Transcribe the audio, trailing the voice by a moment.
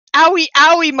Owie,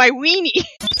 owie, my weenie. I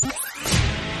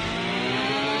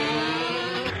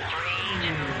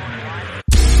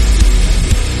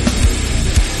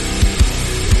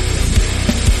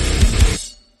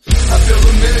feel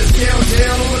the minutes count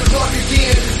down on the clock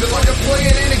again. Feel like I'm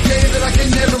playing in a game that I can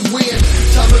never win.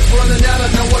 Time is running out, I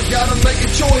know I gotta make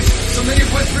a choice. So many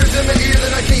whispers in my ear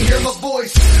that I can't hear my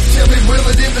voice. Tell me, will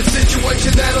it end the situation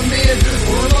that I'm in?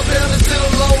 Or am I bound to sit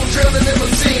alone, drowning in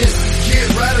my sins? Get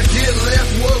right or get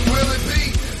left, what will it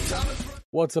be?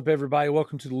 What's up, everybody?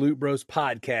 Welcome to the Loot Bros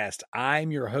podcast.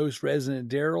 I'm your host, Resident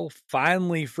Daryl.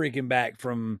 Finally freaking back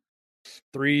from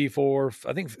 3, 4,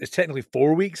 I think it's technically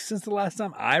 4 weeks since the last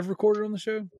time I've recorded on the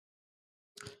show.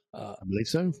 I believe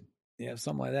so. Yeah,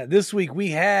 something like that. This week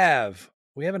we have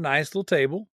a nice little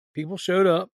table. People showed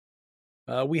up.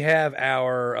 We have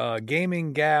our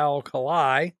gaming gal,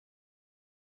 Kalais.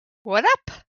 What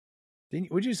up?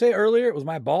 Would you say earlier it was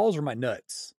my balls or my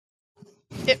nuts?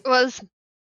 It was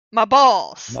my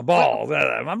balls. My balls.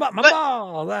 My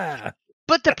balls.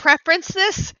 But to preference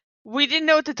this, we didn't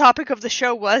know what the topic of the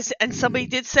show was, and somebody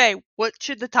did say, "What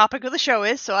should the topic of the show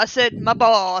is?" So I said, "My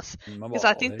balls," because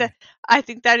I think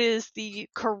that is the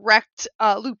correct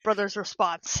Loot Brothers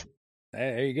response.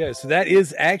 There you go. So that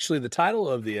is actually the title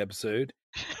of the episode,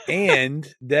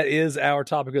 and that is our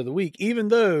topic of the week. Even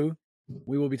though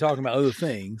we will be talking about other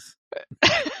things.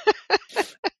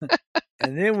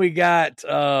 And then we got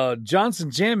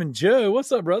Johnson, Jam, and Joe.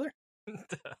 What's up, brother?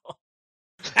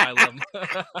 I love him.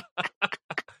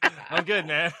 I'm good,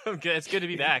 man. I'm good. It's good to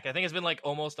be back. I think it's been like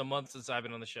almost a month since I've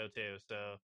been on the show too.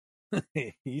 So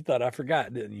You thought I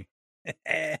forgot, didn't you?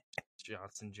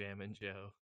 Johnson, Jam, and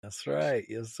Joe. That's right.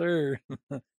 Yes, sir.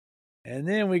 And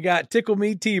then we got Tickle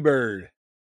Me T-Bird.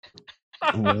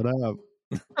 What up?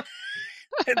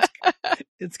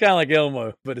 It's kind of like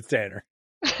Elmo, but it's Tanner.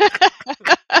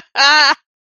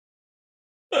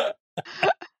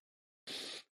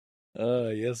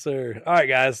 Yes, sir. All right,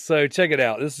 guys. So check it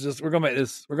out. This is just, we're going to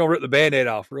rip the Band-Aid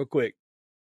off real quick.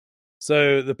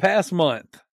 So the past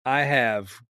month, I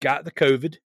have got the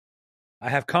COVID. I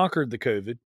have conquered the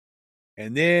COVID.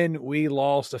 And then we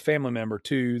lost a family member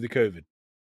to the COVID.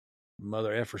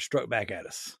 Mother effer struck back at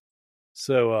us.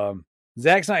 So,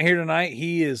 Zach's not here tonight.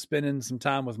 He is spending some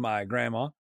time with my grandma,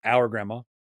 our grandma.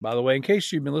 By the way, in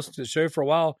case you've been listening to the show for a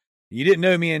while, you didn't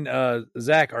know me and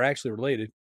Zach are actually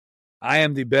related. I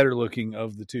am the better looking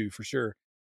of the two for sure.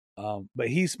 But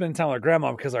he's spending time with our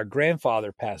grandma because our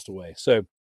grandfather passed away. So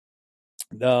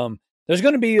there's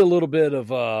going to be a little bit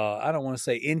of, I don't want to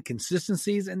say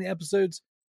inconsistencies in the episodes,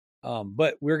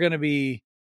 but we're going to be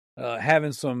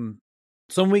having some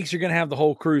weeks you're going to have the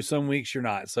whole crew, some weeks you're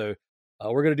not. So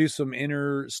we're going to do some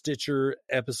interstitcher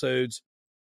episodes.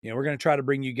 You know, we're going to try to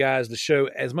bring you guys the show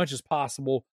as much as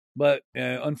possible, but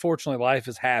unfortunately life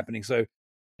is happening. So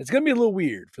it's going to be a little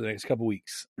weird for the next couple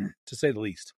weeks, to say the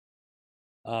least.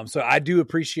 So I do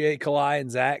appreciate Kalais and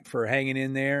Zach for hanging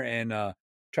in there and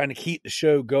trying to keep the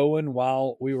show going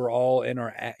while we were all in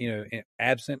our,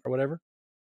 absent or whatever.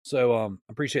 So I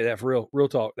appreciate that for real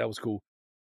talk. That was cool.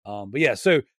 But yeah,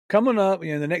 so coming up,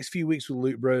 the next few weeks with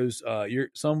Loot Bros,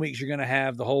 some weeks you're going to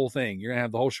have the whole thing. You're going to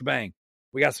have the whole shebang.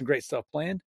 We got some great stuff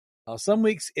planned. Some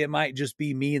weeks it might just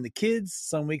be me and the kids.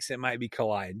 Some weeks it might be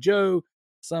Kalais and Joe.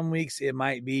 Some weeks it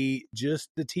might be just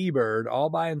the T-Bird all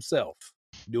by himself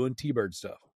doing T-Bird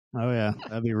stuff. Oh, yeah.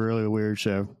 That'd be a really weird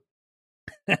show.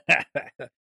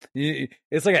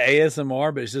 It's like an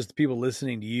ASMR, but it's just people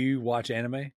listening to you watch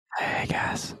anime. Hey,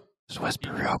 guys. Just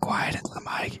whisper real quiet into the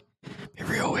mic. Be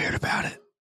real weird about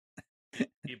it.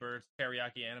 T-Bird's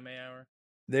karaoke anime hour.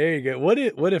 There you go. What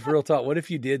if real talk? What if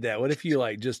you did that? What if you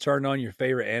just turned on your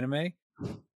favorite anime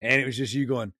and it was just you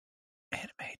going, anime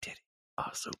titty,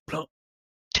 also plump.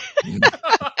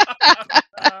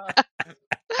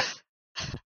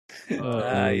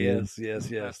 Yes.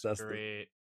 That's great.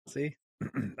 See,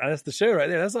 that's the show right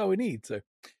there. That's all we need. So,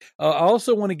 I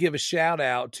also want to give a shout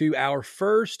out to our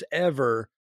first ever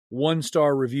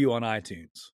 1-star review on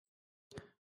iTunes.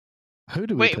 Who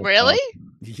do we Wait, really?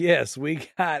 Yes, we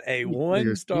got a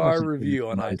 1-star review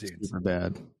on iTunes. Super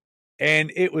bad.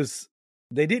 And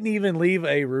they didn't even leave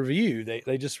a review.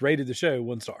 They just rated the show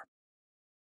 1 star.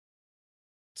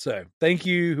 So thank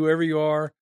you, whoever you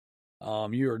are.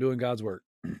 You are doing God's work.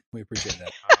 We appreciate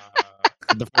that.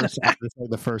 That's like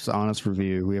the first honest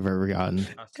review we have ever gotten.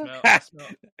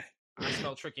 I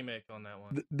smell Tricky Mick on that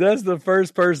one. That's the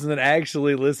first person that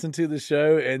actually listened to the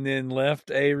show and then left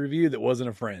a review that wasn't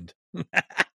a friend.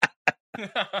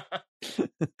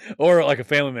 Or like a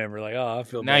family member, like, oh, I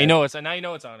feel now bad. you know it's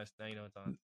honest.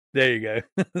 There you go.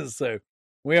 So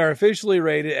we are officially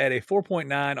rated at a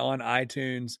 4.9 on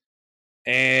iTunes.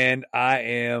 and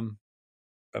I'm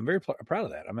very proud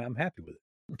of that. I'm happy with it.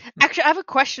 Actually, I have a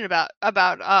question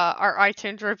about our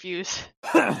iTunes reviews.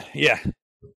 Yeah.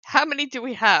 How many do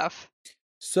we have?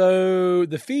 So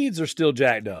the feeds are still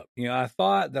jacked up. I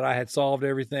thought that I had solved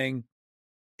everything.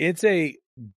 It's a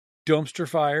dumpster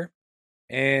fire.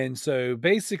 And so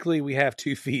basically we have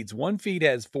two feeds. One feed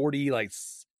has 4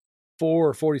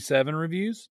 or 47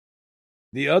 reviews.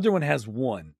 The other one has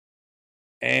one.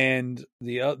 And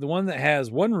the one that has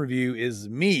one review is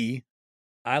me.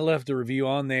 I left a review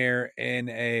on there and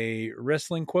a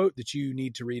wrestling quote that you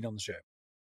need to read on the show.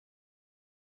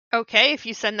 Okay, if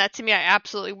you send that to me, I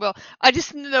absolutely will. I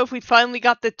just need to know if we finally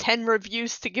got the 10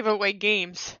 reviews to give away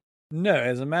games. No,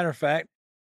 as a matter of fact,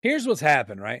 here's what's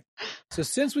happened, right? So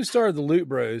since we started the Loot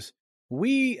Bros,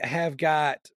 we have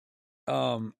got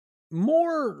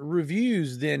more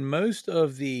reviews than most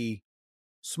of the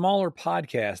smaller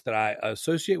podcasts that I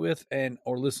associate with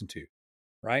or listen to,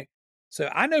 right? So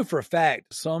I know for a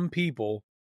fact some people,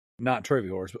 not Trophy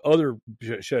Horse, but other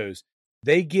shows,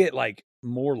 they get like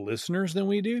more listeners than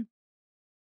we do.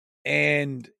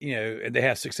 And, they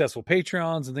have successful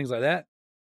Patreons and things like that.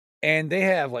 And they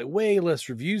have like way less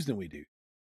reviews than we do.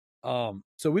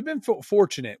 So we've been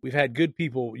fortunate. We've had good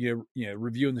people,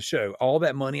 reviewing the show. All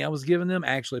that money I was giving them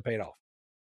actually paid off.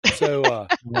 So,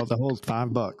 well, the whole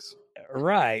 $5.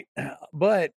 Right.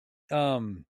 But,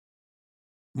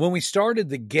 when we started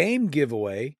the game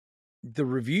giveaway, the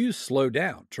reviews slowed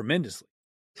down tremendously.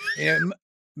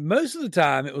 Most of the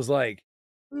time it was like,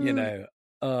 you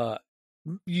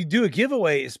do a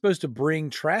giveaway, it's supposed to bring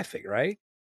traffic, right?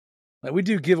 Like we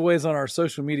do giveaways on our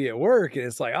social media at work, and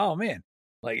it's like, oh man,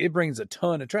 like it brings a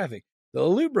ton of traffic. The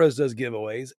Loot Bros does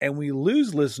giveaways, and we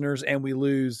lose listeners, and we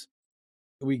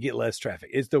get less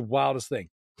traffic. It's the wildest thing.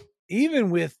 Even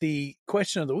with the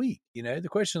question of the week, the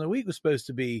question of the week was supposed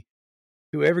to be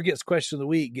whoever gets question of the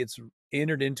week gets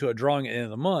entered into a drawing at the end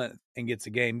of the month and gets a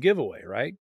game giveaway,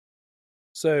 right?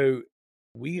 So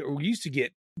we used to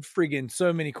get friggin'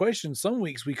 so many questions. Some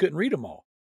weeks we couldn't read them all.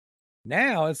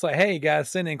 Now it's like, hey guys,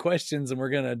 send in questions and we're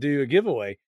going to do a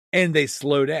giveaway, and they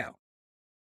slow down.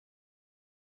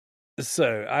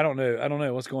 So I don't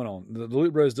know what's going on. The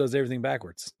Loot Bros does everything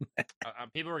backwards.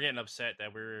 People were getting upset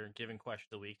that we're giving question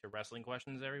of the week to wrestling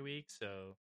questions every week.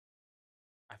 So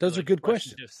those are good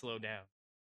questions. Just slow down.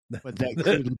 But that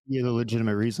could be a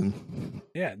legitimate reason.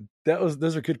 Yeah,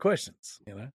 those are good questions.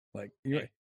 Like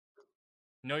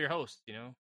know your host.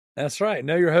 That's right.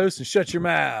 Know your host and shut your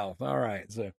mouth. All right.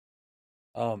 So,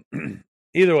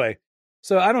 either way,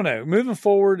 so I don't know. Moving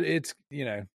forward, it's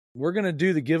we're gonna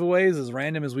do the giveaways as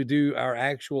random as we do our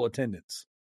actual attendance.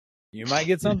 You might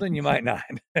get something, you might not.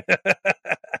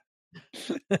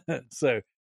 So,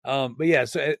 but yeah.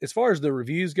 So as far as the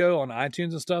reviews go on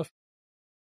iTunes and stuff,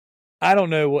 I don't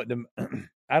know what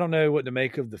to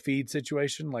make of the feed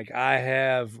situation. Like I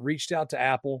have reached out to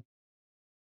Apple,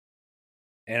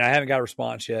 and I haven't got a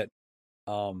response yet.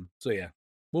 So yeah,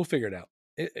 we'll figure it out.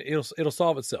 It'll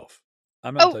solve itself.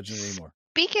 I'm not touching it anymore.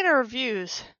 Speaking of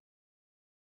reviews,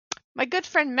 my good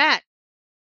friend Matt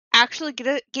actually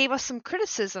gave us some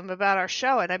criticism about our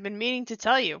show, and I've been meaning to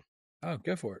tell you. Oh,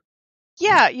 go for it.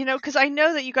 Yeah, because I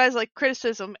know that you guys like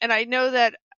criticism, and I know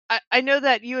that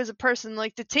you as a person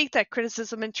like to take that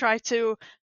criticism and try to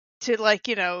like,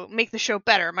 make the show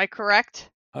better. Am I correct?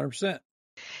 100%.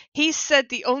 He said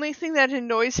the only thing that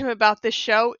annoys him about this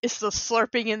show is the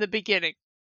slurping in the beginning.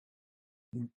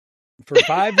 For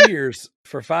 5 years,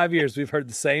 we've heard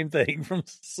the same thing from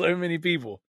so many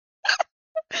people.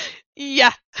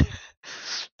 Yeah.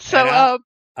 So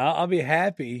I'll be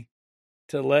happy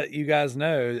to let you guys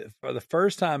know that for the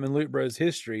first time in Loot Bros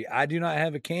history, I do not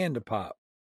have a can to pop.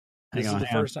 This is the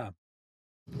first time.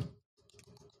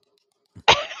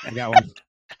 I got one.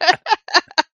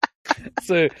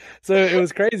 So it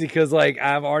was crazy because like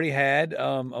I've already had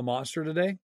a Monster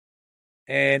today,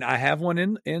 and I have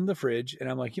one in the fridge, and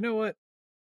I'm like, you know what?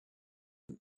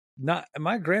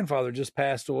 My grandfather just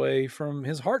passed away from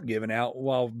his heart giving out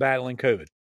while battling COVID.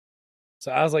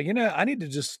 So I was like, I need to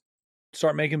just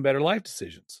start making better life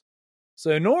decisions.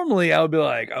 So normally I would be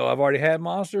like, oh, I've already had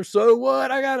Monster. So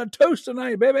what? I got a toast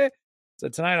tonight, baby. So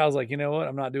tonight I was like, you know what?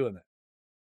 I'm not doing that.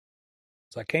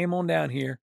 So I came on down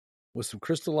here with some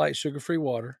Crystal Light sugar-free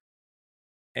water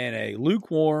and a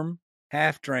lukewarm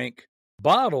half-drink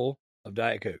bottle of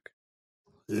Diet Coke.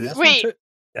 Wait.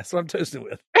 That's what I'm toasting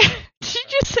with. Did you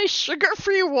just say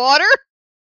sugar-free water?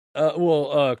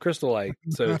 Crystal Light.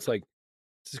 So it's like,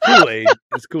 it's Kool-Aid.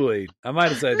 It's Kool-Aid. I might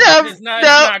have said it's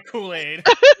not Kool-Aid.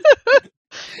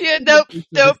 Yeah, nope.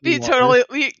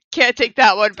 You can't take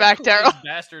that one back, Daryl.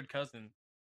 Bastard cousin.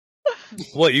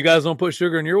 What, you guys don't put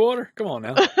sugar in your water? Come on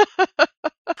now.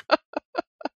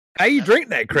 How you drink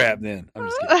that crap then? I'm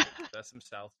just kidding. That's some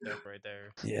South stuff right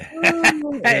there. Yeah.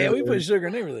 Hey, we put sugar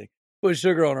in everything. Put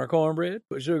sugar on our cornbread.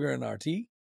 Put sugar in our tea.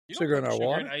 You Sugar in don't put our sugar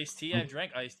water. in iced tea. I've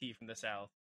drank iced tea from the South.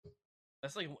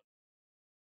 That's like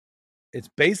It's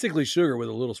basically sugar with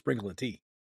a little sprinkle of tea.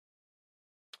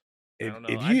 I don't know.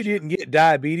 If you didn't get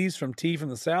diabetes from tea from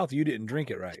the South, you didn't drink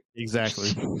it right.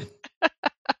 Exactly.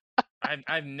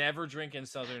 I've never drinking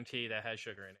Southern tea that has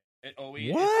sugar in it. It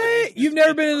always What? You've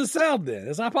never been in the South then?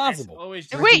 It's not possible. It's always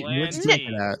just Wait, bland What's tea.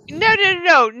 that?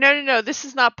 No. This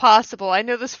is not possible. I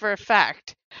know this for a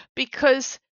fact.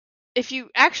 Because if you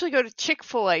actually go to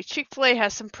Chick-fil-A, Chick-fil-A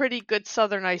has some pretty good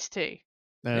Southern iced tea.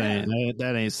 That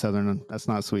ain't Southern. That's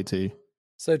not sweet tea.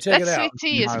 So check That it out. sweet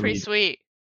tea is pretty sweet.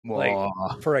 Like,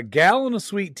 Whoa. for a gallon of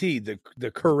sweet tea,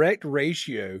 the correct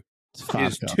ratio It's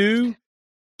 5 is cups.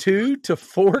 2 to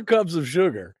 4 cups of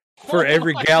sugar for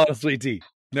every gallon of sweet tea.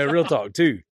 No, real talk,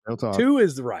 2. Real talk. 2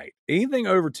 is right. Anything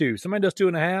over 2, somebody does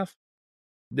 2.5,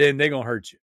 then they're gonna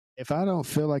hurt you. If I don't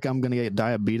feel like I'm gonna get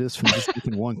diabetes from just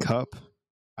drinking 1 cup,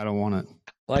 I don't want it.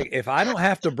 Like, if I don't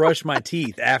have to brush my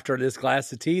teeth after this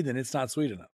glass of tea, then it's not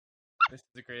sweet enough. This is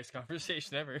the greatest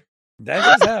conversation ever. That's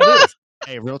just how it is.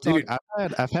 Hey, real talk. Dude.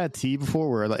 I've had tea before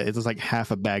where it's just like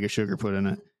half a bag of sugar put in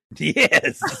it.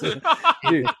 Yes.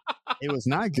 Dude. It was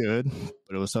not good,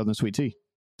 but it was Southern sweet tea.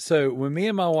 So when me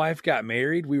and my wife got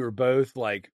married, we were both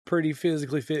like pretty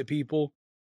physically fit people.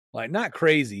 Like, not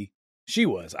crazy. She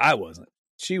was. I wasn't.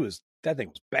 She was. That thing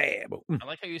was bad. But, I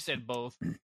like how you said both.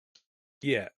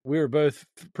 yeah, we were both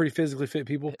pretty physically fit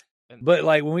people. But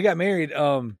like when we got married,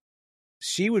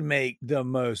 she would make the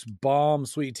most bomb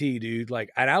sweet tea, dude.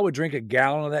 Like, and I would drink a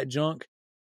gallon of that junk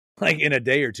like in a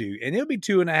day or two, and it would be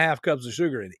 2.5 cups of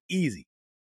sugar in it, easy.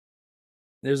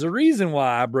 There's a reason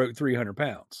why I broke 300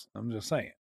 pounds. I'm just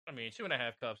saying. I mean,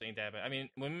 2.5 cups ain't that bad. I mean,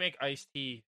 when we make iced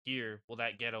tea here, well,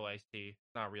 that ghetto iced tea,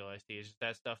 not real iced tea, it's just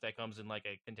that stuff that comes in like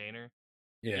a container.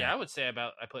 Yeah, I would say I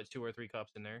put 2 or 3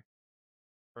 cups in there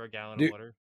for a gallon of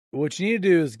water. What you need to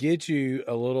do is get you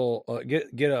a little,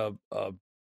 get a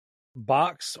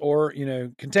box or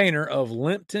container of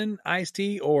Lipton iced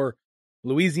tea or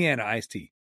Louisiana iced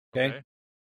tea. Okay.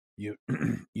 You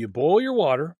boil your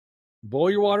water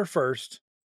first.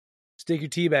 Stick your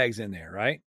tea bags in there,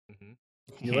 right? Mm-hmm.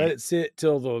 You let it sit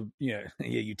till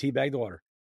you tea bag the water,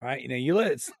 right? You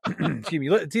let it,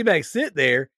 you let the tea bag sit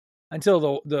there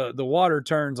until the water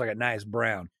turns like a nice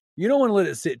brown. You don't want to let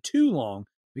it sit too long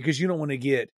because you don't want to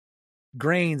get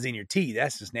grains in your tea.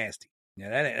 That's just nasty. Yeah,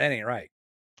 that ain't right.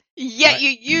 Yet right. You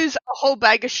use a whole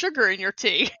bag of sugar in your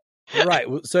tea. Right.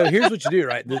 So here's what you do,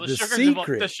 right?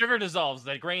 The sugar dissolves,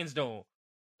 the grains don't.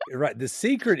 Right. The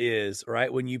secret is,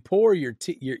 right, when you pour your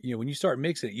tea, when you start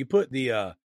mixing it, you put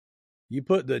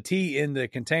the tea in the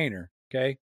container,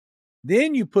 okay?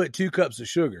 Then you put 2 cups of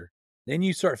sugar. Then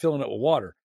you start filling it with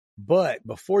water. But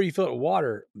before you fill it with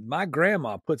water, my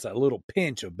grandma puts a little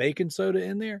pinch of baking soda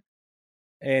in there,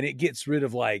 and it gets rid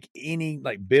of like any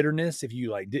like bitterness if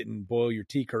you like didn't boil your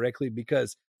tea correctly,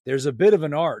 because there's a bit of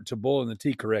an art to boiling the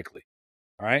tea correctly.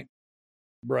 All right?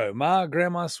 Bro, my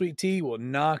grandma's sweet tea will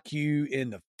knock you in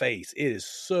the face. It is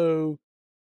so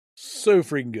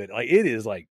freaking good. Like, it is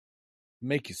like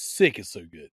make you sick. It's so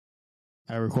good.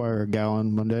 I require a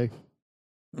gallon one day.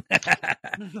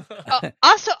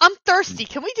 Also, I'm thirsty.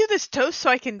 Can we do this toast so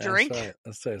I can drink? Right.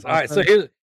 Let's toast. All right, so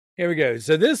here we go.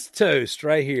 So this toast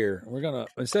right here, we're gonna,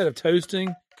 instead of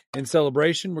toasting in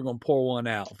celebration, we're gonna pour one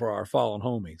out for our fallen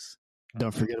homies.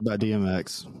 Don't forget about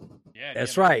DMX. Yeah,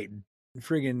 that's right.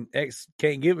 Friggin' X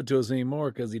can't give it to us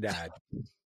anymore because he died.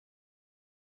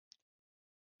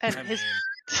 And I mean,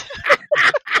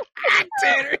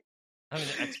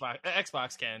 the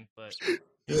Xbox can, but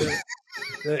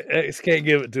the X can't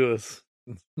give it to us.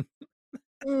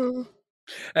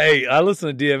 Hey, I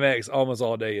listened to DMX almost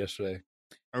all day yesterday.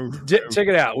 Check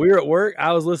it out. We were at work.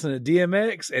 I was listening to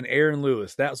DMX and Aaron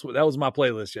Lewis. That was my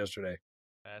playlist yesterday.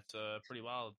 That's a pretty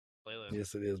wild playlist.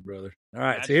 Yes, it is, brother. All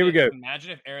right, so here we go. Imagine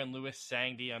if Aaron Lewis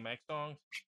sang DMX songs.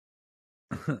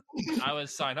 I would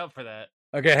sign up for that.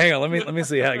 Okay, hang on. Let me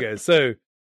see how it goes. So,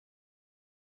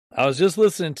 I was just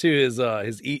listening to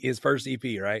his first EP,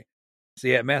 right? So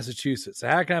he had Massachusetts. So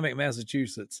how can I make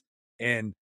Massachusetts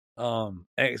and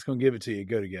X gonna give it to you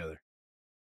go together?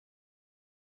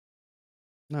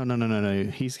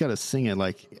 No. He's got to sing it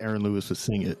like Aaron Lewis would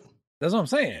sing it. That's what I'm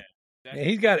saying. Yeah,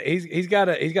 he's got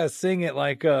to sing it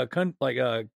like a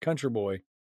country boy.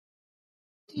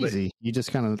 Easy. But, you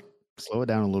just kind of slow it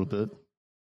down a little bit,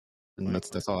 and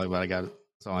that's all I got.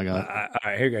 That's all I got. All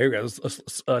right, here we go.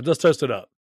 Let's toast it up.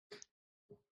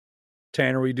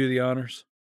 Tanner, will you do the honors?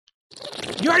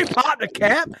 You already popped a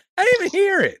cap? I didn't even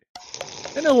hear it.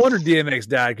 And no wonder DMX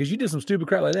died because you did some stupid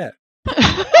crap like that.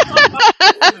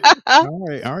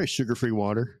 All right, sugar-free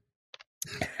water.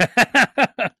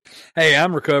 Hey,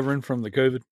 I'm recovering from the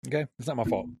COVID. Okay, it's not my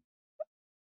fault.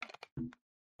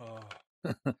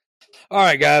 All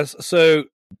right, guys. So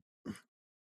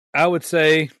I would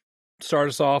say start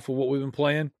us off with what we've been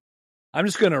playing. I'm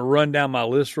just going to run down my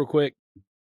list real quick.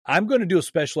 I'm going to do a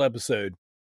special episode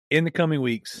in the coming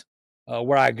weeks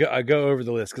where I go over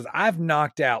the list because I've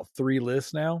knocked out 3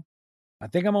 lists now. I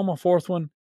think I'm on my 4th one.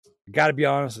 I got to be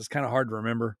honest, it's kind of hard to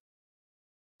remember.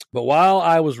 But while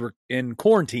I was in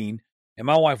quarantine, and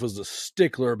my wife was a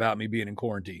stickler about me being in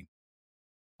quarantine,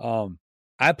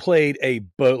 I played a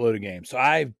boatload of games. So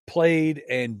I played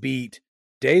and beat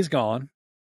Days Gone.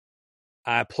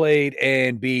 I played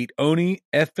and beat Oni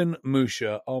effing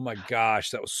Musha. Oh my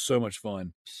gosh, that was so much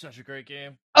fun. Such a great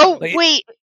game. Oh, wait.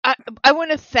 I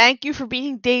want to thank you for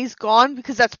beating Days Gone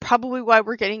because that's probably why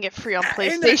we're getting it free on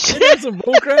PlayStation. And that's some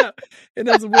bullcrap.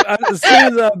 As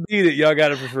soon as I beat it, y'all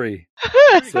got it for free. You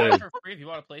got it for free if you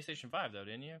bought a PlayStation 5, though,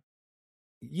 didn't you?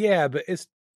 Yeah, but it's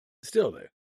still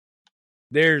there.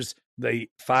 There's the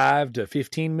 5 to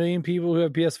 15 million people who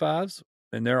have PS5s,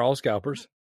 and they're all scalpers.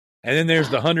 And then there's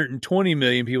the 120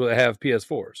 million people that have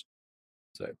PS4s.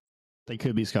 So they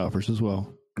could be scalpers as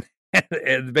well.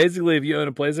 And basically, if you own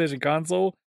a PlayStation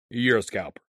console, you're a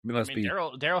scalper.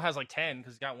 Daryl has like 10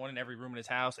 because he's got one in every room in his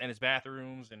house and his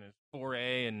bathrooms and his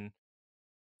 4A and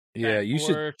you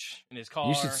should in his car.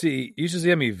 You should see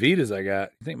how many Vitas I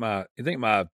got. You think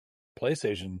my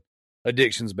PlayStation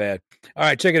addiction's bad? All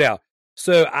right, check it out.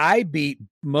 So I beat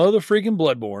mother freaking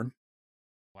Bloodborne.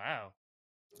 Wow.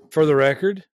 For the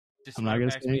record, I'm not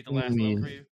gonna beat the last level for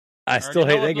you. I still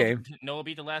hate that game. Noah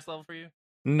beat the last level for you?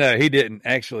 No, he didn't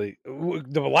actually.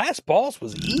 The last boss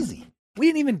was easy. We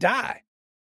didn't even die.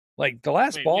 Like the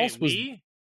last boss was. Are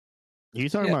you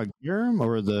talking about Gurm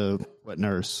or the wet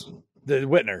nurse? The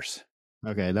wet nurse.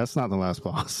 Okay, that's not the last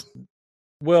boss.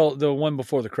 Well, the one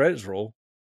before the credits roll.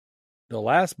 The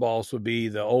last boss would be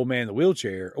the old man in the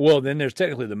wheelchair. Well, then there's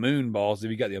technically the moon boss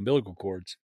if you got the umbilical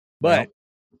cords. But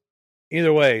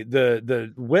either way,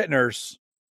 the wet nurse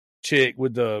chick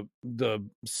with the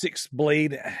 6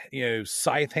 blade,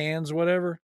 scythe hands or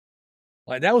whatever,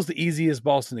 like that was the easiest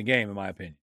boss in the game, in my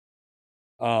opinion.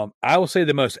 I will say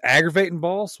the most aggravating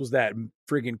boss was that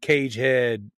freaking cage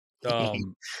head,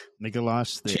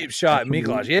 Mikolash, cheap shot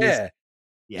Mikolash. Yeah,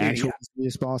 the actual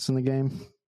easiest boss in the game.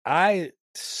 I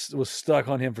was stuck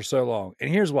on him for so long, and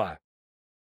here's why.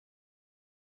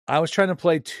 I was trying to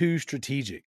play too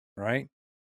strategic, right?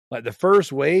 Like the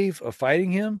first wave of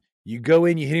fighting him, you go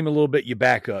in, you hit him a little bit, you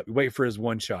back up, you wait for his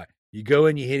one shot. You go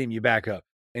in, you hit him, you back up,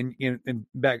 and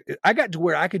back. I got to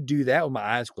where I could do that with my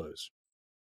eyes closed.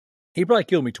 He probably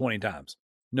killed me 20 times,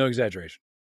 no exaggeration.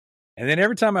 And then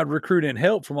every time I'd recruit in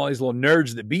help from all these little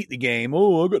nerds that beat the game,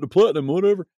 I got the platinum,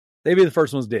 whatever, they'd be the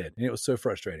first ones dead, and it was so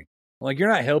frustrating. I'm like, you're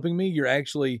not helping me,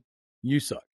 you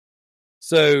suck.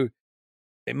 So,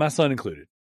 and my son included.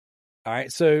 All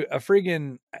right, so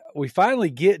we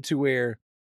finally get to where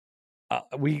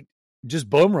we just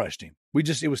bum rushed him.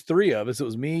 It was 3 of us. It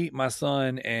was me, my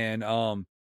son, and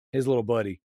his little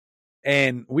buddy.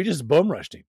 And we just bum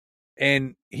rushed him.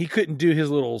 And he couldn't do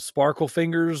his little sparkle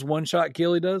fingers one-shot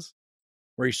kill he does,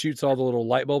 where he shoots all the little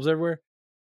light bulbs everywhere.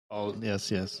 Oh,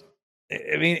 yes.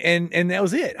 I mean, and that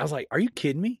was it. I was like, are you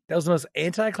kidding me? That was the most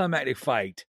anticlimactic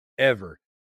fight ever.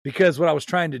 Because what I was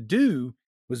trying to do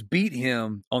was beat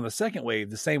him on the second wave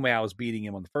the same way I was beating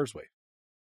him on the first wave.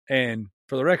 And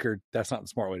for the record, that's not the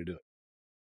smart way to do it.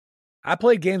 I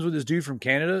played games with this dude from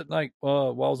Canada, like while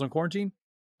I was on quarantine.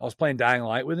 I was playing Dying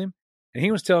Light with him, and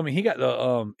he was telling me he got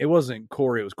the it wasn't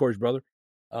Corey, it was Corey's brother.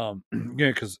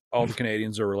 Because all the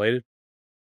Canadians are related.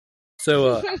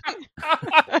 So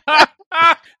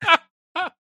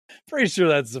pretty sure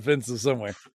that's offensive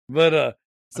somewhere. But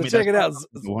check it out.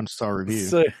 1-star review.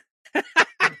 So,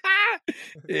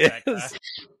 yes.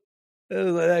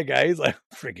 That guy, he's like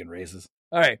freaking racist.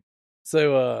 All right.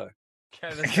 So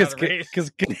because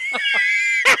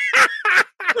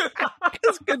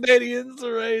Canadians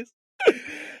are race.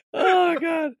 Oh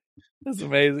god. That's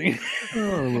amazing.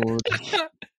 Oh Lord.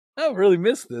 I really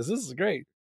missed this. This is great.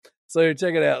 So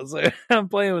check it out. So I'm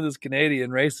playing with this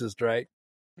Canadian racist, right?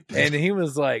 And he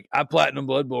was like, I platinum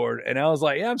Bloodborne. And I was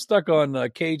like, yeah, I'm stuck on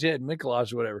Cagehead and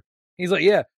Mikolash or whatever. He's like,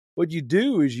 yeah, what you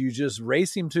do is you just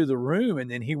race him to the room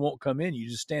and then he won't come in. You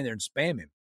just stand there and spam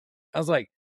him. I was like,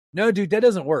 no, dude, that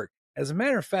doesn't work. As a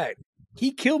matter of fact,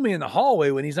 he killed me in the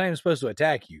hallway when he's not even supposed to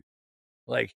attack you.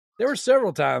 Like, there were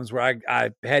several times where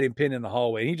I had him pinned in the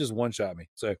hallway and he just one-shot me.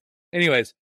 So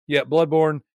anyways, yeah,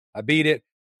 Bloodborne. I beat it.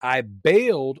 I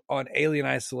bailed on Alien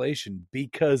Isolation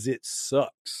because it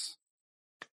sucks.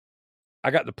 I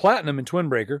got the platinum in Twin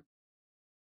Breaker.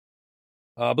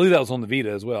 I believe that was on the Vita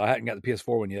as well. I hadn't got the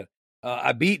PS4 one yet.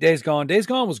 I beat Days Gone. Days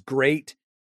Gone was great.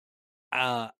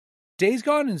 Days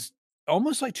Gone is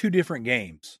almost like two different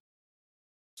games.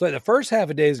 So like the first half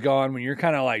of Days Gone, when you're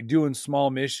kind of like doing small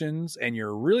missions and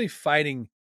you're really fighting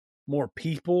more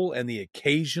people and the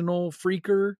occasional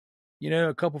freaker,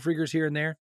 a couple freakers here and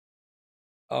there.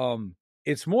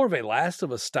 It's more of a Last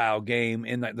of Us style game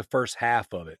in like the first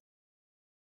half of it,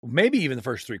 maybe even the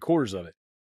first 3/4 of it.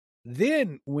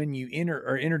 Then when you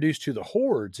are introduced to the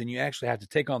hordes and you actually have to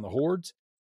take on the hordes,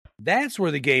 that's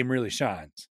where the game really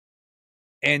shines.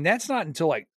 And that's not until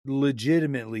like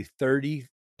legitimately 30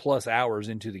 plus hours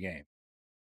into the game.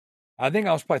 I think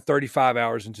I was probably 35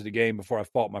 hours into the game before I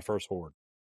fought my first horde.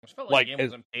 I just felt like the game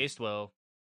wasn't paced well.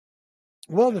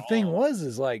 Well, the thing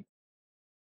is like,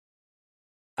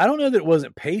 I don't know that it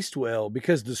wasn't paced well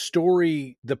because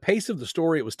the pace of the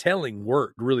story it was telling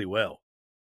worked really well.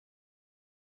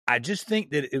 I just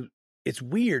think that it's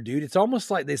weird, dude. It's almost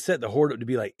like they set the horde up to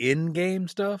be like in-game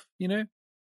stuff, You know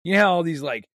how all these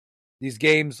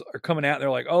games are coming out and they're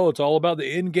like, oh, it's all about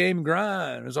the in-game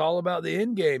grind. It's all about the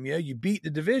in-game. You beat the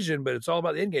division, but it's all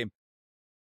about the in-game.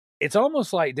 It's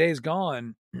almost like Days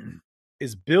Gone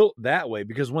is built that way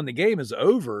because when the game is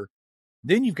over,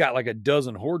 then you've got like a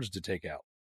dozen hordes to take out.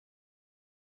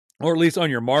 Or at least on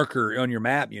your marker, on your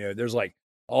map, there's like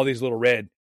all these little red,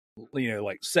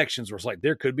 like sections where it's like,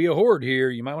 there could be a horde here.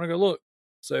 You might want to go look.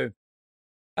 So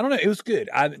I don't know. It was good.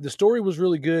 The story was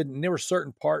really good. And there were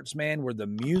certain parts, man, where the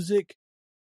music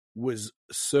was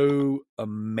so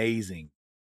amazing.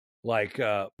 Like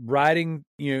riding,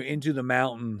 into the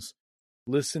mountains,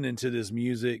 listening to this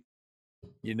music,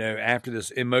 after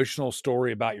this emotional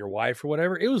story about your wife or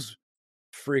whatever. It was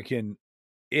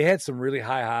it had some really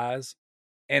high highs.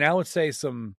 And I would say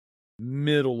some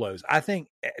middle lows. I think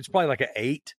it's probably like an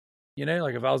 8,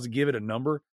 like if I was to give it a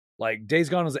number, like Days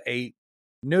Gone was an 8,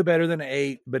 no better than an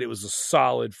 8, but it was a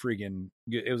solid it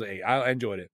was an 8. I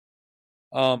enjoyed it.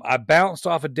 I bounced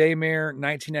off of Daymare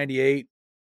 1998.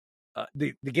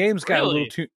 The game's got a little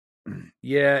too,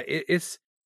 yeah, it's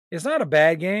not a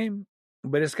bad game,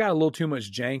 but it's got a little too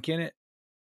much jank in it.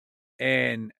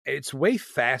 And it's way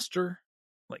faster,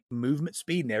 like movement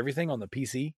speed and everything on the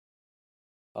PC.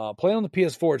 Playing on the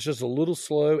PS4, it's just a little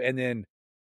slow. And then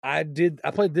I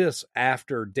played this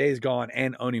after Days Gone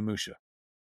and Onimusha.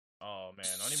 Oh man,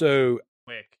 so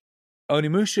quick.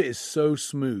 Onimusha is so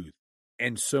smooth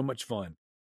and so much fun.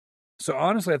 So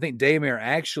honestly, I think Daymare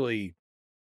actually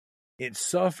it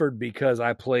suffered because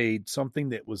I played something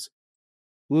that was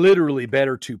literally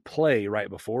better to play right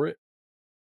before it.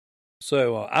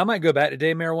 So I might go back to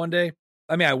Daymare one day.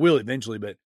 I mean, I will eventually,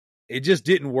 but it just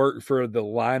didn't work for the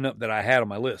lineup that I had on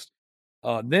my list.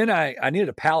 Then I needed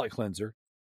a palate cleanser.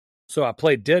 So I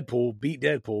played Deadpool, beat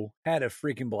Deadpool, had a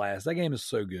freaking blast. That game is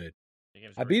so good.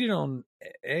 I beat it on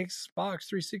Xbox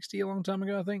 360 a long time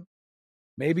ago, I think.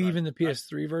 Maybe even the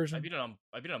PS3 version. I beat it on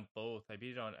both. I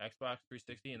beat it on Xbox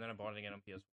 360 and then I bought it again on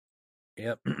PS4.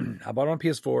 Yep. I bought it on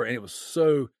PS4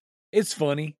 and it's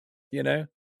funny,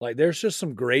 Like there's just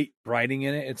some great writing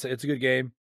in it. It's a good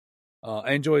game.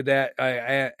 I enjoyed that.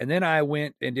 And then I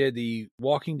went and did the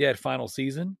Walking Dead final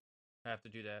season. I have to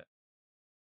do that.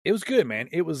 It was good, man.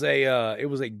 It was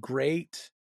a great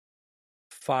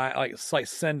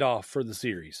send off for the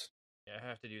series. Yeah, I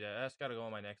have to do that. That's got to go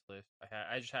on my next list.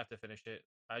 I just have to finish it.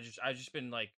 I just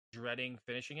been like dreading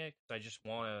finishing it because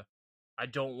I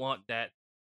don't want that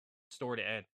story to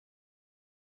end.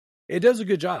 It does a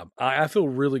good job. I feel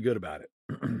really good about it.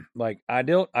 Like I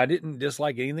didn't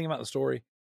dislike anything about the story.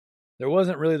 There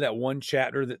wasn't really that one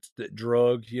chapter that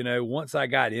drug, once I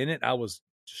got in it, I was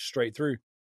straight through.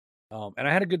 And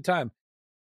I had a good time.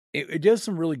 It does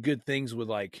some really good things with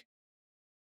like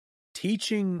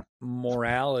teaching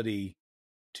morality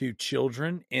to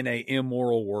children in a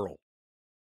immoral world.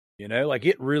 Like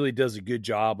it really does a good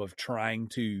job of trying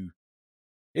to,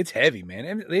 it's heavy, man.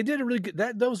 And they did a really good,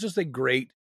 that was just a great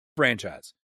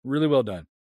franchise. Really well done.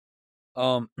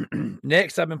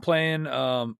 Next I've been playing,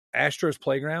 Astro's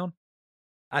Playground.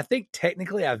 I think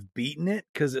technically I've beaten it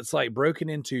because it's like broken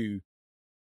into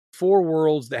 4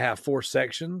 worlds that have 4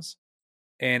 sections.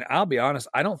 And I'll be honest,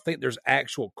 I don't think there's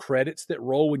actual credits that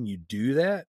roll when you do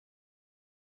that.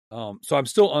 So I'm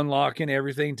still unlocking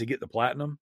everything to get the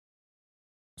platinum.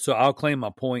 So I'll claim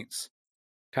my points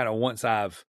kind of once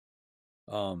I've,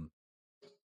 got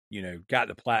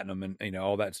the platinum and,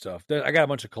 all that stuff. I got a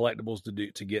bunch of collectibles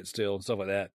to get still and stuff like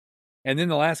that. And then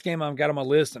the last game I've got on my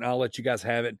list, and I'll let you guys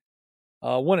have it.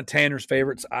 one of Tanner's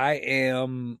favorites. I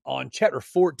am on chapter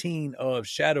 14 of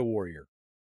Shadow Warrior.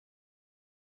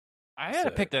 I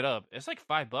gotta pick that up. It's like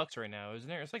 $5 right now, isn't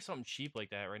there? It's like something cheap like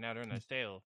that right now during that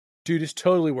sale. Dude, it's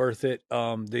totally worth it.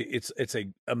 It's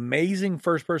a amazing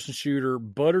first person shooter,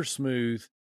 butter smooth,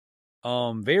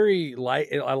 very light.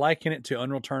 I liken it to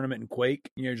Unreal Tournament and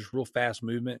Quake. Just real fast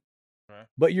movement. Right.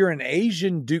 But you're an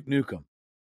Asian Duke Nukem.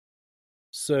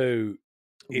 So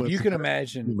if you can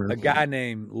imagine a guy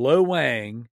named Lo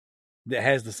Wang that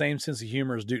has the same sense of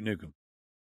humor as Duke Nukem.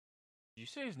 Did you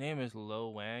say his name is Lo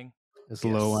Wang? It's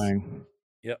yes. Lo Wang.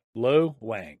 Yep, Lo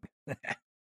Wang.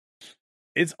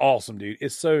 It's awesome, dude.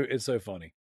 It's so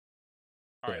funny.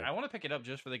 All right, I want to pick it up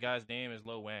just for the guy's name is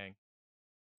Lo Wang.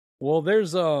 Well,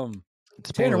 there's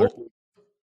Tanner.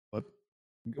 What?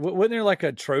 Wasn't there like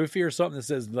a trophy or something that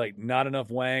says like not enough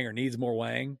Wang or needs more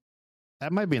Wang?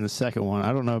 That might be in the second one.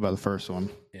 I don't know about the first one.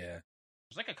 Yeah,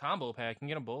 it's like a combo pack. You can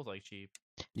get them both like cheap.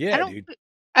 Yeah, dude.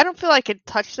 I don't feel like I could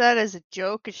touch that as a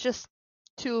joke. It's just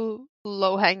too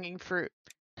low hanging fruit.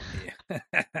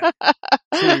 Yeah.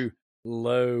 Too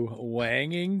low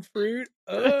wanging fruit.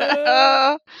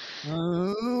 No,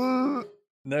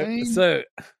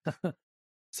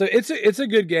 so it's a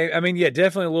good game. I mean, yeah,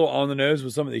 definitely a little on the nose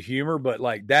with some of the humor, but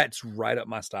like that's right up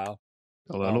my style.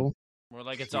 A little more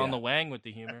like it's on the Wang with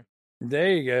the humor.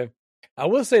 There you go. I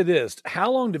will say this: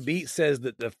 How Long to Beat says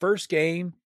that the first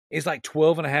game is like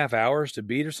 12 and a half hours to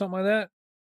beat or something like that.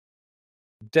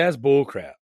 That's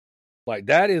bullcrap. Like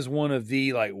that is one of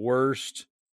the like worst.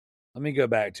 Let me go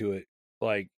back to it.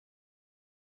 Like,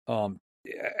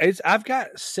 I've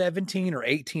got 17 or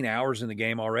 18 hours in the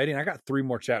game already, and I got 3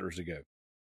 more chapters to go.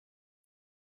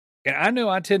 And I know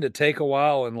I tend to take a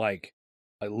while and like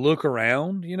look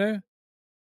around,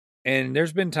 And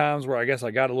there's been times where I guess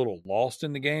I got a little lost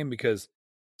in the game because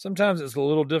sometimes it's a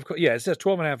little difficult. Yeah, it says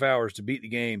 12 and a half hours to beat the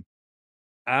game.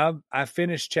 I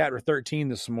finished chapter 13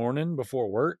 this morning before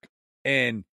work,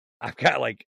 and I've got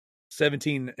like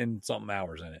 17 and something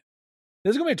hours in it.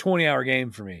 This is going to be a 20-hour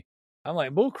game for me. I'm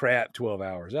like, bull crap, 12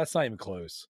 hours. That's not even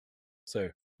close.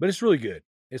 So, but it's really good.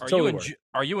 It's totally worth it.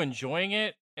 Are you enjoying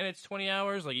it and it's 20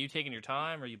 hours? Like, are you taking your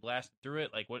time? Or are you blasting through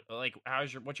it? Like,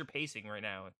 what's your pacing right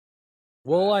now?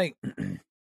 Well,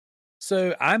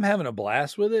 so I'm having a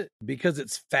blast with it because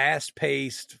it's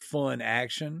fast-paced, fun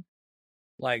action.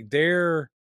 There's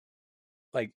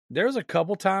a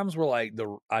couple times where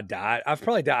I died. I've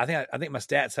probably died. I think my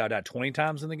stats say I died 20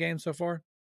 times in the game so far.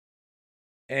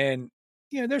 And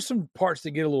there's some parts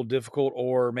that get a little difficult,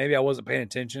 or maybe I wasn't paying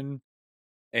attention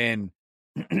and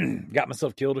got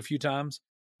myself killed a few times.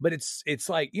 But it's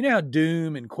like how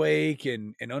Doom and Quake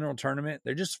and Unreal Tournament,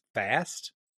 they're just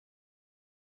fast.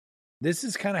 This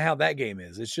is kind of how that game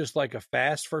is. It's just like a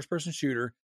fast first-person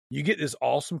shooter. You get this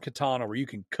awesome katana where you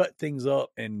can cut things up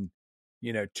and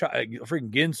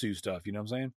freaking Ginsu stuff. You know what I'm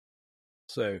saying?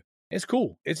 So it's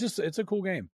cool. It's a cool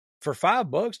game for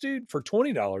 $5, dude. For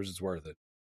 $20, it's worth it.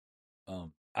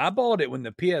 I bought it when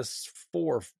the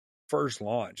PS4 first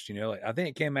launched. I think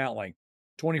it came out like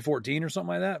 2014 or something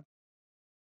like that.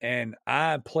 And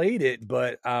I played it,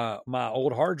 but my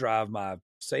old hard drive, my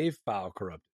save file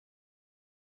corrupted.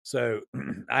 So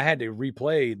I had to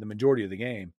replay the majority of the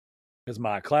game because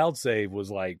my cloud save was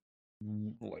like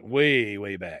way,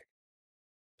 way back.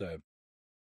 So,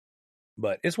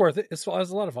 but it's worth it. It's a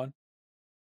lot of fun.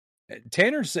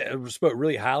 Tanner spoke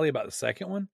really highly about the second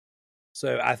one.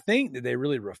 So I think that they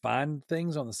really refined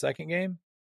things on the second game.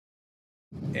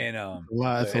 And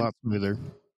it's a lot smoother.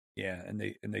 Yeah, and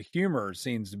the humor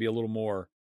seems to be a little more,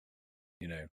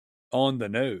 on the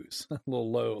nose, a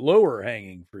little lower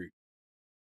hanging fruit.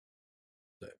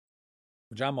 So,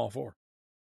 which I'm all for.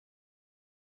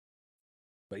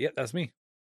 But yeah, that's me.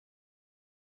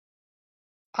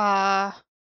 Well,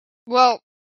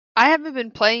 I haven't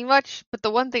been playing much, but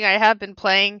the one thing I have been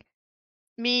playing,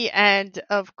 me and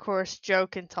of course Joe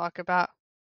can talk about,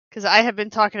 because I have been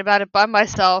talking about it by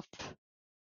myself.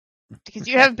 Because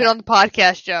you haven't been on the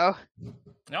podcast, Joe.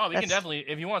 No, we can definitely.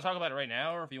 If you want to talk about it right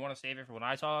now, or if you want to save it for when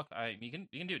I talk, you can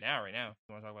do it now, right now. If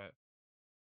you want to talk about it.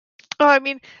 Oh, I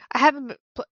mean, I haven't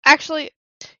actually.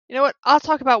 You know what? I'll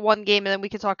talk about one game, and then we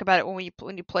can talk about it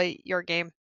when you play your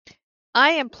game. I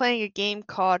am playing a game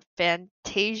called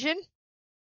Fantasian.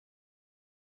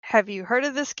 Have you heard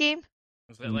of this game?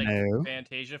 Is that like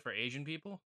Fantasia for Asian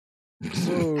people?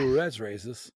 Oh, that's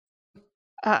racist.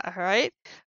 Right.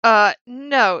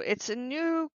 No, it's a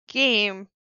new game.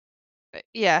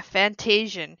 Yeah,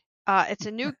 Fantasian. It's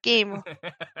a new game.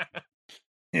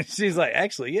 She's like,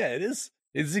 actually, yeah, it is.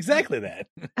 It's exactly that.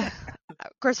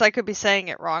 Of course, I could be saying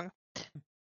it wrong.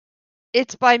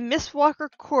 It's by Miss Walker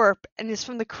Corp. And it's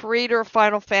from the creator of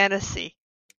Final Fantasy.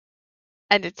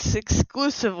 And it's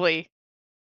exclusively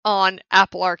on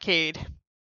Apple Arcade.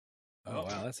 Oh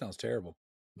wow, that sounds terrible.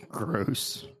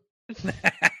 Gross.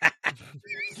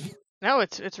 No,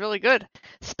 it's really good.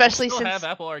 Especially you still since have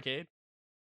Apple Arcade.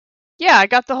 Yeah, I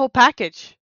got the whole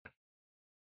package.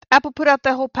 Apple put out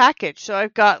that whole package, so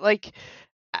I've got like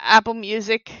Apple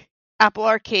Music, Apple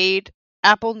Arcade,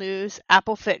 Apple News,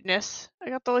 Apple Fitness. I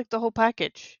got the whole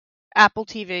package. Apple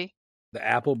TV. The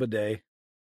Apple bidet.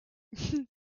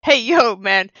 Hey yo,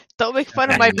 man, don't make fun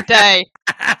of my bidet.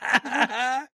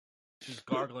 She's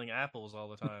gargling apples all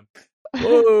the time.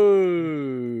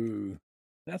 Whoa!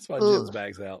 That's why Jim's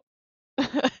bag's out.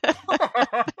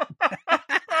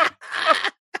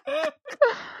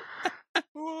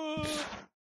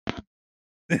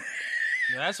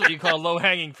 That's what you call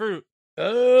low-hanging fruit.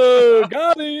 Oh,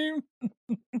 got him!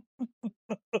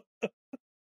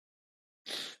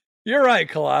 You're right,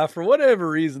 Kalais. For whatever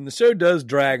reason, the show does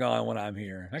drag on when I'm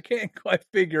here. I can't quite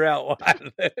figure out why.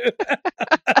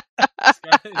 It's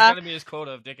got to be his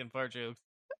quota of dick and fart jokes.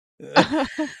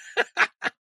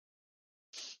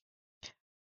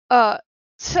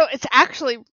 So it's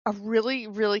actually a really,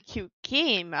 really cute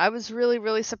game. I was really,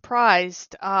 really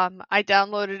surprised. I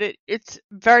downloaded it. It's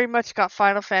very much got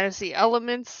Final Fantasy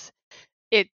elements.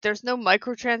 There's no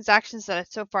microtransactions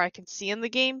that so far I can see in the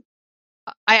game.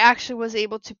 I actually was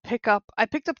able to picked up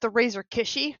the Razor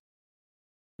Kishi.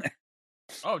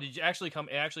 Oh, did you actually come?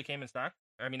 It actually came in stock.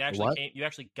 I mean, you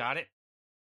actually got it.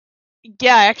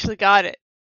 Yeah, I actually got it.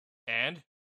 And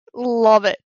love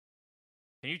it.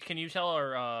 Can you tell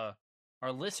our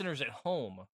listeners at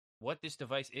home what this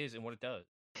device is and what it does?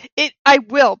 I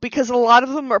will, because a lot of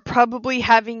them are probably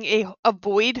having a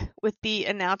void with the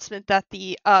announcement that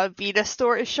the Vita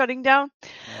store is shutting down.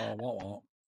 Oh,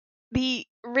 The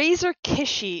Razor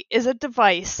Kishi is a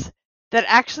device that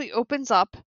actually opens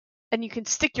up and you can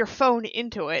stick your phone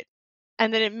into it,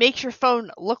 and then it makes your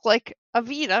phone look like a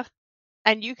Vita,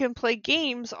 and you can play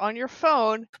games on your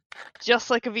phone just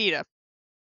like a Vita.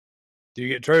 Do you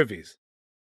get trophies?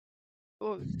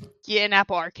 Well, yeah, in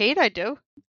Apple Arcade I do.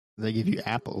 They give you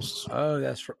apples. Oh,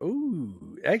 that's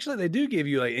ooh. Actually, they do give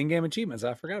you like in-game achievements.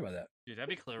 I forgot about that. Dude, that'd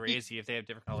be crazy if they have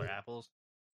different color apples.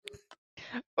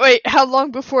 Wait, how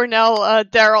long before now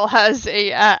Daryl has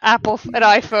a an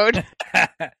iPhone?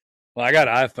 Well, I got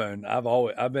an iPhone.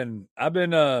 I've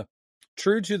been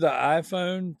true to the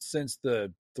iPhone since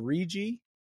the 3GS,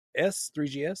 I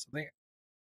think.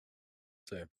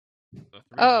 So the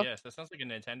 3GS. That sounds like a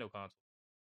Nintendo console.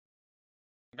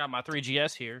 I got my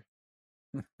 3GS here.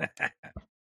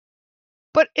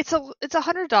 But it's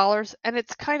 $100 and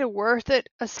it's kind of worth it,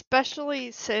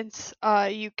 especially since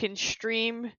you can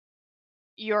stream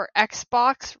your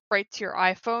Xbox right to your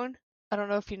iPhone. I don't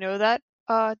know if you know that,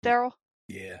 Daryl.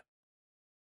 Yeah.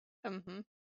 Mm-hmm.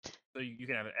 So you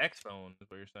can have an X phone, is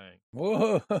what you're saying.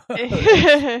 Whoa!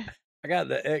 I got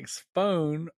the X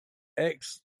phone. Never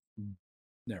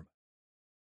mind.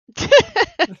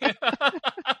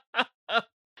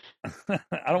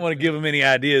 I don't want to give them any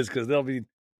ideas because they're going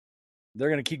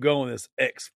to keep going with this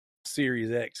X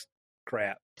Series X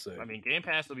crap. So I mean, Game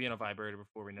Pass will be in a vibrator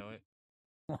before we know it.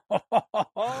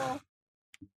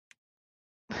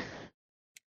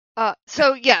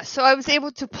 So I was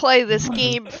able to play this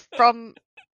game from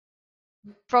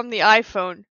the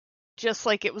iPhone, just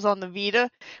like it was on the Vita,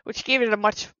 which gave it a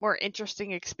much more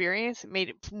interesting experience. It made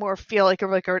it more feel like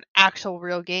an actual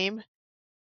real game,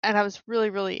 and I was really,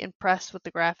 really impressed with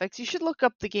the graphics. You should look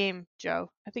up the game, Joe.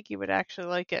 I think you would actually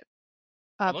like it.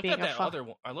 I looked up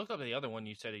the other one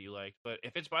you said that you liked, but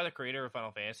if it's by the creator of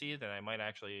Final Fantasy, then I might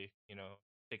actually,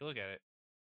 take a look at it.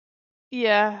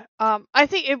 Yeah, I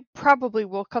think it probably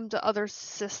will come to other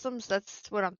systems. That's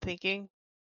what I'm thinking,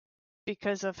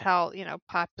 because of how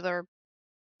popular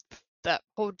that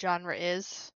whole genre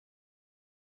is.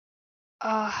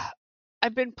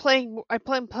 I've been playing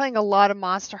a lot of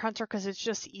Monster Hunter because it's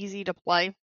just easy to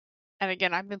play, and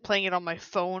again, I've been playing it on my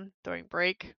phone during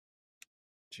break.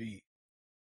 Gee,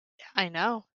 I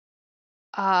know.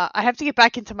 I have to get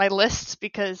back into my lists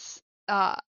because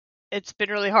it's been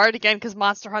really hard again because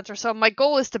Monster Hunter. So my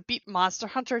goal is to beat Monster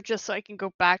Hunter just so I can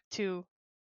go back to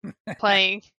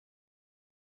playing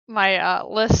my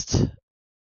list.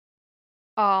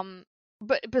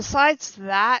 But besides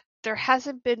that, there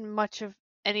hasn't been much of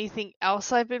anything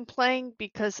else I've been playing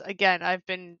because again, I've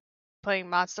been playing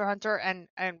Monster Hunter, and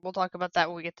we'll talk about that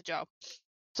when we get to Joe.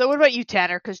 So what about you,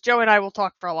 Tanner? Because Joe and I will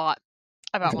talk for a lot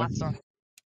about Monster.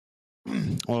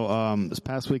 Well, this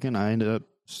past weekend I ended up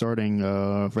starting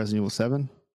Resident Evil 7.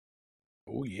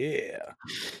 Oh yeah,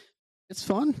 it's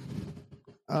fun.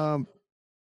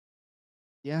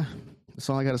 Yeah, that's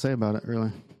all I got to say about it.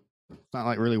 Really, it's not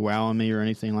like really wowing me or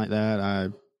anything like that. I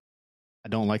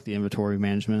don't like the inventory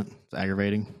management. It's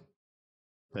aggravating,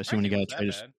 especially when you got to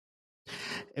trade.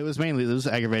 It was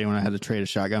aggravating when I had to trade a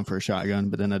shotgun for a shotgun,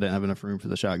 but then I didn't have enough room for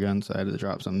the shotgun, so I had to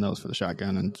drop something else for the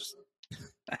shotgun, and just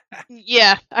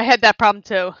Yeah, I had that problem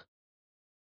too.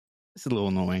 it's a little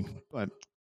annoying, but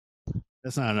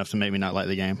that's not enough to make me not like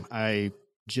the game. I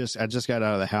just got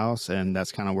out of the house, and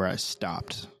that's kind of where I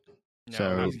stopped. No,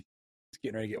 so it's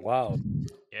getting ready to get wild.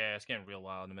 Yeah, it's getting real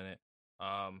wild in a minute.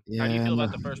 yeah, How do you feel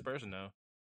about the first person though?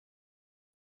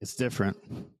 It's different.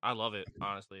 I love it,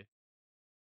 honestly.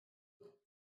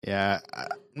 Yeah, I'm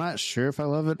not sure if I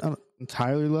love it,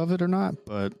 entirely love it or not,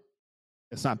 but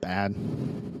it's not bad.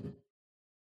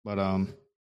 But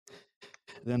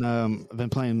then I've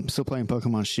been still playing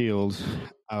Pokemon Shield.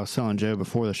 I was telling Joe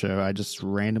before the show, I just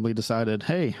randomly decided,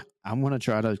 hey, I'm gonna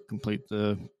try to complete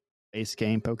the base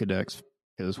game Pokedex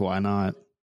because why not?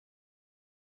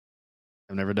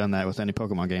 I've never done that with any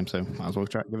Pokemon game, so might as well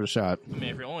give it a shot. I mean,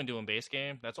 if you're only doing base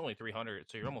game, that's only 300,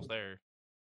 so you're almost there.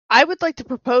 I would like to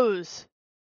propose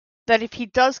that if he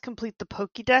does complete the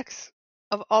Pokédex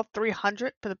of all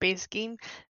 300 for the base game,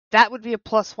 that would be a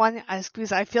 +1,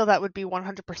 because I feel that would be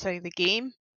 100% of the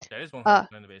game. That is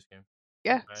 100% in the base game.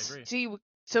 Yeah, I agree.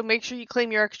 So make sure you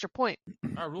claim your extra point.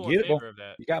 I rule in favor of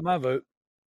that. You got my vote.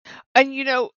 And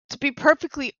to be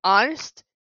perfectly honest,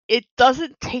 it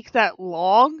doesn't take that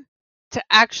long to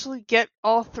actually get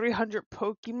all 300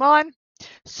 Pokemon.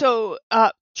 So,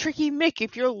 Tricky Mick,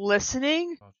 if you're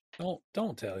listening,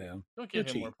 don't tell him. Don't give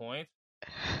him more points.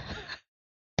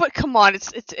 But come on,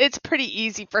 it's pretty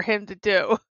easy for him to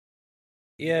do.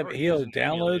 Yeah, but he'll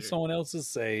download someone else's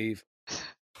save,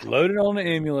 load it on the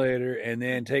emulator, and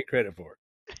then take credit for it.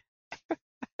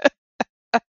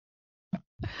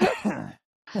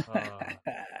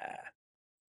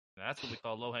 That's what we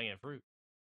call low-hanging fruit.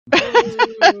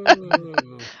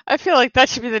 I feel like that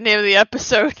should be the name of the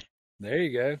episode. There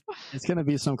you go. It's going to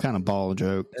be some kind of ball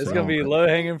joke. It's going to be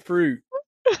low-hanging fruit.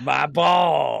 My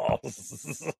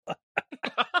balls.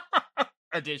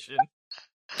 Edition.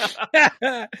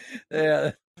 Yeah.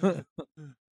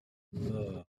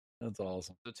 That's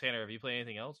awesome. So Tanner, have you played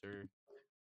anything else or?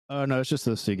 No, it's just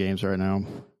those two games right now.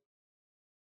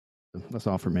 That's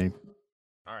all for me.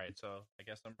 All right, so I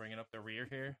guess I'm bringing up the rear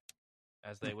here,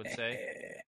 as they would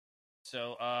say.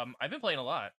 So I've been playing a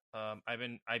lot. I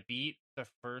beat the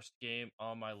first game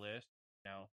on my list.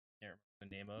 Now I can't remember the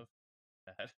name of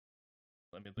that.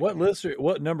 Let me look.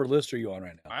 What number list are you on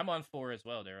right now? I'm on 4 as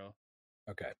well, Daryl.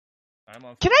 Okay. I'm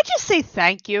on 4. Can I just say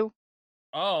thank you?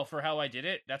 Oh, for how I did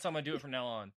it? That's how I'm gonna do it from now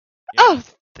on. Yeah. Oh,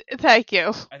 thank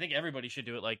you. I think everybody should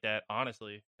do it like that,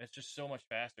 honestly. It's just so much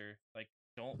faster. Like,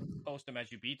 don't post them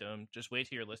as you beat them. Just wait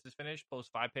till your list is finished, post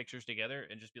 5 pictures together,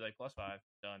 and just be like, +5,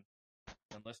 done.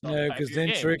 No, because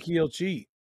then Tricky will cheat.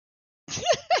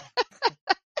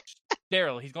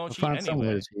 Daryl, he's going to cheat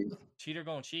anyway. Cheater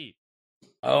going to cheat.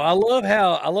 Oh, I love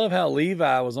how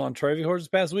Levi was on Trophy Horse this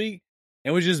past week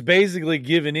and was just basically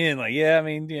giving in. Like, yeah, I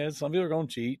mean, yeah, some people are going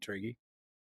to cheat, Tricky.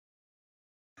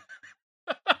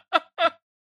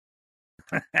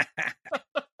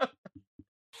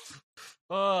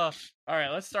 All right,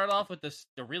 let's start off with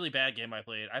the really bad game I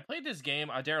played. I played this game.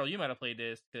 Daryl, you might have played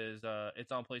this because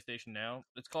it's on PlayStation now.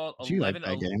 It's called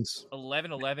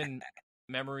 11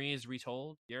 Memories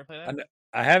Retold. You ever play that?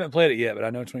 I haven't played it yet, but I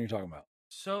know which one you're talking about.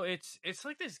 So it's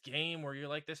like this game where you're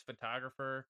like this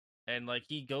photographer, and like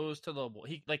he goes to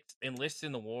he like enlists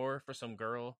in the war for some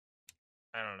girl.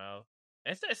 I don't know.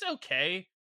 It's okay.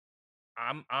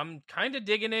 I'm kind of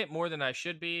digging it more than I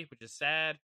should be, which is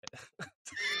sad.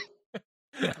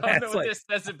 I don't know what this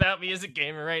says about me as a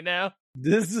gamer right now.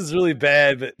 This is really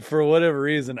bad, but for whatever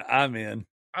reason, I'm in.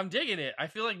 I'm digging it. I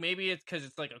feel like maybe it's because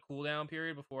it's like a cooldown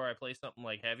period before I play something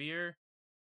like heavier.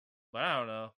 But I don't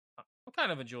know. I'm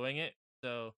kind of enjoying it.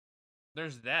 So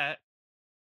there's that.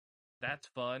 That's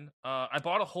fun. I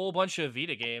bought a whole bunch of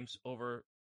Vita games over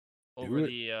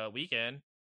the weekend.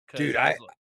 Dude,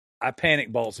 I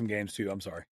panic bought some games too. I'm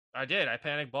sorry. I did. I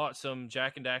panic bought some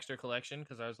Jack and Daxter collection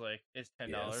because I was like, it's $10.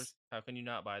 Yes. How can you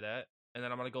not buy that? And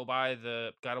then I'm going to go buy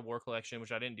the God of War collection,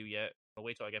 which I didn't do yet. I'll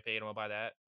wait till I get paid. I'm going to buy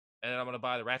that. And then I'm going to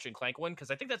buy the Ratchet and Clank one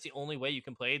because I think that's the only way you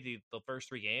can play the first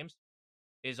 3 games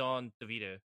is on the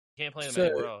Vita. You can't play them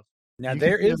anywhere else. Now,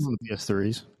 there is on the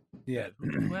PS3s. Yeah.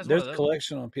 There's a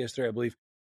collection on PS3, I believe.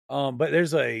 But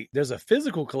there's a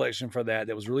physical collection for that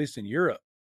was released in Europe.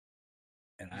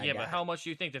 Yeah, but how much do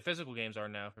you think the physical games are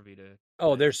now for Vita?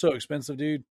 Oh, they're so expensive,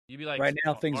 dude. You'd be like, right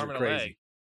now things are crazy.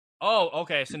 Oh,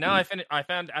 okay. So now I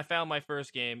found my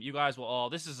first game. You guys will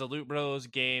all. This is a Loot Bros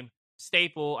game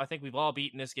staple. I think we've all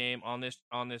beaten this game on this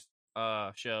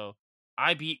show.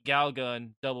 I beat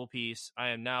Galgun double piece. I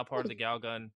am now part of the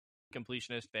Galgun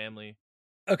completionist family.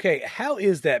 Okay, how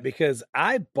is that? Because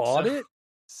I bought it,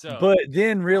 but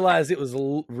then realized it was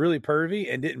really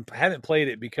pervy and haven't played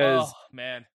it because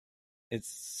man, it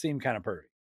seemed kind of pervy.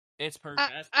 It's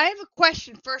perfect. I have a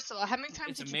question. First of all, how many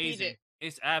times did you beat it?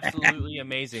 It's absolutely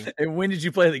amazing. And when did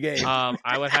you play the game?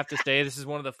 I would have to say this is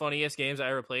one of the funniest games I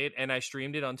ever played, and I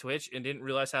streamed it on Twitch and didn't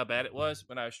realize how bad it was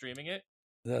when I was streaming it.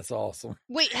 That's awesome.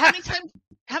 Wait, how many times?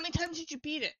 How many times did you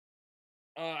beat it?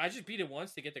 I just beat it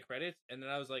once to get the credits, and then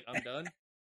I was like, I'm done.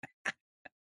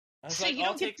 So you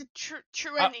don't get the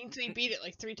true ending until you beat it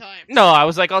like 3 times. No, I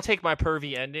was like, I'll take my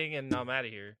pervy ending, and I'm out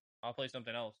of here. I'll play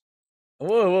something else.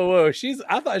 Whoa!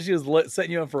 I thought she was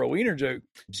setting you up for a wiener joke.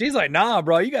 She's like, nah,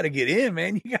 bro, you got to get in,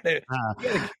 man. You gotta.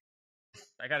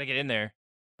 I got to get in there.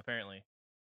 Apparently,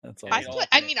 that's awesome.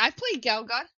 I've played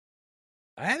Galgun.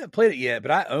 I haven't played it yet,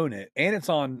 but I own it, and it's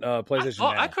on PlayStation now.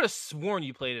 I could have sworn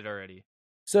you played it already.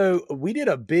 So we did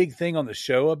a big thing on the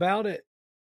show about it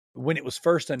when it was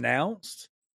first announced,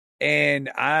 and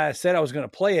I said I was going to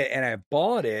play it, and I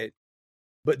bought it,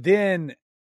 but then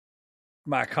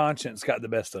my conscience got the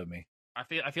best of me.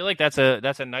 I feel like that's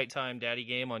a nighttime daddy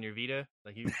game on your Vita.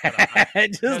 Like you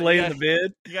just lay in the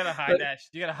bed. You gotta hide that.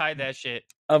 You gotta hide that shit.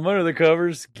 I'm under the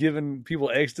covers giving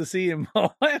people ecstasy and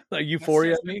like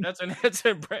Euphoria.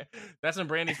 That's when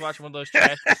Brandy's watching one of those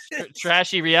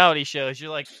trashy reality shows. You're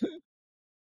like,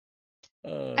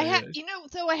 I have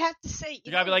to say,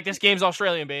 you gotta be like, this game's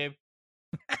Australian, babe.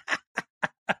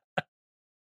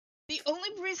 The only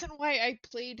reason why I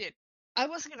played it, I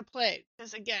wasn't gonna play it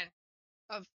because again,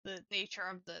 of the nature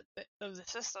of the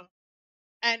system.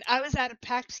 And I was at a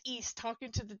PAX East talking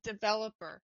to the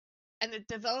developer, and the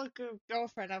developer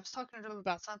girlfriend, I was talking to them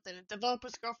about something, and the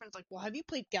developer's girlfriend's like, well, have you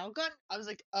played Galgun? I was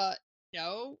like,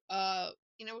 no.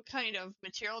 You know what kind of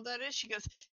material that is? She goes,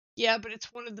 yeah, but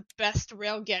it's one of the best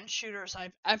railgun shooters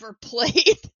I've ever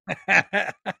played.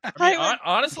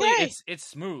 Honestly, it's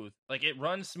smooth. Like, it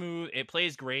runs smooth, it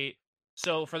plays great.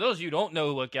 So, for those of you who don't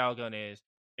know what Galgun is,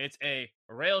 it's a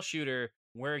rail shooter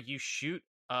where you shoot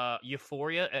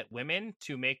euphoria at women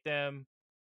to make them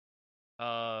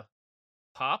pop,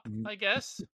 I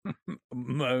guess.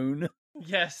 Moan.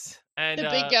 Yes. And the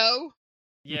big O.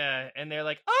 Yeah, and they're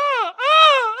like,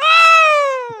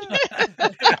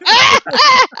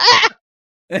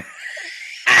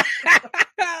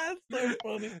 so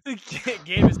funny. The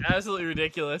game is absolutely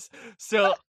ridiculous.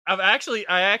 So I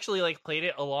actually like played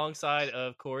it alongside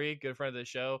of Corey, good friend of the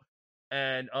show.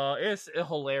 And it's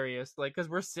hilarious, like, because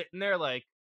we're sitting there, like,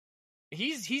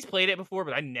 he's played it before,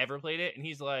 but I never played it, and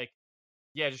he's like,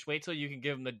 yeah, just wait till you can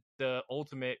give him the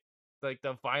ultimate, like,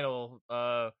 the final,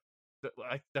 the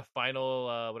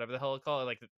final, whatever the hell it's called,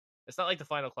 like, it's not like the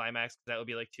final climax, because that would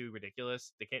be, like, too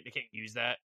ridiculous. They can't use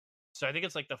that. So I think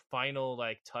it's, like, the final,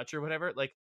 like, touch or whatever,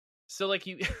 like, so, like,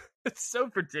 you, it's so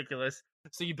ridiculous.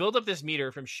 So you build up this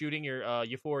meter from shooting your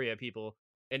euphoria people,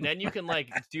 and then you can, like,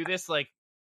 do this, like,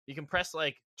 you can press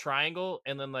like triangle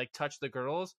and then like touch the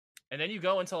girls, and then you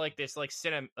go into like this like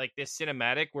this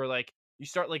cinematic where like you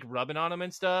start like rubbing on them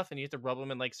and stuff, and you have to rub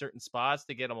them in like certain spots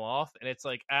to get them off, and it's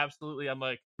like absolutely. I'm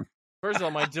like, first of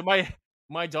all,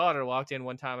 my daughter walked in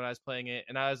one time when I was playing it,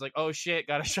 and I was like, oh shit,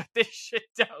 gotta shut this shit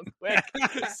down quick.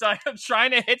 So I'm trying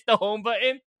to hit the home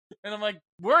button, and I'm like,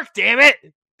 work, damn it!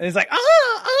 And it's like,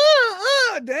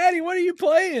 Daddy, what are you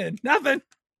playing? Nothing.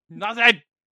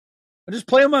 I just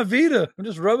play on my Vita. I'm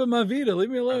just rubbing my Vita.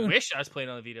 Leave me alone. I wish I was playing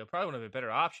on the Vita. Probably would have been a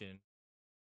better option.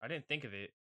 I didn't think of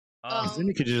it. Then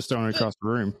you could just throw it across the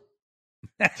room.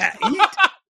 Do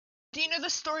you know the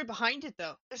story behind it,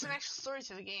 though? There's an actual story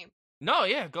to the game. No,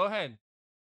 yeah, go ahead.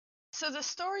 So the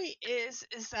story is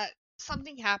that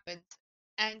something happens,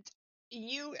 and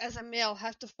you, as a male,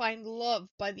 have to find love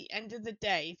by the end of the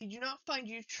day. If you do not find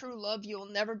your true love, you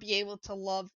will never be able to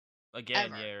love again.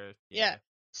 Ever. Yeah.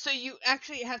 So you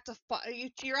actually have to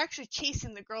you're actually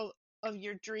chasing the girl of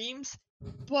your dreams,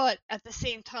 but at the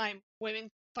same time, women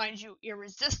find you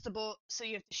irresistible, so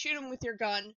you have to shoot them with your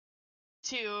gun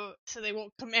so they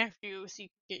won't come after you, so you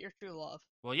can get your true love.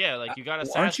 Well, yeah, like you gotta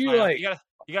satisfy them.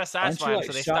 You gotta satisfy them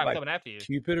so they stop coming after you.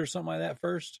 Cupid or something like that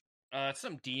first. It's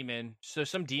some demon. So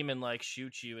some demon like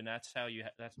shoots you, and that's how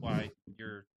that's why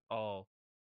you're all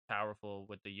powerful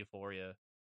with the euphoria.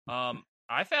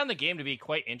 I found the game to be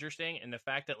quite interesting in the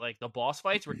fact that like the boss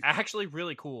fights were actually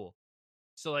really cool.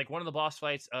 So like one of the boss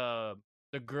fights, the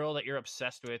girl that you're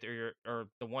obsessed with or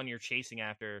the one you're chasing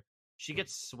after, she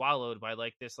gets swallowed by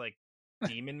like this like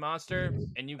demon monster,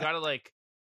 and you gotta like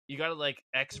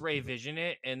X-ray vision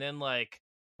it and then like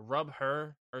rub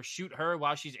her or shoot her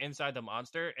while she's inside the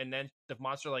monster, and then the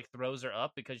monster like throws her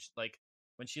up because like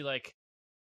when she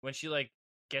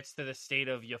gets to the state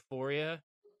of euphoria,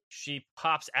 she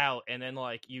pops out, and then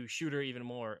like you shoot her even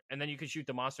more, and then you can shoot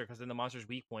the monster because then the monster's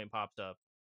weak point pops up.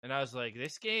 And I was like,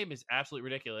 this game is absolutely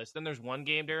ridiculous. Then there's one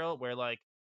game, Daryl, where like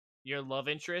your love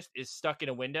interest is stuck in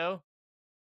a window,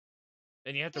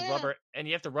 and you have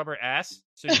to rub her ass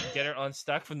so you can get her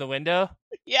unstuck from the window.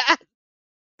 Yeah.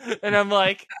 And I'm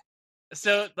like,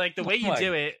 so like the way you my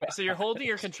do it, so you're holding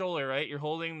your controller, right? You're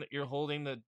holding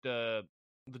the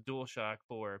DualShock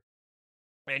 4,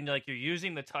 and like you're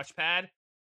using the touchpad,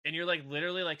 and you're like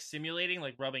literally like simulating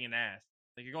like rubbing an ass.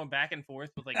 Like you're going back and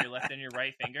forth with like your left and your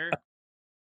right finger.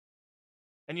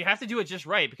 And you have to do it just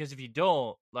right, because if you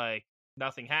don't, like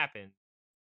nothing happens.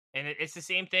 And it's the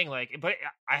same thing, like, but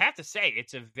I have to say,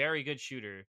 it's a very good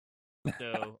shooter.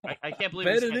 So I can't believe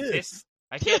Bet we it spent is. this.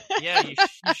 I can't. Yeah, you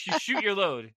shoot your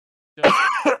load. So,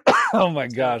 oh my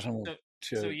gosh! I'm gonna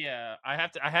choke. So yeah, I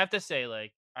have to say,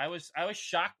 like, I was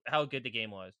shocked how good the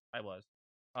game was. I was.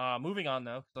 Moving on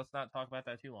though, 'cause let's not talk about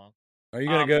that too long. Are you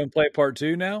gonna go and play part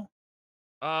 2 now?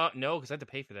 No, because I have to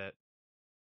pay for that,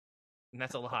 and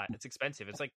that's a lot. It's expensive.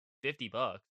 It's like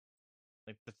 $50.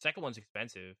 Like the second one's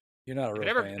expensive. You're not a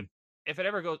real fan. If it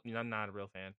ever goes, I'm not a real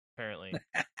fan, apparently.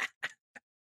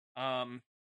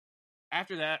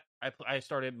 After that, I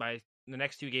started the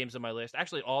next 2 games on my list.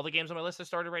 Actually, all the games on my list have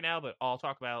started right now, but I'll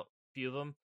talk about a few of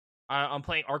them. I'm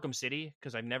playing Arkham City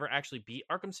because I've never actually beat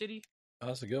Arkham City. Oh,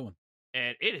 that's a good one.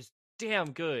 And it is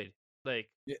damn good. Like,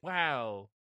 yeah. Wow.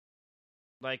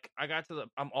 Like,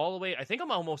 I'm all the way, I think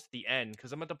I'm almost at the end,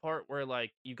 because I'm at the part where,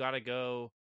 like, you gotta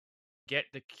go get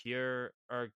the cure,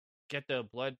 or get the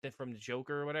blood from the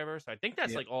Joker or whatever. So I think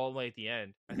that's like all the way at the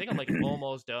end. I think I'm like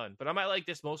almost done. But I'm at like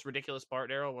this most ridiculous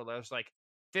part, Daryl, where there's like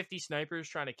 50 snipers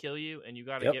trying to kill you, and you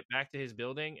got to get back to his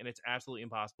building, and it's absolutely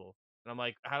impossible. And I'm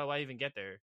like, how do I even get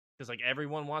there? Because like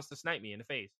everyone wants to snipe me in the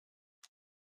face.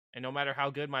 And no matter how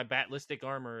good my ballistic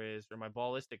armor is, or my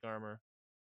ballistic armor,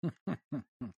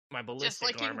 my ballistic just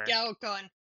like armor, in Galcon,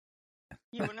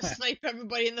 you want to snipe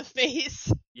everybody in the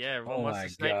face. Yeah, everyone wants to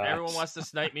snipe. Gosh. Everyone wants to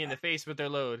snipe me in the face with their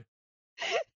load.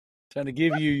 Trying to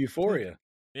give you euphoria.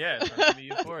 Yeah, trying to give me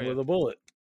euphoria with a bullet.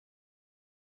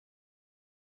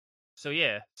 So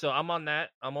yeah, so I'm on that.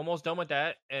 I'm almost done with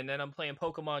that, and then I'm playing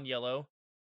Pokemon Yellow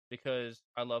because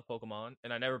I love Pokemon,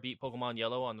 and I never beat Pokemon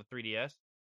Yellow on the 3DS.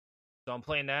 So I'm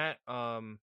playing that. I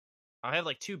have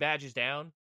like 2 badges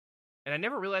down, and I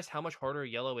never realized how much harder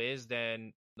Yellow is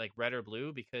than like Red or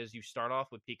Blue, because you start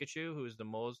off with Pikachu, who is the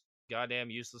most goddamn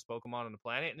useless Pokemon on the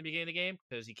planet in the beginning of the game,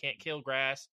 because he can't kill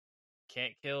grass,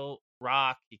 can't kill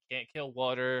rock, he can't kill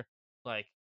water. Like,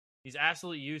 he's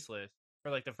absolutely useless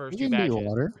for like the first 2 badges.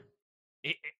 Water.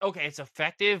 Okay, it's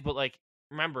effective, but like,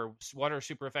 remember, water is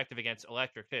super effective against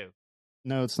electric too.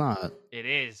 No, it's not. It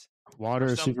is. Water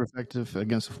is super effective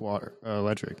against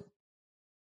electric.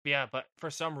 Yeah, but for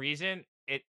some reason,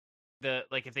 if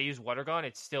they use water gun,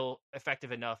 it's still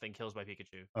effective enough and kills my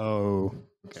Pikachu. Oh.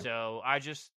 Okay. So I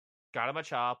just got him a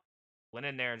chop, went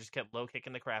in there and just kept low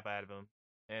kicking the crap out of him,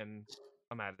 and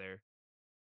I'm out of there.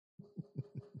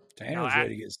 Tanner's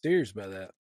ready to get serious about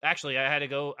that. Actually, I had to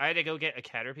go get a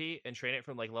Caterpie and train it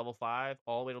from like level 5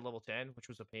 all the way to level 10, which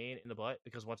was a pain in the butt,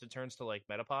 because once it turns to like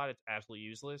Metapod, it's absolutely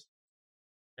useless.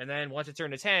 And then once it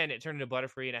turned to 10, it turned into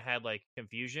Butterfree, and it had like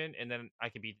Confusion, and then I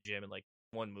could beat the gym in like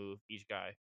 1 move each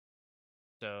guy.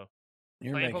 So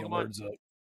you're making words up.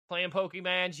 Playing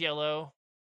Pokemon's Yellow,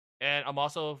 and I'm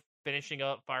also finishing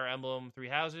up Fire Emblem 3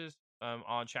 Houses.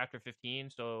 On chapter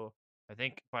 15, so I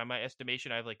think by my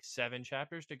estimation, I have like 7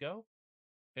 chapters to go.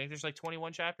 I think there's like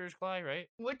 21 chapters, Kalais, right?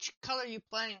 Which color are you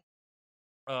playing?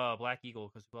 Black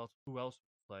Eagle, because who else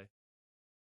would play?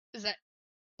 Is that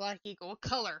Black Eagle? What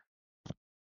color?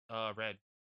 Red.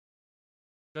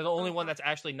 They're the only one that's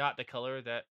actually not the color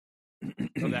that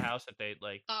of the house that they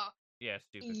like. Yeah,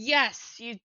 stupid. Yes,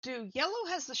 you do. Yellow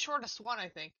has the shortest one, I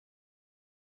think.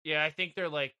 Yeah, I think they're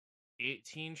like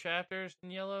 18 chapters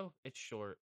in Yellow. It's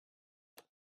short.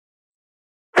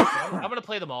 I'm gonna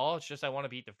play them all. It's just I want to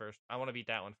beat I want to beat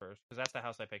that one first, because that's the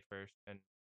house I picked first. And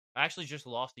I actually just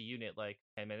lost a unit like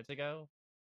 10 minutes ago,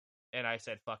 and I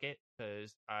said fuck it,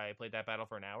 because I played that battle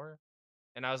for an hour,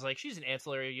 and I was like, she's an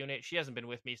ancillary unit. She hasn't been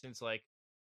with me since like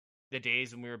the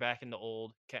days when we were back in the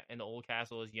old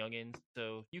castle as youngins.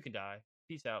 So you can die.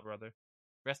 Peace out, brother.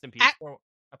 Rest in peace. I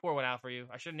pour one out for you.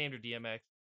 I should have named her DMX.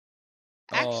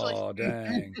 Actually, oh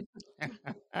dang.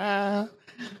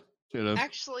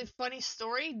 Actually, funny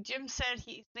story. Jim said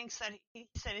he thinks that he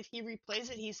said if he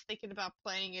replays it, he's thinking about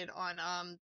playing it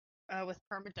on with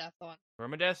permadeath on.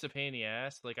 Permadeath's a pain in the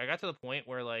ass. Like, I got to the point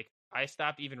where, like, I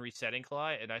stopped even resetting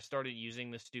Kalais, and I started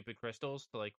using the stupid crystals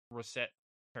to, like, reset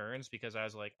turns because I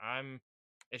was like,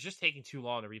 it's just taking too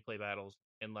long to replay battles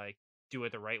and, like, do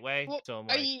it the right way. Well, So I'm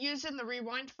are like, you using the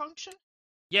rewind function?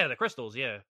 yeah, the crystals,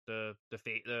 yeah. The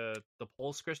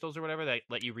pulse crystals or whatever that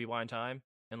let you rewind time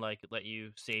and, like, let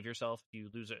you save yourself if you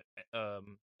lose a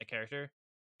character.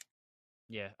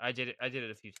 Yeah, I did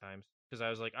it a few times because I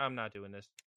was like, I'm not doing this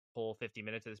whole 50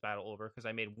 minutes of this battle over because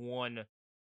I made one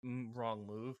wrong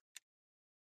move.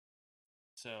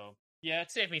 So yeah,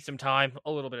 it saved me some time,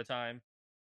 a little bit of time.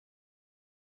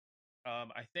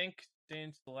 I think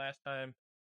since the last time.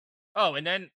 Oh, and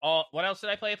then what else did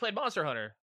I play? I played Monster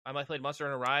Hunter. I played Monster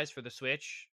Hunter Rise for the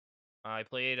Switch. I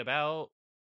played I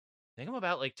think I'm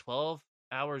about like 12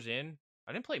 hours in.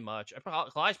 I didn't play much.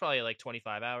 Kalai's probably like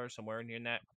 25 hours somewhere in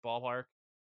that ballpark.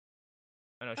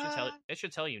 I know it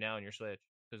should tell you now on your Switch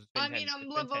because I mean,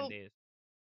 it's been 10 days.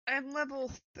 I'm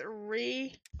level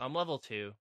 3. I'm level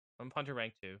 2. I'm Hunter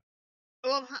rank 2.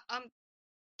 Well, I'm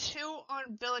 2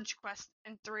 on Village Quest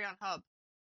and 3 on Hub.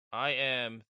 I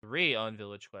am 3 on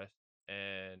Village Quest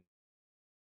and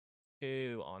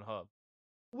 2 on Hub.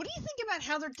 What do you think about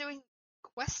how they're doing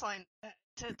questline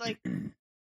to like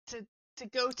to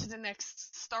go to the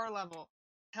next star level?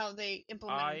 How they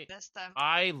implemented this time?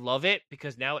 I love it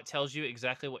because now it tells you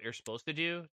exactly what you're supposed to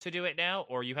do it now,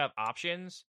 or you have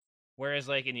options. Whereas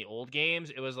like in the old games,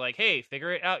 it was like, hey,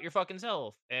 figure it out your fucking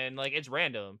self, and like it's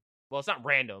random. Well, it's not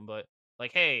random, but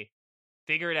like, hey,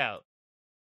 figure it out.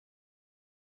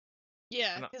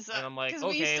 Yeah, and I'm like,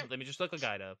 we used okay, to. let me just look a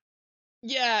guide up.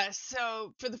 Yeah,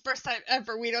 so for the first time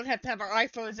ever, we don't have to have our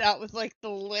iPhones out with like the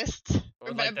list.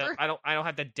 Or like Remember? I don't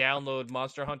have to download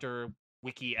Monster Hunter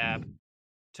wiki app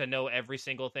to know every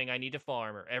single thing I need to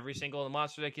farm or every single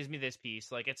monster that gives me this piece.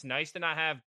 Like it's nice to not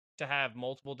have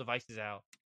multiple devices out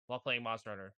while playing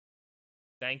Monster Hunter.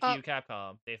 Thank Uh, you,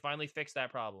 Capcom. They finally fixed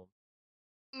that problem.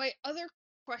 my other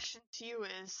question to you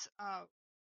is,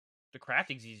 The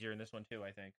crafting's easier in this one too,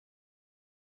 I think.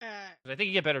 uh, Because I think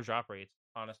you get better drop rates,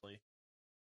 honestly.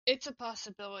 it's a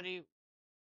possibility.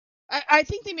 I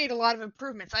think they made a lot of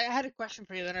improvements. I had a question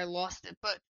for you, then I lost it,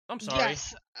 but I'm sorry.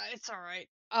 yes, it's all right.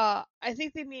 I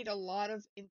think they made a lot of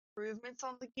improvements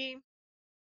on the game.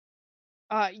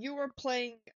 You were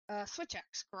playing Switch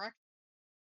X, correct?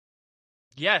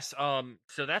 Yes,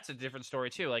 so that's a different story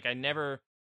too. Like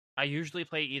I usually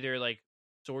play either like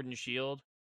Sword and Shield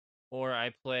or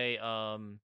I play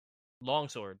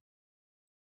Longsword.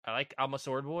 I'm a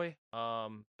sword boy.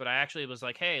 But I actually was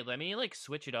like, hey, let me like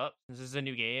switch it up since this is a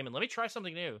new game and let me try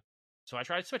something new. So I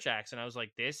tried Switch Axe and I was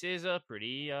like, this is a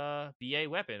pretty BA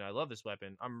weapon. I love this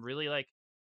weapon. I'm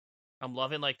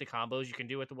loving like the combos you can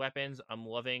do with the weapons. I'm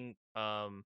loving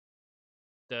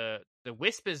the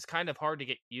wisp is kind of hard to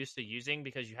get used to using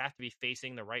because you have to be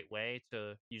facing the right way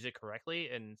to use it correctly.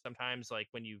 And sometimes like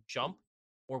when you jump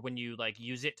or when you like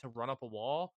use it to run up a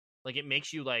wall, like it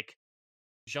makes you like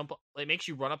it makes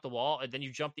you run up the wall and then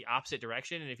you jump the opposite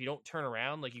direction, and if you don't turn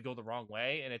around, like you go the wrong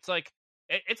way, and it's like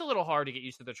it's a little hard to get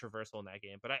used to the traversal in that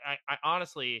game. But I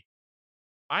honestly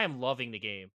I am loving the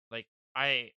game. Like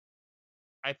I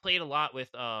I played a lot with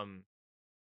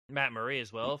Matt Murray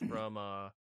as well from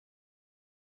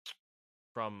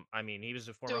I mean he was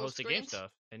a former Dual host of Game screens.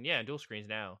 Stuff, and yeah, dual screens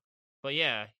now. But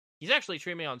yeah, he's actually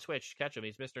streaming on Twitch. Catch him.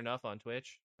 He's Mr. Nuff on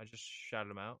Twitch. I just shouted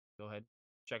him out. Go ahead,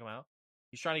 check him out.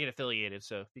 He's trying to get affiliated,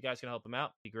 so if you guys can help him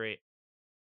out, be great.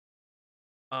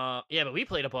 Yeah, but we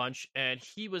played a bunch, and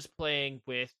he was playing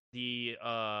with the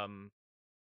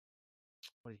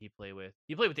what did he play with?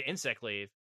 He played with the Insect Glaive,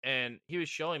 and he was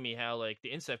showing me how like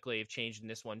the Insect Glaive changed in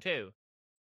this one too.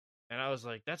 And I was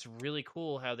like, that's really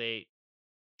cool how they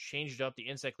changed up the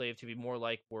Insect Glaive to be more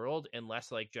like World and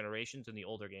less like Generations in the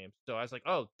older games. So I was like,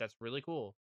 oh, that's really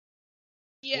cool.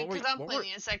 Yeah, because I'm playing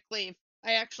the Insect Glaive.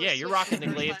 I actually yeah, you're switched rocking the the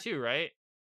first glaive time. too, right?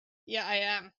 Yeah, I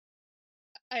am.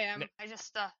 I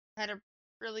just had a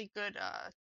really good.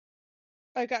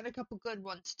 I got a couple good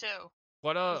ones too.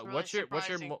 What It was really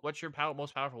surprising. what's your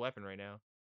most powerful weapon right now?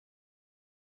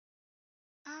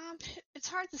 It's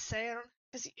hard to say.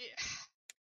 Because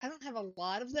I don't have a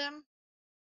lot of them.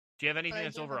 Do you have anything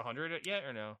that's do over have 100 yet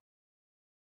or no?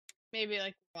 maybe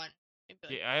like one. Maybe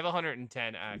like Yeah, I have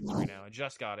 110 acts right now. I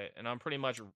just got it, and I'm pretty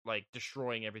much like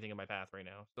destroying everything in my path right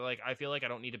now. So like, I feel like I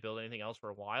don't need to build anything else for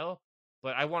a while,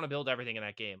 but I want to build everything in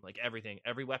that game, like everything,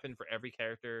 every weapon for every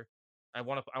character. I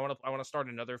want to start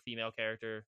another female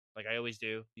character, like I always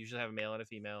do. Usually have a male and a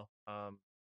female.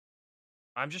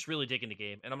 I'm just really digging the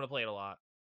game, and I'm gonna play it a lot.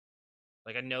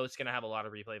 Like I know it's gonna have a lot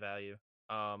of replay value.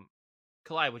 Um,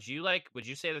 Kalai, would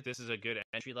you say that this is a good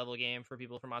entry level game for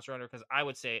people for Monster Hunter? Because I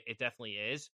would say it definitely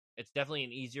is. It's definitely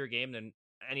an easier game than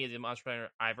any of the Monster Hunter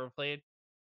I've ever played.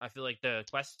 I feel like the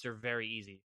quests are very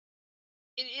easy.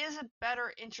 It is a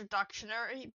better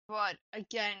introductionary, but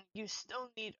again, you still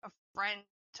need a friend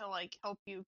to like help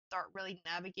you start really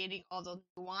navigating all the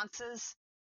nuances.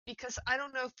 Because I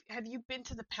don't know if have you been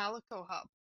to the Palico hub,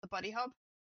 the buddy hub?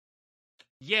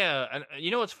 Yeah, and you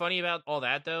know what's funny about all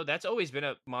that though? That's always been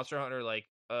a Monster Hunter like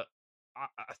a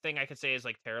thing I could say is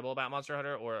like terrible about Monster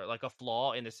Hunter, or like a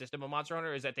flaw in the system of Monster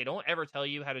Hunter, is that they don't ever tell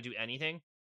you how to do anything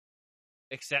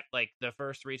except like the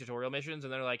first 3 tutorial missions,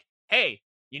 and they're like, "Hey,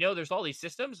 you know, there's all these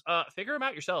systems. Figure them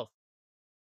out yourself."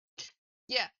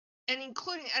 Yeah, and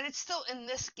it's still in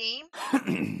this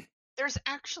game. There's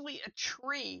actually a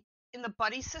tree in the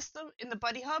buddy system, in the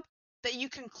buddy hub, that you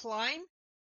can climb,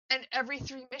 and every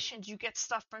 3 missions you get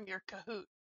stuff from your Kahoot.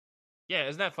 Yeah,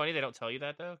 isn't that funny? They don't tell you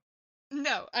that though.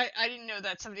 No, I didn't know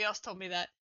that. Somebody else told me that.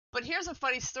 But here's a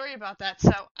funny story about that.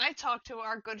 So I talked to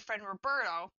our good friend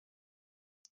Roberto.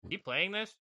 Is he playing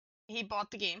this? He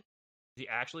bought the game. Is he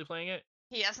actually playing it?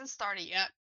 He hasn't started yet.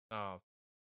 Oh.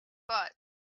 But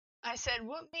I said,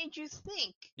 what made you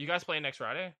think? You guys playing next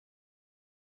Friday?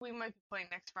 We might be playing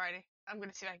next Friday. I'm going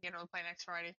to see if I can get him to play next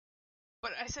Friday.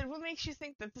 But I said, what makes you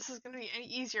think that this is going to be any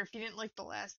easier if you didn't like the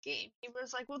last game? He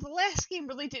was like, well, the last game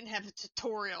really didn't have a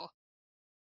tutorial.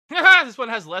 This one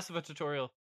has less of a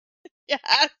tutorial. Yeah.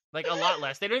 Like, a lot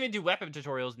less. They don't even do weapon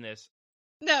tutorials in this.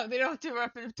 No, they don't do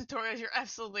weapon tutorials. You're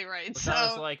absolutely right. So I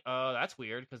was like, that's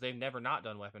weird, because they've never not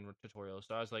done weapon tutorials.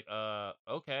 So I was like,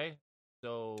 okay.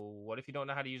 So what if you don't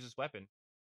know how to use this weapon? And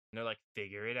they're like,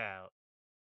 figure it out.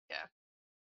 Yeah.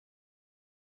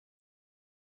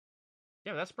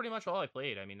 Yeah, that's pretty much all I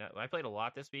played. I mean, I played a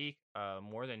lot this week,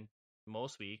 more than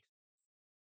most weeks.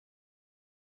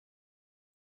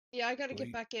 Yeah, I gotta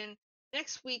get back in.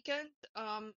 Next weekend,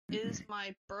 is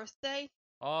my birthday.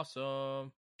 Awesome.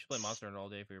 You should play Monster Hunter all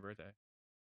day for your birthday.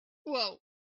 Well,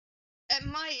 at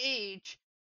my age,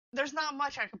 there's not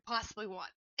much I could possibly want.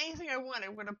 Anything I want,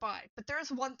 I'm gonna buy. But there is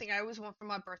one thing I always want for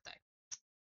my birthday.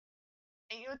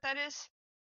 And you know what that is?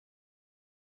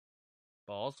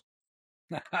 Balls.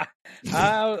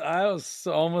 I was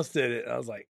almost did it. I was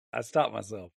like, I stopped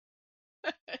myself.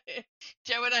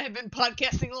 Joe and I have been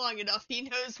podcasting long enough. He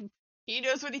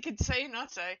knows what he can say and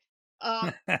not say.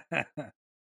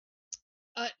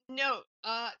 No.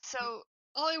 So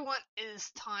all I want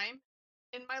is time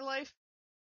in my life.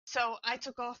 So I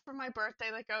took off for my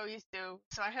birthday like I always do.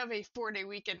 So I have a 4-day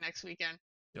weekend next weekend.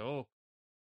 Yo.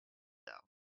 So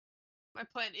my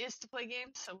plan is to play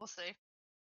games, so we'll see.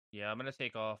 Yeah, I'm gonna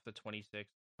take off the 26th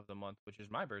of the month, which is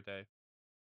my birthday.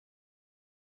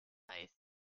 Nice.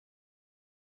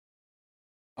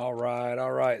 All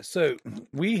right. So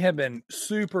we have been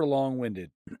super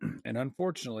long-winded, and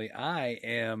unfortunately, I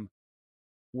am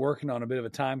working on a bit of a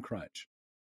time crunch.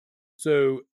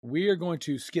 So we are going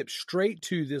to skip straight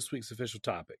to this week's official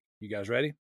topic. You guys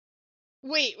ready?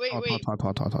 Wait.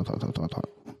 Talk.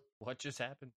 What just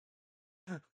happened?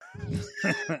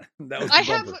 That was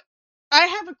I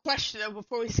have a question though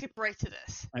before we skip right to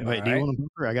this. Wait, do you want a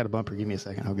bumper? I got a bumper. Give me a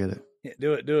second. I'll get it. Yeah,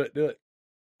 do it.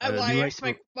 I asked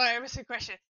my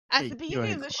question. At the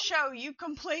beginning of the show, you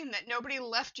complained that nobody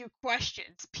left you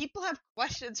questions. People have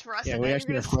questions for us. Yeah, we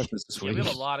actually have questions this week. We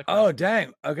have a lot of questions. Oh,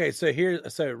 dang. Okay, so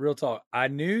real talk. I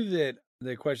knew that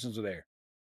the questions were there.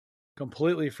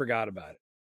 Completely forgot about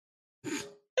it.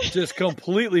 Just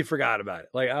completely forgot about it.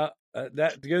 Like,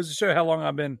 that goes to show how long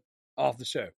I've been off the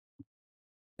show.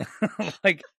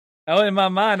 Like, in my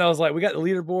mind, I was like, we got the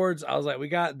leaderboards. I was like, we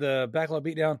got the backlog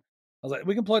beatdown. I was like,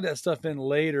 we can plug that stuff in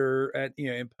later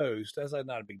in post. That's like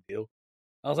not a big deal.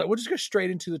 I was like, we'll just go straight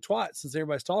into the twat since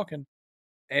everybody's talking,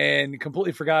 and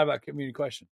completely forgot about community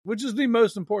question, which is the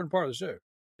most important part of the show.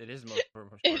 It is the most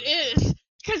important part. It is,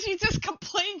 because you just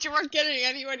complained you weren't getting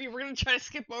anyone. You were going to try to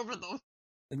skip over them.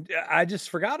 I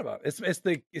just forgot about it. It's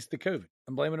the COVID.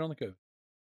 I'm blaming it on the COVID.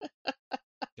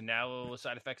 And now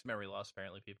side effects, memory loss.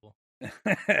 Apparently, people.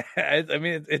 I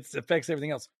mean, it affects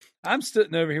everything else. I'm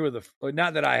sitting over here with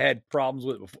not that I had problems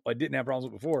with it before. I didn't have problems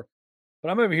with it before, but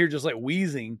I'm over here just like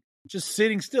wheezing, just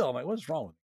sitting still. I'm like, what's wrong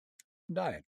with me? I'm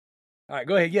dying. All right,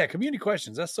 go ahead. Yeah, community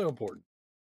questions. That's so important.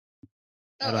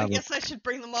 Oh, I guess I should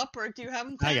bring them up, or do you have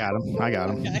them? I got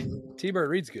them. Okay. T-Bird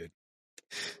reads good.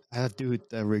 I do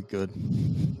read good.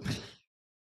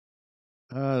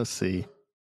 Let's see.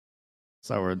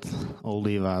 So we're old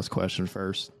Levi's question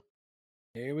first.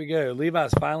 Here we go.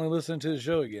 Levi's finally listening to the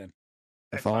show again.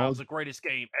 X-Files the greatest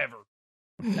game ever.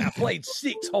 I played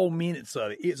 6 whole minutes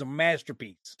of it. It's a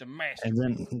masterpiece. It's a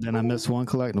masterpiece. And then I missed one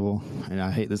collectible, and I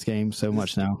hate this game so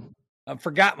much now. I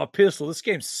forgot my pistol. This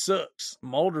game sucks.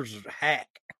 Mulder's a hack.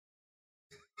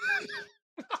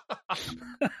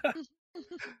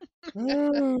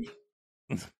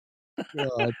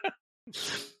 God.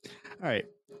 All right.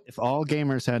 If all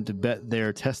gamers had to bet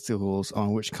their testicles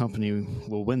on which company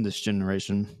will win this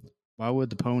generation, why would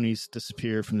the ponies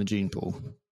disappear from the gene pool?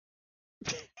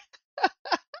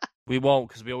 We won't,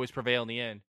 because we always prevail in the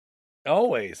end.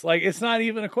 Always. Like, it's not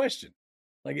even a question.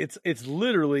 Like, it's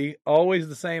literally always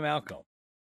the same outcome.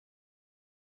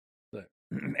 So,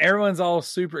 everyone's all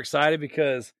super excited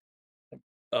because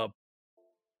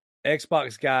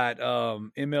Xbox got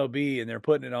MLB and they're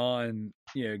putting it on,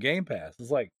 Game Pass.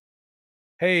 It's like,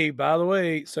 hey, by the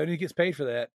way, Sony gets paid for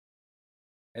that.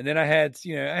 And then I had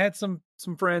some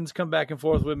friends come back and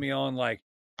forth with me on like,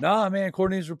 nah, man,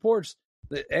 according to these reports,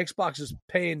 the Xbox is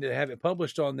paying to have it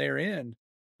published on their end.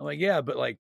 I'm like, yeah, but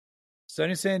like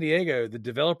Sony San Diego, the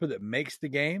developer that makes the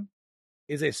game,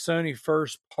 is a Sony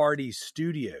first party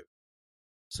studio.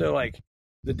 So like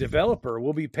the developer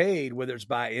will be paid whether it's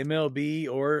by MLB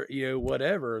or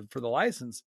whatever for the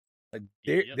license. Like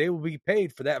they will be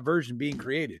paid for that version being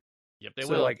created. Yep, they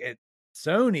will. Like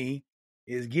Sony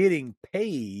is getting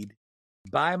paid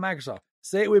by Microsoft.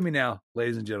 Say it with me now,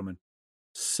 ladies and gentlemen.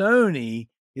 Sony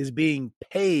is being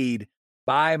paid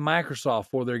by Microsoft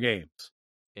for their games.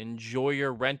 Enjoy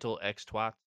your rental,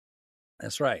 X-twat.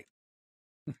 That's right.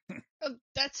 Oh,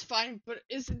 that's fine, but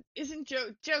isn't Joe?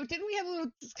 Didn't we have a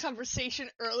little conversation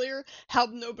earlier how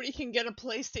nobody can get a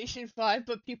PlayStation 5,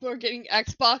 but people are getting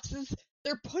Xboxes?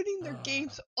 They're putting their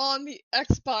games on the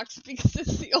Xbox because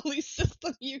it's the only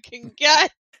system you can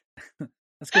get.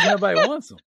 That's because nobody wants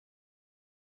them.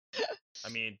 I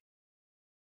mean,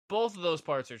 both of those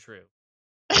parts are true.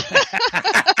 Wait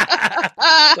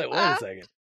a second.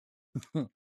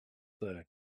 It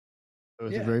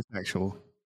was very factual.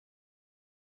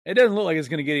 It doesn't look like it's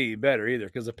going to get any better either,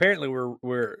 because apparently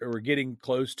we're getting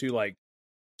close to like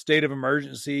state of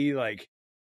emergency, like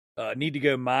need to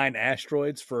go mine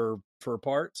asteroids for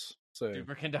parts. So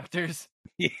superconductors.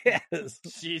 Yes.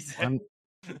 Jesus.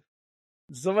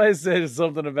 Somebody said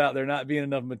something about there not being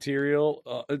enough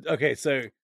material. Okay, so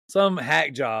some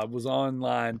hack job was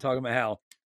online talking about how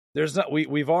there's not.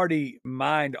 We've already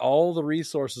mined all the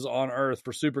resources on Earth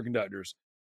for superconductors.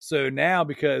 So now,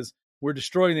 because we're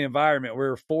destroying the environment,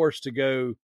 we're forced to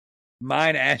go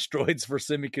mine asteroids for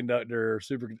semiconductor or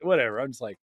superconductor, whatever. I'm just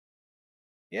like,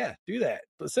 yeah, do that.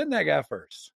 But send that guy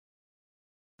first.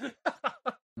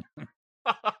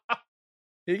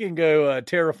 He can go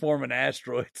terraform an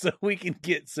asteroid so we can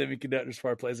get semiconductors for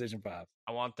our PlayStation 5.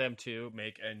 I want them to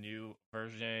make a new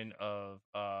version of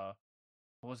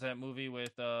what was that movie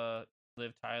with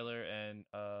Liv Tyler and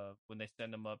when they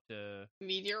send them up to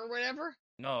Meteor or whatever?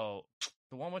 No,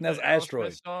 the one with that's the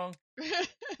Asteroid song.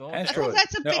 Asteroid.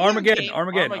 That's a Armageddon. game.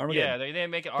 Armageddon. Yeah, they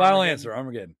didn't make it. Final answer.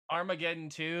 Armageddon. Armageddon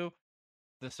 2,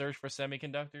 The Search for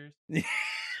Semiconductors.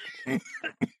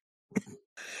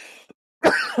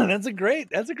 That's a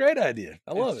great idea.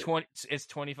 I love it. It's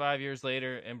 25 years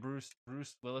later, and Bruce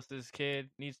Willis's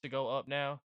kid needs to go up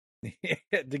now to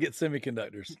get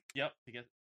semiconductors. Yep,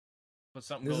 but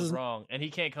something goes wrong, and he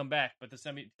can't come back. But the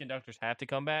semiconductors have to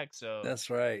come back. So that's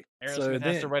right. Aerosmith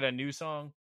has to write a new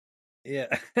song. Yeah,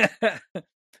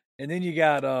 and then you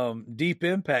got Deep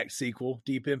Impact sequel,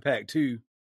 Deep Impact 2,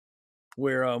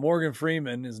 where Morgan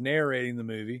Freeman is narrating the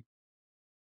movie,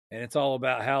 and it's all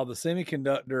about how the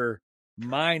semiconductor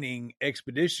mining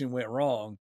expedition went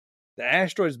wrong. The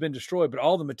asteroid has been destroyed, but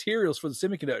all the materials for the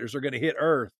semiconductors are going to hit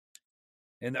Earth,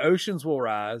 and the oceans will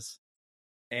rise,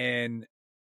 and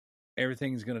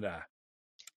everything's going to die.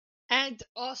 And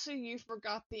also, you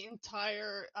forgot the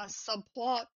entire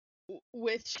subplot,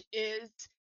 which is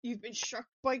you've been struck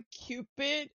by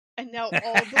Cupid, and now all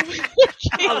the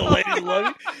ladies love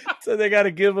you. So they got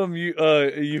to give them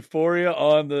euphoria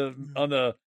on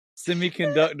the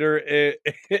semiconductor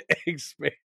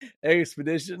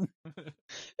expedition.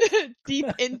 Deep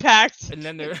Impact, and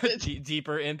then there's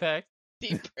Deeper Impact.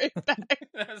 Deeper Impact.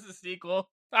 That's the sequel.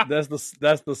 That's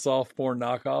the soft porn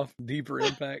knockoff. Deeper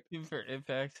Impact. Deeper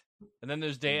Impact. And then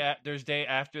there's day after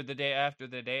the day after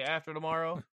the day after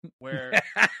tomorrow, where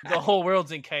the whole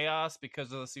world's in chaos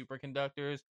because of the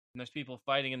superconductors, and there's people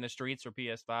fighting in the streets for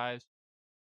PS5s.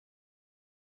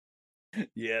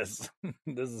 Yes,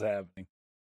 this is happening.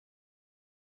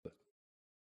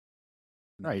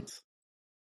 Right.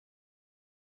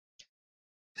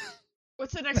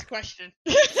 What's the next question?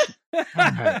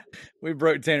 Right. We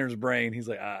broke Tanner's brain. He's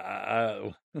like,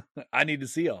 I need to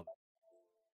see them.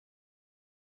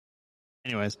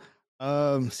 Anyways,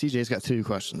 CJ's got two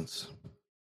questions.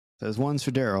 Says one's for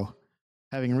Daryl.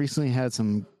 Having recently had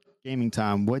some gaming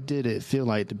time, what did it feel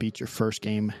like to beat your first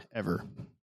game ever?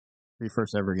 Your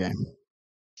first ever game?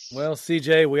 Well,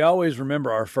 CJ, we always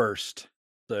remember our first.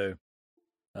 So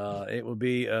it will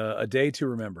be a day to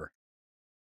remember.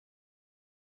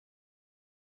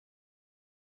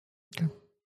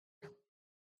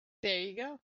 There you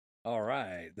go. All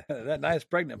right. That nice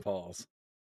pregnant pause.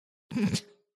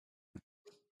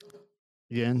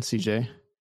 Again, CJ,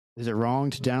 is it wrong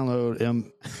to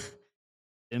download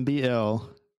MBL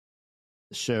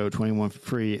the show 21 for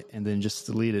free and then just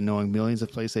delete it, knowing millions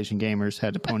of PlayStation gamers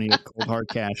had to pony up cold hard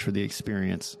cash for the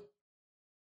experience?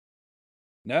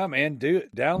 No, man, do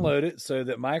it. Download it so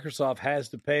that Microsoft has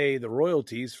to pay the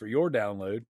royalties for your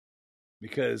download,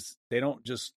 because they don't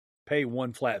just pay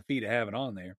one flat fee to have it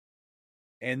on there.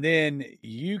 And then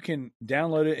you can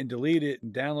download it and delete it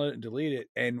and download it and delete it.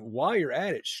 And while you're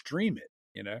at it, stream it,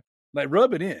 like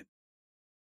rub it in.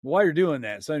 While you're doing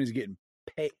that, Sony's getting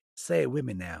paid. Say it with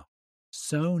me now.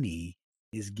 Sony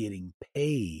is getting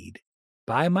paid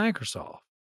by Microsoft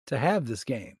to have this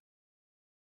game.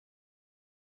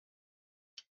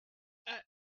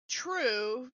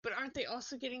 True, but aren't they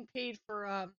also getting paid for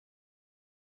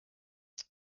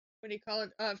what do you call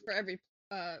it? For every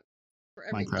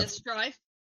Minecraft. disk drive.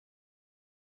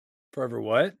 For every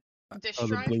what? Disk the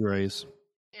drive. Blu-rays.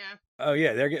 Yeah. Oh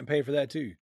yeah, they're getting paid for that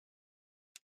too.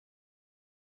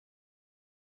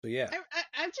 So yeah.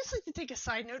 I'd just like to take a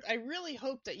side note. I really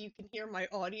hope that you can hear my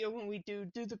audio when we do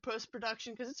the post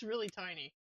production, because it's really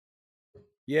tiny.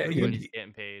 Yeah, everybody's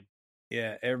getting paid.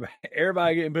 Yeah,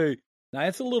 everybody getting paid. Now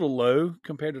it's a little low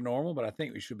compared to normal, but I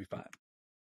think we should be fine.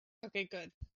 Okay, good.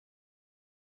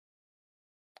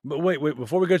 But wait,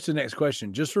 before we go to the next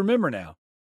question, just remember now,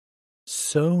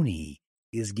 Sony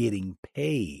is getting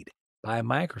paid by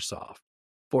Microsoft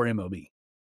for MLB.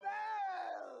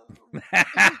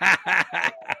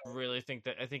 I think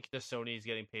the Sony is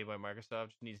getting paid by Microsoft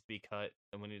needs to be cut,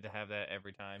 and we need to have that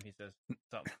every time he says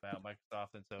something about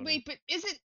Microsoft and Sony. Wait, but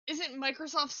isn't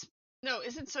Microsoft's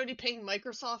isn't Sony paying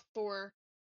Microsoft for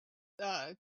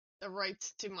the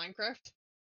rights to Minecraft?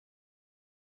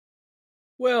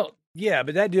 Well, yeah,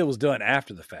 but that deal was done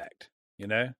after the fact,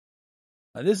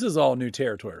 this is all new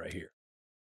territory right here.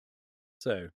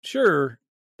 So, sure,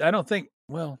 I don't think,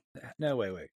 well, no,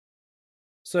 wait.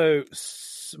 So,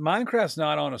 Minecraft's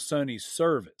not on a Sony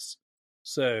service.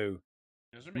 So,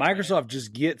 Microsoft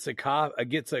just gets a cut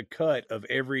of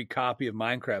every copy of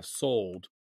Minecraft sold.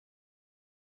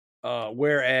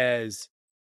 Whereas,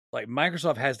 like,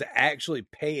 Microsoft has to actually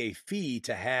pay a fee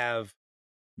to have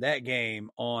that game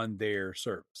on their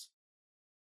service.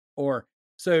 Or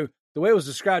so the way it was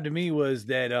described to me was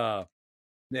that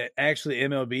that actually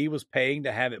MLB was paying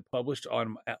to have it published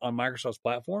on Microsoft's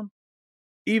platform.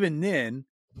 Even then,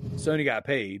 Sony got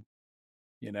paid,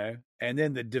 and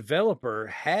then the developer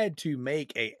had to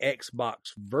make a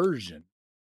Xbox version,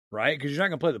 right? Because you're not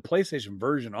going to play the PlayStation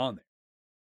version on there.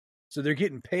 So they're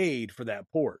getting paid for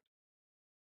that port.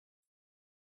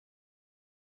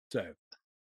 So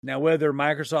now whether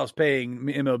Microsoft's paying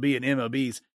MLB and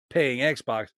MLB's paying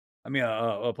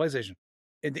PlayStation,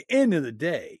 at the end of the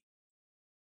day,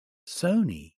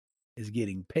 Sony is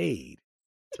getting paid.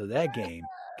 So that game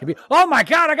can be, oh my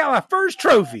God, I got my first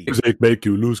trophy. Music make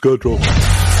you lose control.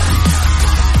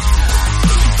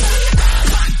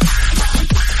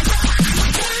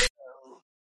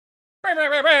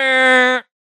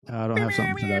 I don't have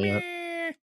something for that yet.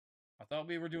 I thought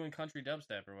we were doing country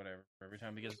dubstep or whatever for every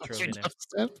time he gets a trophy.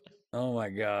 Oh my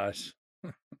gosh.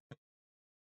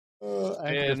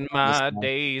 In my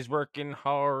days working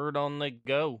hard on the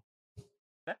go.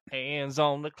 Hands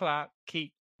on the clock,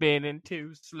 keep spinning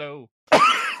too slow.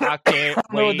 I can't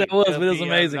wait what that was, to but it was be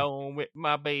amazing. alone with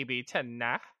my baby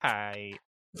tonight.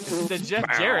 It's the Jeff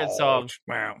Jarrett song.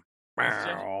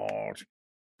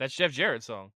 That's Jeff Jarrett's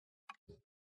song.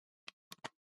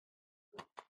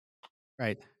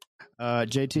 Right.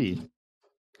 JT,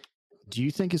 do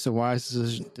you think it's a wise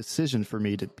decision for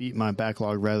me to beat my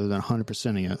backlog rather than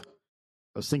 100%ing it?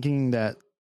 I was thinking that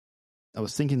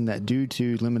due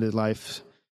to limited life,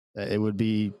 that it would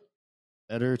be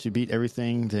better to beat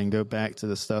everything than go back to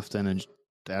the stuff that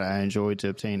I enjoyed to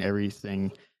obtain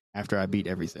everything after I beat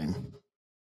everything.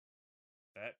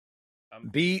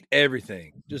 Beat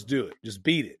everything. Just do it. Just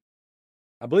beat it.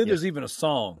 I believe there's even a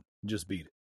song. Just beat it.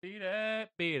 Beat it,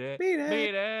 beat it, Beat it.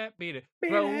 beat it, beat it. Beat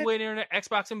Throw it. it in the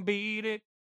Xbox and beat it.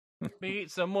 Beat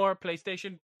some more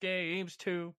PlayStation games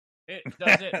too. It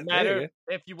doesn't matter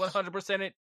if you 100%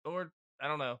 it or I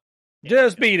don't know.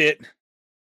 Just beat it.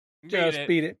 Just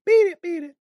beat it. Beat it. Beat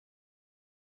it.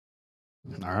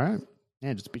 All right.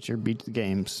 Yeah, just beat the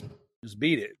games. Just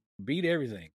beat it. Beat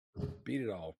everything. Beat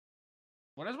it all.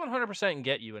 What does 100%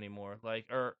 get you anymore?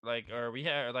 Are we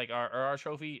have are our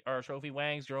trophy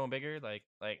wangs growing bigger?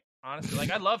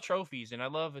 Honestly, I love trophies and I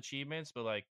love achievements,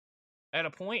 but at a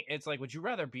point, it's would you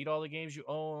rather beat all the games you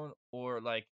own or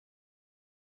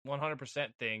 100%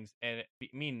 things and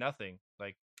it mean nothing?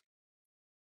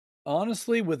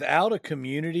 Honestly, without a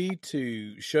community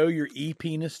to show your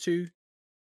e-penis to,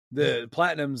 the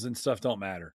platinums and stuff don't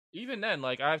matter. Even then,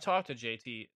 I've talked to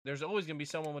JT, there's always gonna be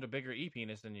someone with a bigger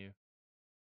e-penis than you.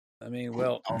 I mean,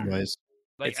 well, always.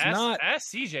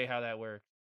 Ask CJ how that works.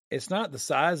 It's not the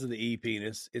size of the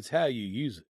e-penis; it's how you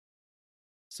use it.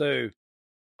 So,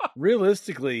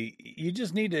 realistically, you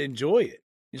just need to enjoy it.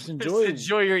 Just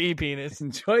enjoy your e-penis.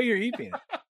 Enjoy your e-penis.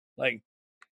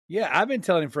 Yeah, I've been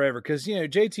telling him forever because,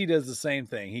 JT does the same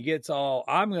thing. He gets all,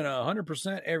 I'm going to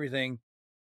 100% everything,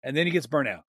 and then he gets burnt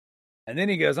out. And then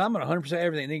he goes, I'm going to 100%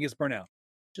 everything, and then he gets burnt out.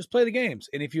 Just play the games.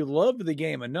 And if you love the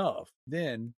game enough,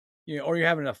 then, or you're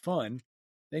having enough fun,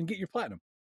 then get your platinum.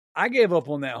 I gave up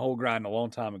on that whole grind a long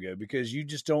time ago because you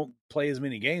just don't play as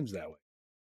many games that way.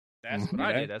 That's what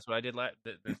I did. That's what I did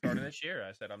the start of this year.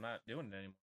 I said, I'm not doing it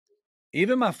anymore.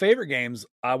 Even my favorite games,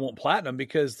 I want platinum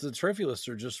because the trophy lists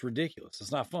are just ridiculous. It's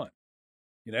not fun,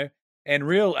 And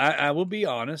I will be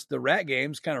honest, the rat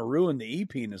games kind of ruined the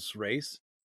e-penis race.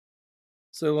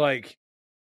 So,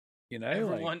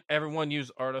 everyone use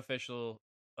artificial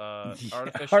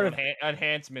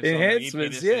enhancements.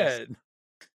 Yeah.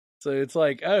 So it's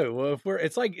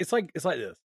it's like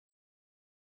this.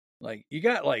 You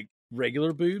got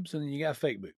regular boobs and then you got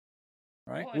fake boobs,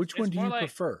 right? Well, which one do you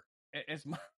prefer?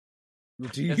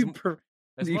 Do you prefer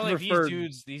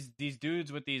these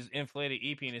dudes with these inflated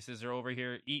e-penises are over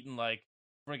here eating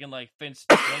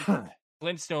friggin'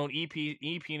 Flintstone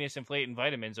e-penis inflating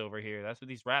vitamins over here. That's what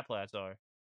these rat plats are.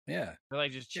 Yeah, they're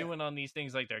just chewing on these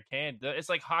things like they're canned. It's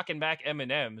like hawking back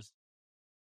M&Ms.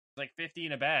 It's 50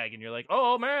 in a bag, and you're like,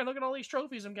 oh man, look at all these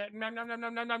trophies I'm getting. Nom, nom, nom,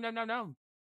 nom, nom, nom, nom, nom.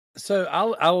 So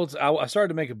I started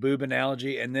to make a boob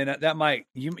analogy, and then that might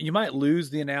you might lose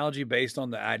the analogy based on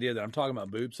the idea that I'm talking about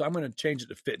boobs. So I'm going to change it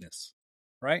to fitness,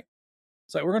 right?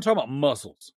 So we're going to talk about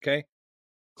muscles, okay?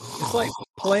 It's like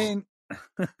playing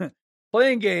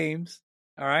games,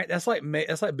 all right? That's like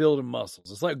building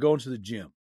muscles. It's like going to the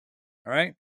gym, all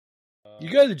right? You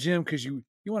go to the gym because you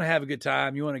want to have a good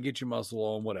time, you want to get your muscle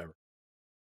on, whatever.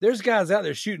 There's guys out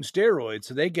there shooting steroids,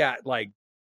 so they got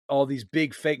all these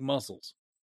big fake muscles.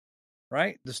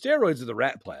 Right? The steroids are the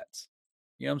rat plats.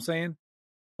 You know what I'm saying?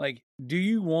 Do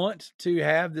you want to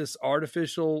have this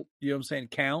artificial,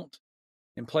 count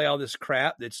and play all this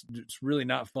crap that's really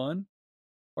not fun?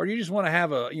 Or do you just want to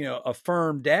have a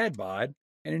firm dad bod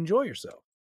and enjoy yourself?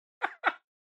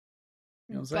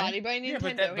 You know what I'm saying? Body by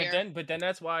Nintendo but then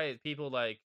that's why people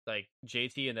like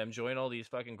JT and them join all these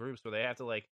fucking groups where they have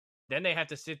to then they have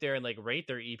to sit there and rate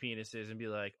their e-penises and be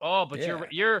like, oh, but your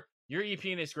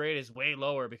e-penis grade is way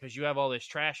lower because you have all this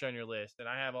trash on your list and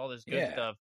I have all this good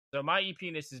stuff. So my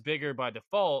e-penis is bigger by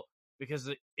default because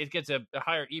it gets a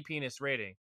higher e-penis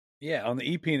rating. Yeah, on the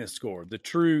e-penis score, the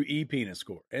true e-penis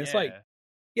score. And it's but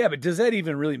does that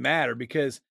even really matter?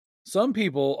 Because some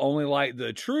people only like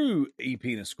the true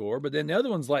e-penis score, but then the other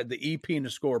ones like the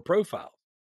e-penis score profile.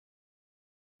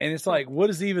 And it's what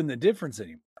is even the difference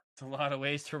anymore? It's a lot of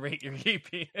ways to rate your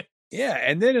e-penis. Yeah,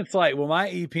 and then it's well, my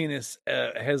e-penis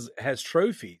has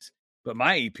trophies, but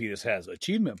my e-penis has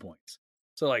achievement points.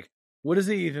 So, what does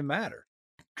it even matter?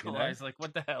 Kalais,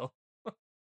 what the hell?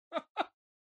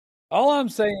 All I'm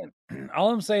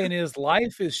saying is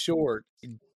life is short.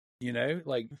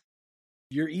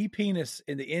 Your e-penis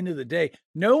at the end of the day,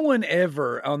 no one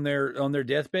ever on their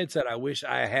deathbed said, I wish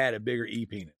I had a bigger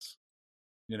e-penis.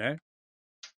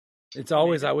 It's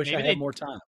always, I wish I had more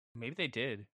time. Maybe they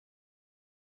did.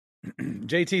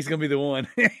 JT's gonna be the one.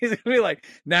 He's gonna be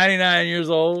 99 years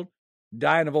old,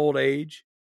 dying of old age.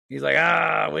 He's like,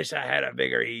 I wish I had a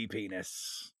bigger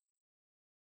e-penis.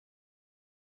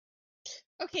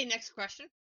 Okay, next question.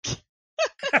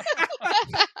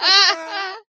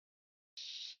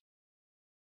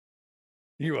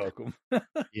 You're welcome.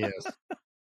 Yes.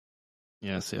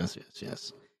 Yes.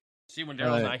 See, when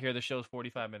Daryl's not here, the show's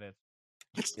 45 minutes.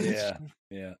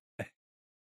 Yeah.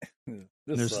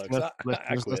 Let's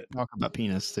talk about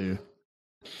penis too.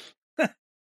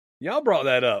 Y'all brought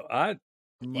that up.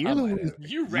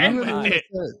 You ran with it.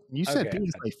 You said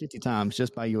penis 50 times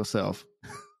just by yourself.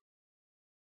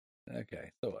 Okay,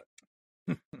 so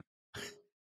what?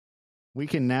 We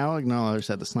can now acknowledge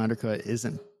that the Snyder Cut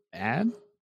isn't bad.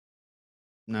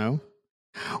 No,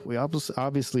 we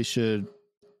obviously should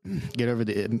get over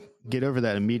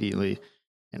that immediately,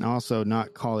 and also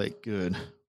not call it good.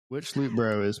 Which loot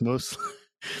bro is most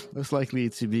Most likely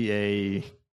to be a.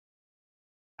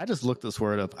 I just looked this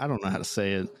word up. I don't know how to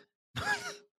say it.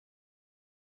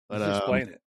 But Just explain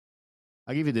it.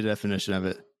 I'll give you the definition of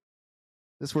it.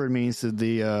 This word means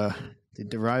the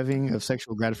deriving of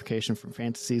sexual gratification from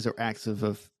fantasies or acts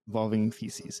of involving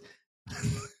feces.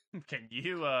 Can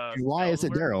you? Why is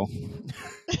it Daryl?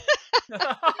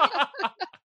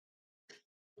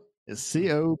 It's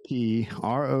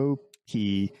COPROPHILIAC.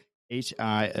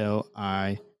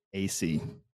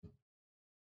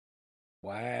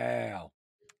 Wow.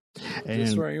 And Is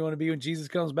this where you want to be when Jesus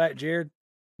comes back, Jared?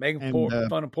 Making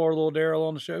fun of poor little Daryl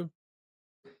on the show?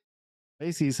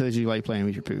 Basically, he says you like playing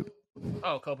with your poop.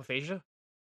 Oh, copaphagia?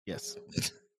 Yes.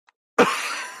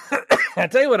 I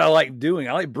tell you what I like doing.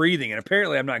 I like breathing, and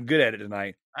apparently I'm not good at it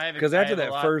tonight. Because after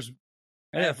that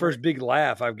first big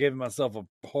laugh, I've given myself a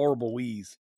horrible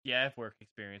wheeze. Yeah, I have work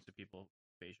experience with people with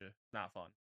aphasia. Not fun.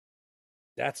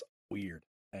 That's weird,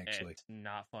 actually. It's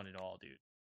not fun at all, dude.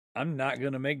 I'm not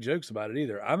going to make jokes about it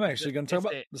either. I'm actually going to talk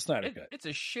about the Snyder Cut. It's a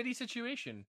shitty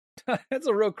situation. That's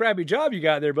a real crappy job you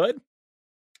got there, bud.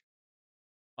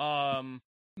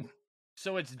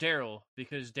 So it's Daryl,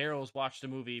 because Daryl's watched the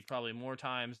movie probably more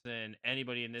times than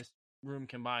anybody in this room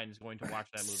combined is going to watch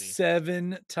that movie.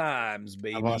 7 times,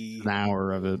 baby. I watched an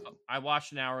hour of it. I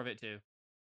watched an hour of it too.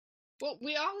 Well,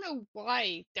 we all know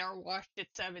why Daryl watched it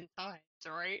 7 times,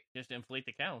 right? Just to inflate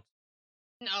the count.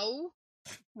 No.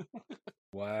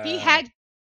 Wow. He had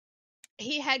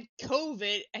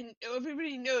COVID, and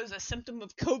everybody knows a symptom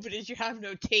of COVID is you have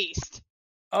no taste.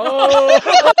 Oh,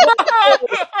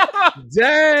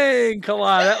 dang,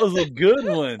 Kalais, that was a good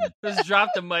one. Just drop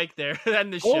the mic there.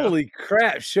 End the show. Holy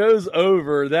crap, show's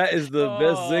over. That is the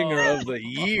best zinger of the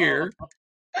year.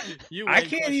 I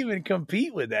can't even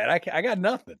compete with that. I got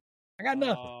nothing.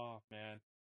 Oh, man.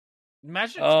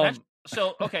 Imagine.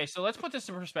 So let's put this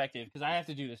in perspective, because I have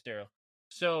to do this, Daryl.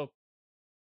 So,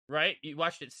 right, you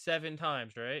watched it 7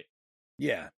 times, right?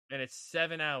 Yeah. And it's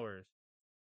 7 hours.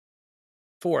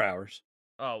 4 hours.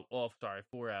 Oh, well, sorry,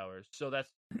 4 hours. So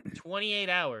that's 28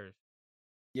 hours.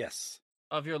 Yes.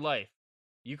 Of your life.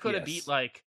 You could have beat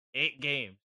like 8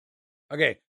 games.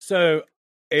 Okay, so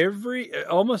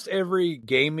almost every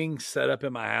gaming setup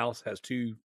in my house has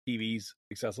 2 TVs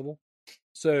accessible.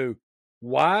 So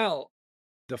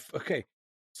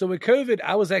so with COVID,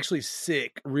 I was actually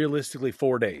sick realistically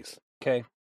 4 days. Okay,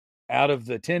 out of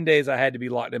the 10 days I had to be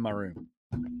locked in my room.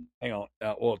 Hang on,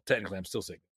 well, technically I'm still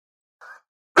sick.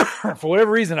 For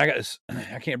whatever reason, I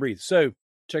can't breathe. So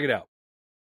check it out.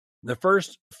 The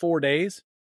first 4 days,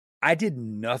 I did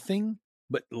nothing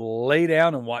but lay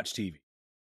down and watch TV.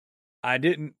 I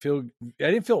didn't feel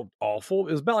awful.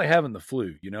 It was about like having the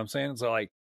flu, you know what I'm saying? So like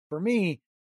for me,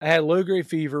 I had low grade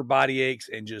fever, body aches,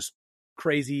 and just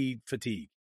crazy fatigue.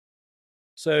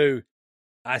 So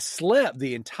I slept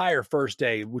the entire first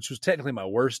day, which was technically my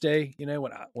worst day, you know,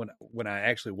 when I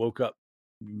actually woke up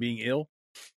being ill.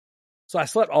 So I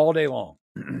slept all day long.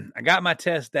 I got my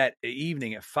test that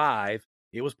evening at 5.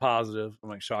 It was positive. I'm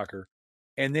like, shocker.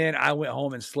 And then I went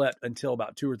home and slept until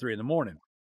about 2 or 3 in the morning.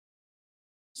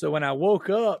 So when I woke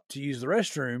up to use the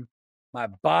restroom, my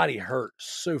body hurt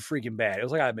so freaking bad. It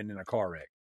was like I'd been in a car wreck.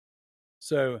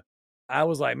 So I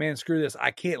was like, man, screw this.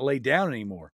 I can't lay down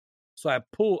anymore. So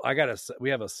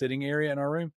we have a sitting area in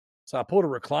our room. So I pulled a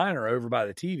recliner over by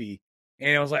the TV,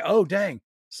 and I was like, oh, dang,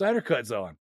 Snyder Cut's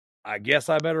on. I guess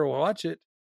I better watch it.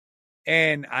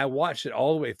 And I watched it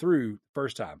all the way through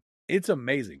first time. It's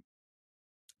amazing.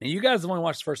 And you guys have only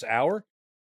watched the first hour.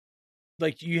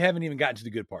 Like, you haven't even gotten to the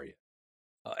good part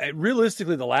yet.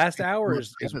 Realistically, the last hour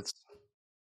is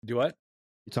do what?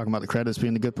 You talking about the credits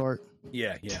being the good part?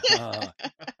 Yeah.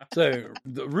 So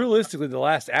realistically, the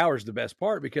last hour is the best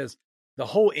part, because the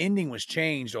whole ending was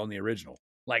changed on the original.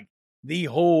 Like the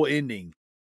whole ending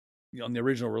on the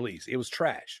original release, it was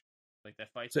trash. Like that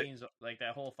fight scenes, like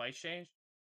that whole fight changed?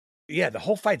 Yeah, the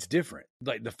whole fight's different.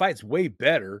 Like the fight's way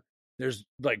better. There's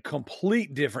like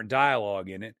complete different dialogue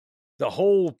in it. The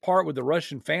whole part with the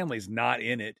Russian family's not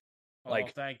in it.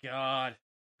 Like, thank God.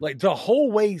 Like the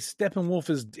whole way Steppenwolf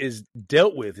is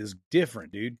dealt with is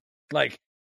different, dude. Like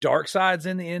Darkseid's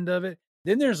in the end of it.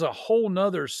 Then there's a whole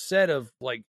nother set of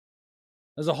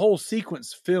there's a whole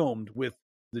sequence filmed with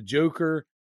the Joker,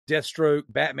 Deathstroke,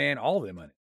 Batman, all of them in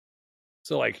it.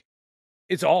 So like,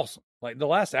 it's awesome. Like the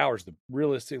last hour is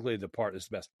realistically the part that's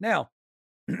the best. Now,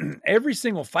 every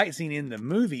single fight scene in the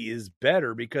movie is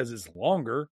better because it's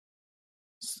longer.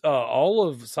 All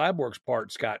of Cyborg's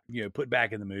parts got put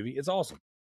back in the movie. It's awesome.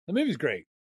 The movie's great.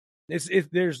 There's if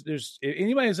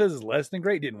anybody who says it's less than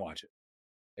great didn't watch it.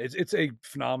 It's a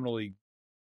phenomenally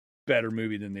better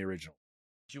movie than the original.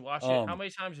 Did you watch it? How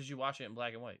many times did you watch it in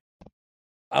black and white?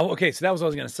 Okay, so that was what I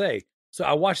was going to say. So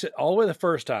I watched it all the way the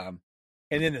first time,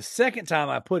 and then the second time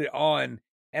I put it on,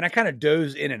 and I kind of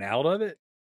dozed in and out of it.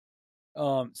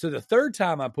 So the third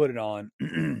time I put it on,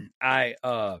 I'd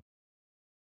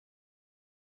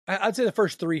say the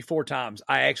first 3-4 times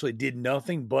I actually did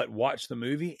nothing but watch the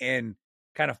movie and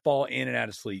kind of fall in and out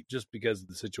of sleep just because of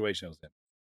the situation I was in.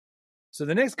 So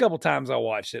the next couple times I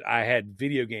watched it, I had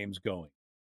video games going,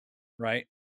 right?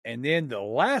 And then the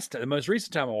most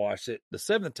recent time I watched it, the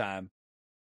 7th time,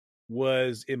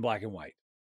 was in black and white.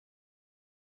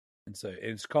 And so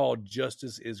it's called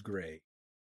Justice is Gray.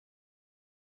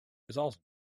 It's awesome.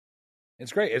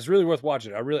 It's great. It's really worth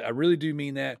watching. I really do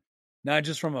mean that. Not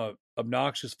just from a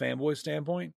obnoxious fanboy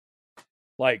standpoint.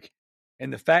 Like,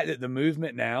 and the fact that the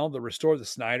movement now, the Restore the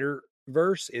Snyder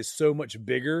verse, is so much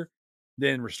bigger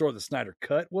than Restore the Snyder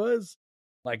cut was.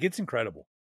 Like, it's incredible.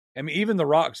 I mean, even The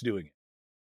Rock's doing it.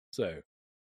 So,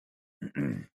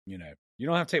 you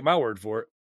don't have to take my word for it.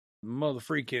 Mother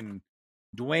freaking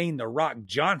Dwayne The Rock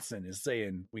Johnson is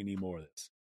saying we need more of this.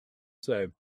 So,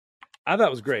 I thought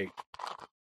it was great.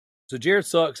 So Jared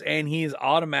sucks, and he is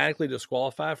automatically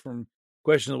disqualified from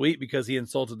Question of the Week because he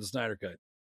insulted the Snyder Cut.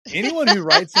 Anyone who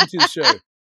writes into the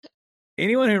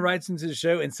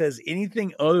show and says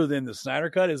anything other than the Snyder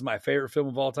Cut is my favorite film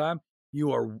of all time,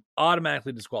 you are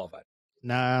automatically disqualified.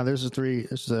 Nah, there's a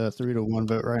 3-1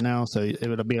 vote right now, so it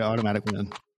would be an automatic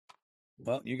win.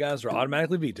 Well, you guys are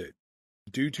automatically vetoed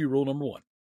due to rule number 1.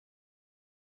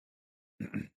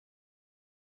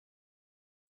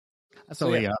 That's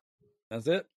all we got. That's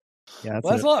it. Yeah,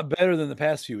 that's a lot better than the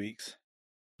past few weeks.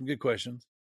 Some good questions,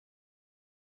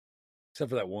 except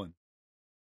for that one.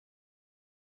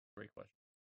 Great question.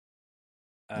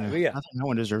 I think that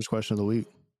one deserves Question of the Week.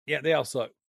 Yeah, they all suck.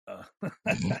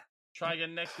 Try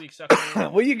again next week, sucker.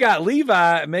 Well, you got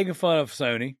Levi making fun of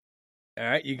Sony. All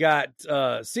right, you got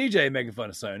CJ making fun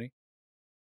of Sony.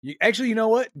 You know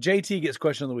what? JT gets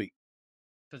Question of the Week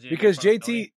because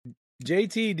JT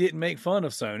didn't make fun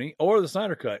of Sony or the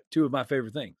Snyder Cut, 2 of my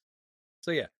favorite things. So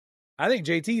yeah, I think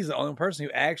JT is the only person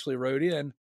who actually wrote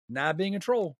in not being a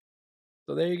troll.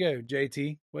 So there you go,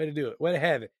 JT. Way to do it. Way to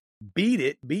have it.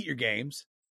 Beat your games,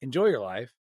 enjoy your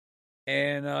life,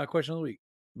 and Question of the Week.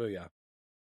 Booyah.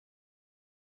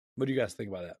 What do you guys think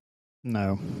about that?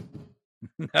 No.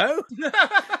 No?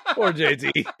 Poor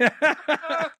JT.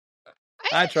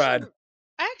 I tried.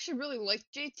 I actually really liked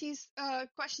JT's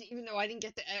question, even though I didn't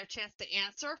get a chance to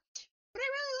answer. But I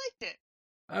really liked it.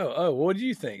 Oh, what do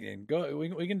you think? Then go.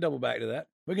 We can double back to that.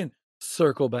 We can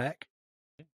circle back.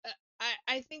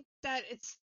 I think that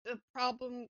it's the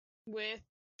problem with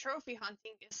trophy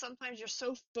hunting is sometimes you're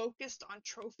so focused on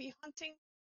trophy hunting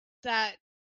that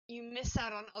you miss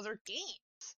out on other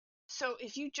games. So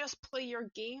if you just play your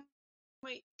game, you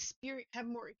might have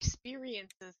more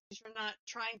experiences because you're not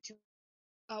trying to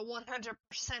 100%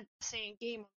 the same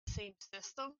game on the same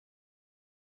system.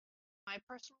 My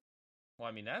personal. Well,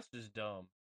 I mean that's just dumb.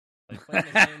 Like playing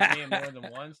the same game more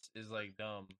than once is like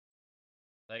dumb.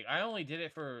 Like I only did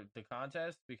it for the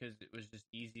contest because it was just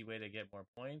easy way to get more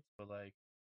points. But like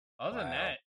other than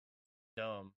that,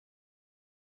 dumb.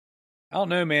 I don't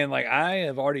know, man. Like I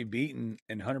have already beaten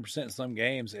in 100% some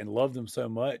games and loved them so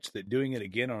much that doing it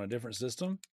again on a different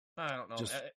system. I don't know.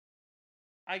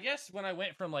 I guess when I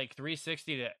went from like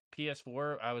 360 to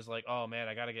PS4, I was like, oh man,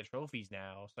 I got to get trophies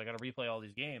now. So I got to replay all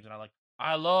these games. And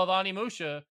I love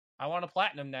Onimusha. I want to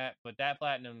platinum that, but that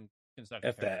platinum can suck.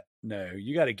 F that. No,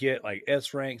 you got to get like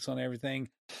S ranks on everything.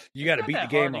 You got to beat the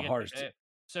game on hard.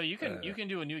 So you can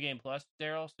do a new game plus,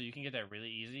 Daryl. So you can get that really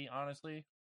easy, honestly.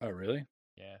 Oh, really?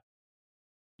 Yeah.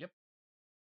 Yep.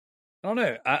 I don't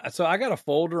know. So I got a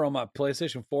folder on my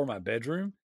PlayStation 4 in my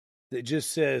bedroom that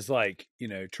just says like,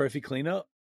 trophy cleanup.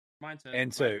 Mine says,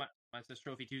 and so mine says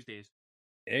Trophy Tuesdays.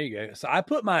 There you go. So I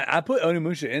put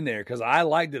Onimusha in there because I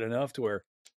liked it enough to where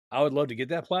I would love to get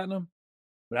that platinum,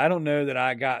 but I don't know that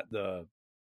I got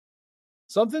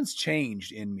something's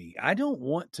changed in me. I don't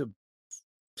want to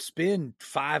spend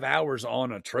 5 hours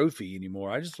on a trophy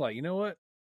anymore. I just like, you know what?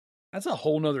 That's a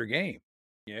whole nother game.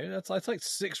 That's like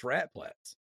 6 rat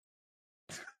plats.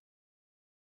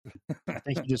 I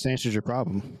think you just answered your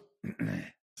problem.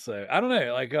 So I don't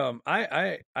know. Like,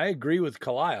 I agree with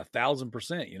Kalais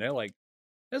 1,000%. Like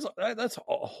that's a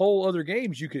whole other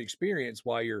games you could experience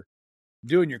while you're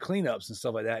doing your cleanups and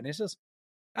stuff like that. And it's just,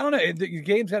 I don't know. The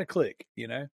game's got to click.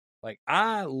 Like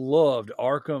I loved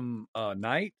Arkham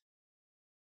Knight,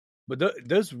 but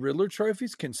those Riddler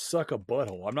trophies can suck a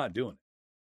butthole. I'm not doing it.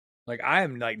 Like I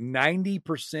am like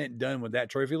 90% done with that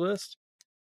trophy list,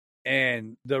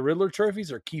 and the Riddler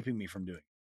trophies are keeping me from doing it.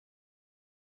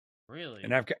 Really?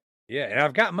 And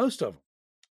I've got most of them.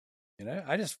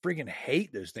 I just freaking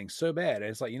hate those things so bad. And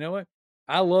it's like, you know what?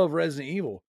 I love Resident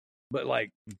Evil, but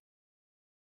like,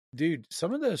 dude,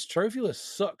 some of those trophy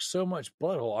lists suck so much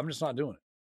butthole. I'm just not doing it.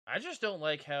 I just don't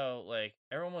like how like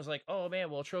everyone was like, "Oh man,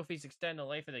 well trophies extend the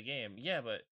life of the game." Yeah,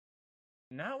 but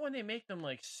not when they make them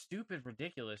like stupid,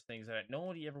 ridiculous things that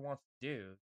nobody ever wants to do.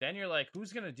 Then you're like,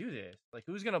 who's gonna do this? Like,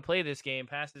 who's gonna play this game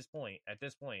past this point? At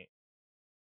this point,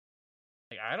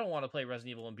 like, I don't want to play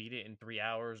Resident Evil and beat it in 3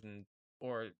 hours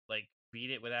or like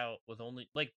beat it with only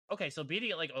like okay, so beating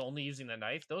it like only using the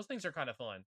knife. Those things are kind of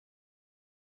fun.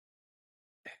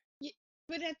 Yeah,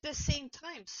 but at the same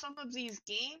time, some of these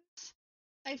games,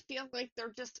 I feel like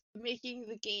they're just making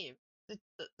the game,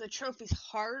 the trophies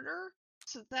harder,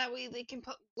 so that way they can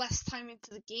put less time into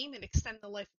the game and extend the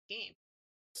life of the game.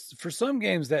 For some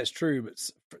games, that's true, but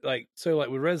like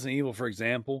with Resident Evil, for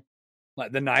example,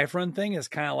 like the knife run thing is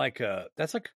kind of like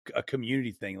that's like a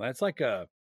community thing.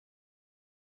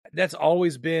 That's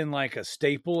always been like a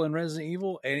staple in Resident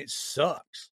Evil, and it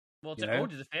sucks. Well, it's an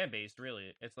ode to the fan base,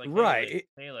 really. It's like, right,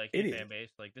 hey fan base,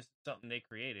 like this is something they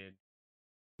created.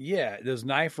 Yeah, those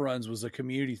knife runs was a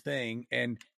community thing,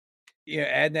 and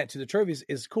adding that to the trophies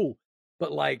is cool.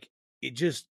 But like,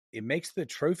 it makes the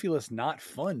trophy list not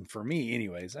fun for me,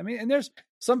 anyways. I mean, and there's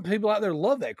some people out there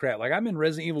love that crap. Like I'm in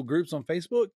Resident Evil groups on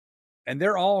Facebook, and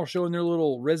they're all showing their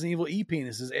little Resident Evil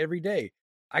e-penises every day.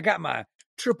 I got my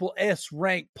triple S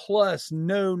rank plus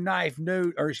no knife,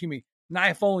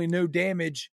 knife only, no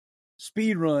damage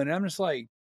speed run. And I'm just like,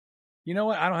 you know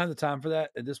what? I don't have the time for that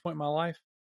at this point in my life.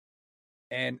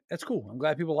 And that's cool. I'm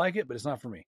glad people like it, but it's not for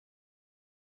me.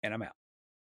 And I'm out.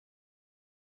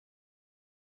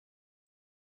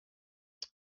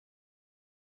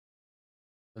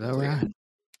 All right.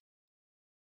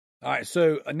 All right.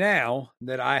 So now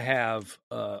that I have,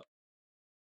 I've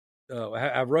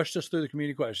rushed us through the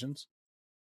community questions.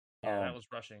 Yeah, that was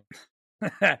rushing.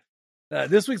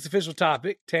 This week's official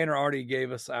topic. Tanner already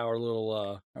gave us our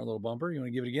little bumper. You want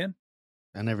to give it again?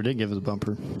 I never did give us a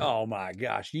bumper. Oh my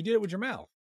gosh, you did it with your mouth.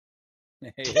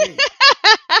 Hey.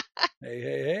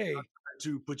 Hey.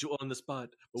 To put you on the spot.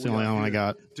 It's the only one I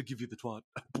got. To give you the twat.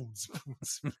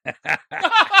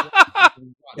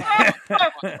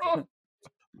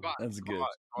 That's good.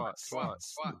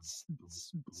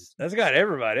 That's got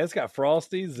everybody. That's got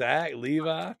Frosty, Zach,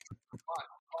 Levi.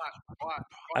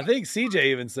 I think CJ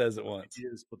even says it once.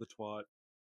 Yes, for the twat.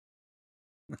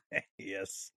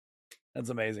 Yes. That's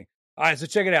amazing. All right, so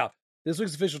check it out. This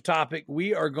week's official topic,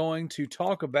 we are going to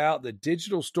talk about the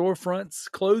digital storefronts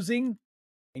closing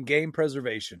and game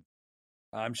preservation.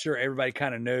 I'm sure everybody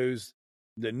kind of knows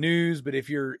the news, but if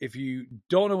you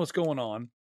don't know what's going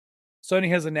on, Sony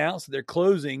has announced that they're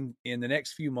closing in the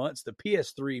next few months the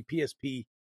PS3, PSP,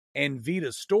 and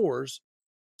Vita stores.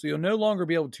 So you'll no longer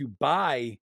be able to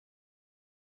buy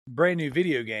brand new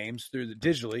video games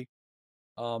digitally.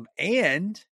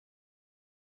 And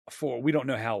for we don't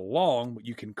know how long, but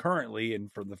you can currently and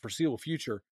for the foreseeable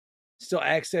future still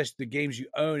access the games you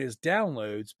own as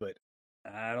downloads, but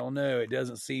I don't know. It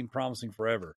doesn't seem promising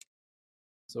forever.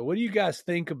 So what do you guys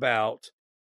think about,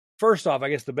 first off, I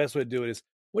guess the best way to do it is,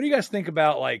 what do you guys think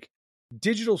about like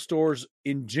digital stores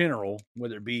in general,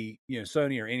 whether it be,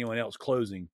 Sony or anyone else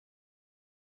closing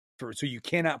so you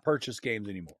cannot purchase games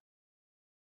anymore?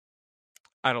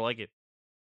 I don't like it.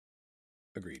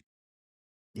 Agreed.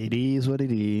 It is what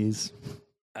it is.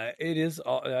 It is.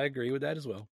 I agree with that as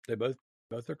well. They both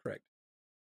are correct.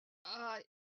 I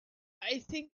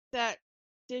think that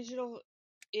digital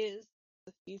is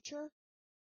the future,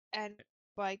 and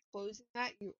by closing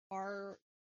that, you are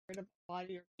rid of a lot of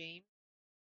your games.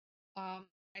 I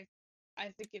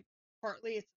think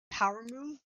partly it's a power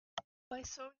move by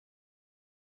Sony,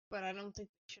 but I don't think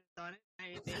they should have done it.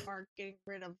 They are getting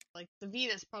rid of like the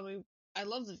Vita's probably. I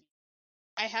love the Vita.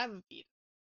 I have a Vita.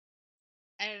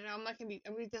 And I'm gonna be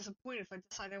disappointed if I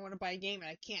decide I want to buy a game and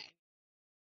I can't.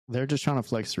 They're just trying to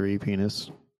flex their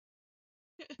penis.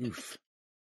 Oof.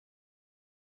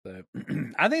 So,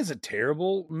 I think it's a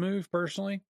terrible move,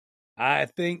 personally. I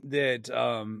think that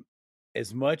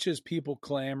as much as people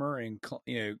clamor and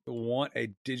want a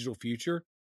digital future,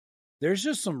 there's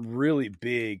just some really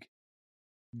big,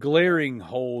 glaring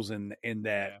holes in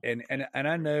that. And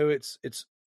I know it's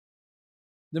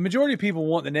the majority of people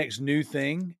want the next new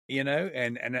thing, and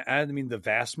I mean the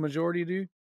vast majority do.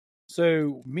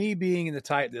 So me being in the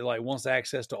type that like wants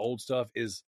access to old stuff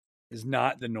is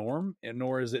not the norm, and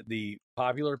nor is it the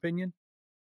popular opinion.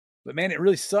 But man, it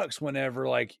really sucks whenever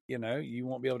like, you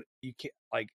won't be able to, you can't,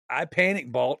 like I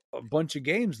panic bought a bunch of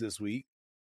games this week,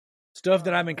 stuff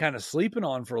that I've been kind of sleeping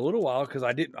on for a little while because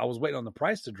I was waiting on the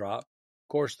price to drop. Of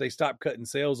course, they stopped cutting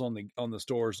sales on the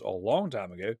stores a long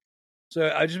time ago. So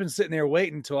I've just been sitting there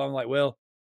waiting until I'm like, well,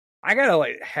 I gotta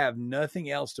like have nothing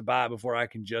else to buy before I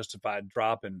can justify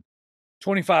dropping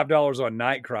 $25 on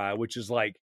Nightcry, which is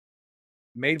like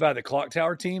made by the Clock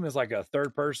Tower team, is like a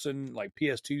third person like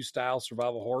PS2 style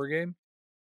survival horror game.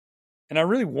 And I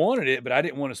really wanted it, but I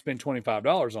didn't want to spend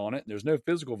 $25 on it. There's no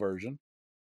physical version.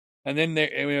 And then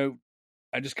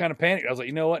I just kind of panicked. I was like,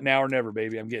 you know what? Now or never,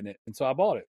 baby. I'm getting it. And so I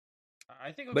bought it.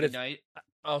 I think it would be nice.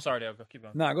 Oh, sorry, Dale. Keep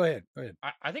going. No, go ahead. Go ahead.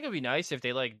 I think it would be nice if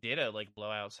they like did a like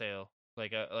blowout sale,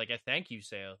 like a thank you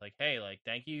sale. Like, hey, like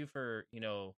thank you for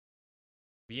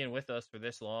being with us for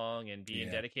this long and being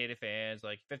dedicated fans.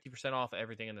 Like 50% off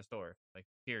everything in the store. Like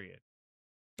period.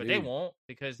 But they won't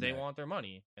because they want their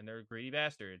money and they're greedy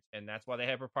bastards, and that's why they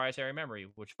have proprietary memory,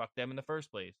 which fucked them in the first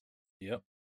place. Yep.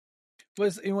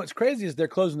 What's crazy is they're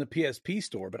closing the PSP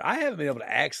store, but I haven't been able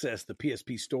to access the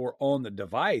PSP store on the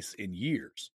device in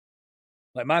years.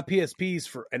 Like my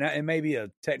PSPs and it may be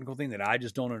a technical thing that I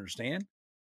just don't understand,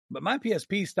 but my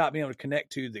PSP stopped being able to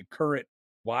connect to the current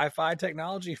Wi-Fi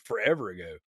technology forever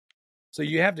ago. So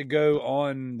you have to go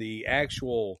on the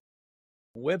actual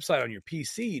website on your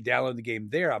PC, download the game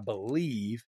there, I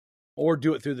believe, or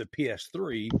do it through the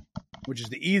PS3, which is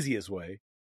the easiest way,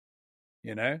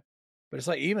 But it's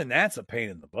like even that's a pain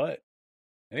in the butt.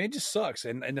 I mean, it just sucks.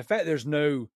 And the fact there's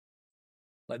no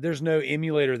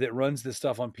emulator that runs this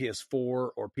stuff on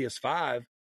PS4 or PS5,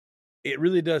 it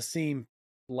really does seem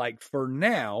like for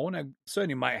now, and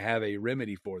Sony might have a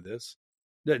remedy for this.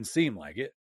 Doesn't seem like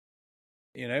it,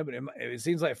 but it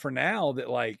seems like for now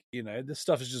that this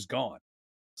stuff is just gone.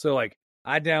 So like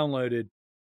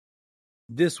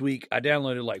this week, I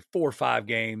downloaded like 4 or 5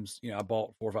 games. I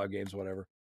bought 4 or 5 games, whatever.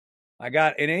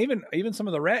 And even some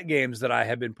of the Rat games that I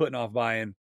have been putting off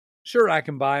buying, sure, I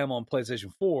can buy them on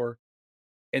PlayStation 4,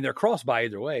 and they're cross-buy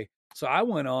either way. So I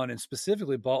went on and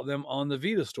specifically bought them on the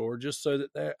Vita store just so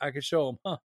that I could show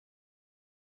them,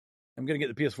 I'm going to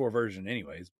get the PS4 version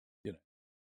anyways,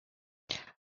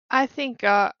 I think,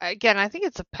 again, I think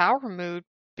it's a power move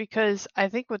because I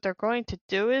think what they're going to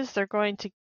do is they're going to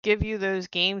give you those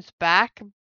games back,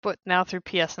 but now through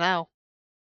PS Now.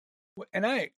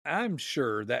 And I'm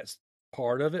sure that's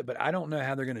part of it, but I don't know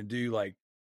how they're going to do like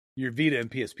your Vita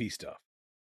and PSP stuff.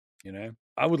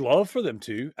 I would love for them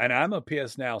to, and I'm a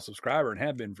PS Now subscriber and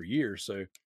have been for years, so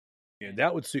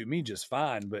that would suit me just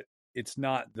fine. But it's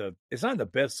not the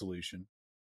best solution.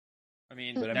 I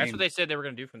mean, that's what they said they were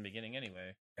going to do from the beginning,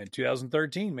 anyway. In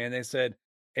 2013, man, they said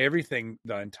everything,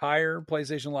 the entire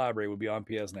PlayStation library would be on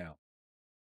PS Now.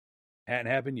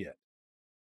 Hadn't happened yet.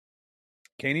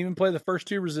 Can't even play the first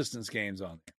 2 Resistance games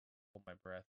on there. Hold my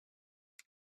breath.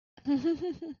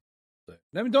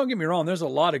 I mean, don't get me wrong. There's a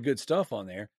lot of good stuff on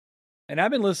there, and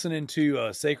I've been listening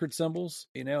to Sacred Symbols,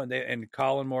 and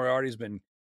Colin Moriarty's been,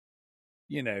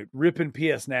 ripping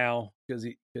PS Now because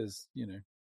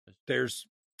there's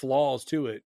flaws to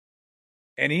it,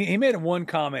 and he made one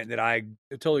comment that I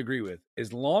totally agree with.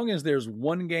 As long as there's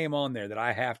one game on there that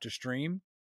I have to stream,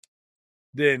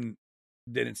 then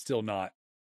it's still not.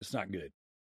 It's not good.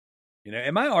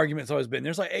 And my argument's always been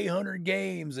there's like 800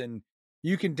 games and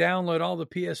you can download all the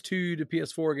PS2 to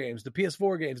PS4 games, the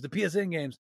PS4 games, the PSN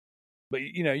games, but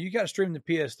you got to stream the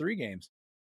PS3 games.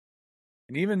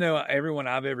 And even though everyone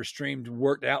I've ever streamed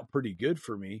worked out pretty good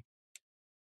for me,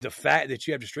 the fact that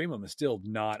you have to stream them is still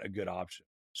not a good option.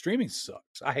 Streaming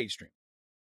sucks. I hate streaming.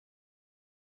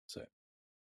 So.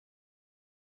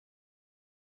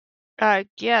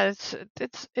 Yeah,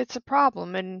 it's a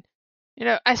problem, and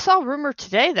I saw a rumor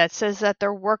today that says that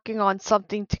they're working on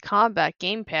something to combat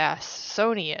Game Pass.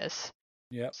 Sony is.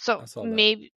 Yeah. So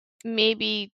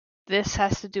maybe this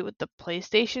has to do with the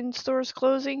PlayStation stores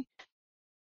closing.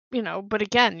 But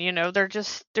again,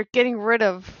 they're getting rid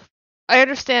of. I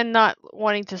understand not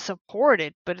wanting to support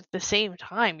it, but at the same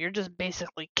time, you're just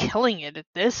basically killing it at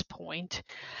this point.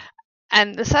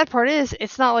 And the sad part is,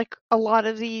 it's not like a lot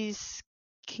of these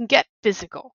can get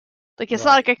physical. Like, it's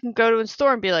not like I can go to a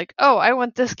store and be like, oh, I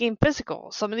want this game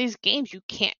physical. Some of these games you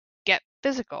can't get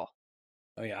physical.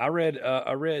 Oh yeah, I read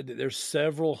that there's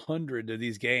several hundred of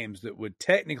these games that would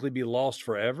technically be lost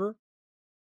forever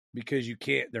because you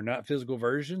can't. They're not physical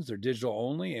versions; they're digital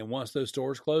only. And once those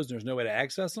stores close, there's no way to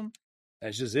access them.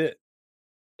 That's just it.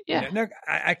 Yeah.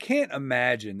 I can't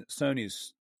imagine that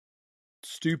Sony's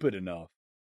stupid enough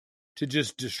to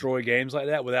just destroy games like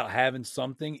that without having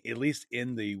something at least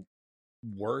in the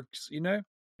works.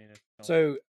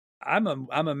 So I'm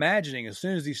imagining as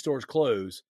soon as these stores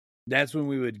close, that's when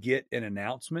we would get an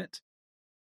announcement.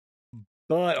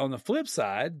 But on the flip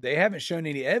side, they haven't shown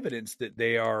any evidence that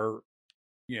they are,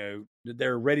 that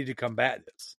they're ready to combat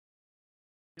this.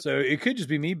 So it could just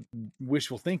be me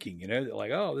wishful thinking,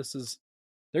 like, oh,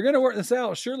 they're going to work this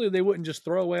out. Surely they wouldn't just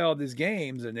throw away all these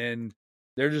games and then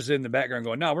they're just in the background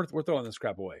going, no, we're throwing this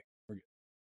crap away.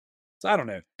 So I don't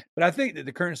know, but I think that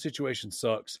the current situation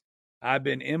sucks. I've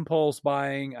been impulse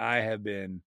buying. I have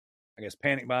been, I guess,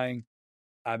 panic buying.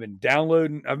 I've been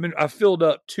downloading. I've filled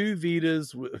up 2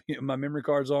 Vitas with my memory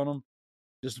cards on them,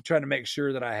 just trying to make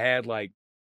sure that I had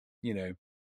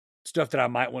stuff that I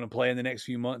might want to play in the next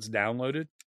few months downloaded.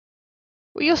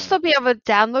 Will you still be able to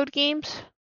download games?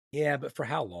 Yeah, but for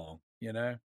how long?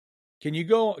 Can you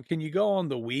go on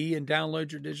the Wii and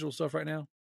download your digital stuff right now?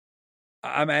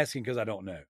 I'm asking because I don't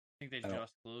know. I think they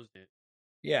just closed it.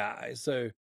 Yeah, so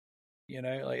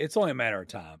it's only a matter of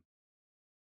time.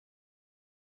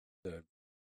 So,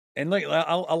 and like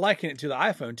I liken it to the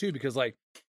iPhone too, because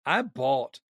I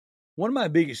bought one of my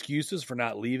big excuses for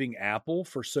not leaving Apple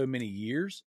for so many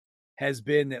years has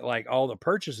been that all the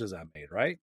purchases I made,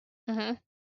 right? Mm-hmm.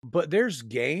 But there's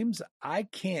games I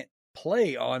can't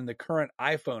play on the current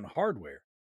iPhone hardware.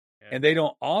 Yeah. And they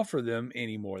don't offer them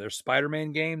anymore. There's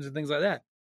Spider-Man games and things like that.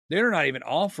 They're not even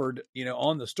offered,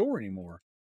 on the store anymore.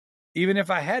 Even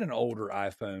if I had an older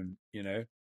iPhone,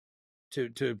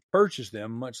 to purchase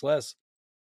them, much less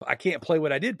I can't play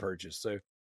what I did purchase. So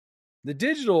the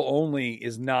digital only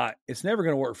it's never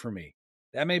going to work for me.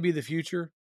 That may be the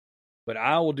future, but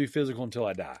I will do physical until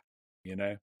I die.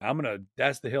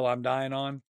 That's the hill I'm dying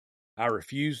on. I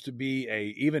refuse to be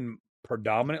even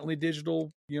predominantly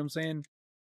digital, you know what I'm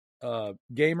saying,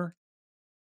 gamer.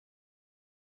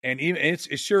 And even it's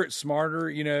sure it's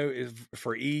smarter,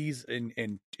 for ease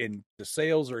and the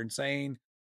sales are insane.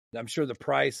 I'm sure the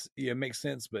price makes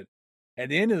sense, but at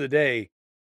the end of the day,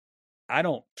 I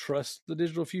don't trust the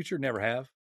digital future. Never have.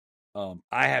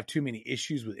 I have too many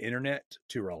issues with internet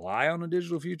to rely on a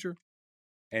digital future,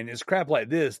 and it's crap like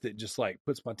this that just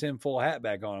puts my tinfoil hat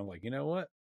back on. I'm like, you know what?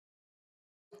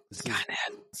 This is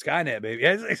Skynet, baby.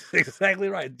 Yeah, that's exactly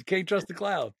right. You can't trust the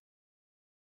cloud.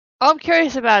 I'm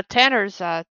curious about Tanner's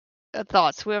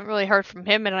thoughts. We haven't really heard from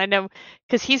him, and I know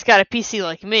because he's got a PC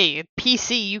like me. A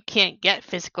PC you can't get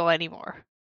physical anymore.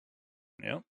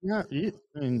 Yep. Yeah,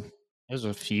 I mean, there's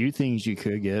a few things you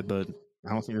could get, but I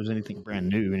don't think there's anything brand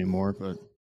new anymore. But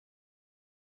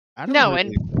I don't No, really...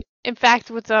 and in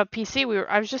fact, with the PC,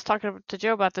 I was just talking to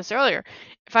Joe about this earlier.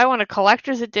 If I want a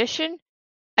collector's edition,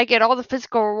 I get all the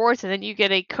physical rewards, and then you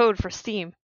get a code for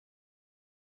Steam.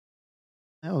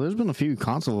 Oh, there's been a few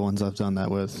console ones I've done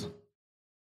that with.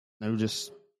 No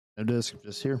disc,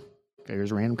 just here. Okay,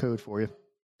 here's a random code for you.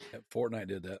 Yep, Fortnite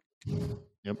did that.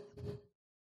 Yep.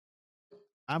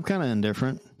 I'm kind of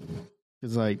indifferent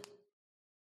because, I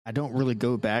don't really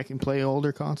go back and play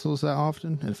older consoles that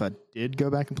often. And if I did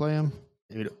go back and play them,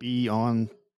 it would be on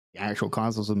the actual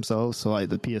consoles themselves. So,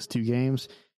 the PS2 games,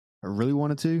 I really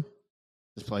wanted to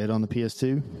just play it on the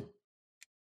PS2.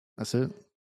 That's it.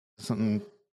 Something.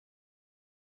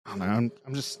 I don't know.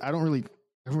 I don't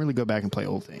really go back and play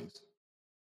old things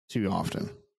too often.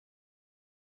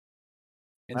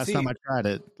 And last time I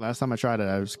tried it,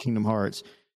 I was Kingdom Hearts,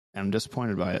 and I'm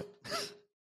disappointed by it.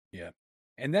 Yeah.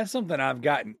 And that's something I've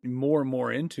gotten more and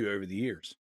more into over the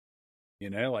years.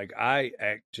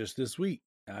 Just this week,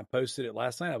 I posted it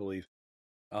last night, I believe.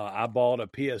 I bought a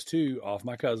PS2 off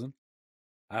my cousin.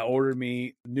 I ordered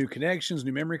me new connections,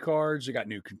 new memory cards. I got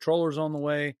new controllers on the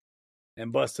way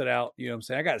and busted out. You know what I'm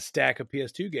saying? I got a stack of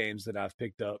PS2 games that I've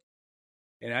picked up.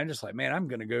 And I'm just like, man, I'm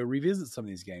going to go revisit some of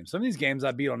these games. Some of these games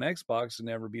I beat on Xbox and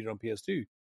never beat it on PS2.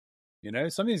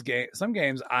 Some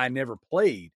games I never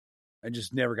played. I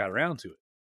just never got around to it.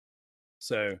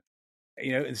 So,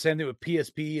 and same thing with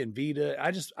PSP and Vita.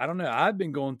 I don't know. I've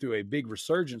been going through a big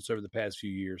resurgence over the past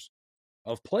few years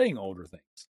of playing older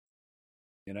things,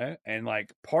 and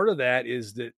part of that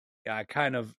is that I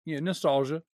kind of,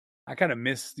 nostalgia. I kind of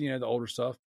miss, the older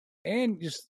stuff, and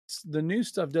just the new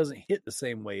stuff doesn't hit the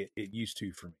same way it used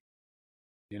to for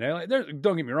me.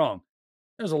 Don't get me wrong.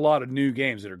 There's a lot of new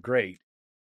games that are great,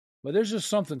 but there's just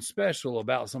something special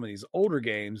about some of these older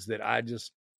games that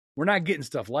we're not getting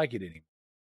stuff like it anymore.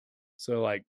 So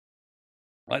like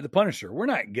the Punisher, we're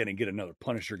not going to get another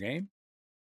Punisher game.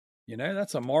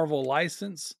 That's a Marvel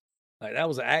license. That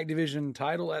was an Activision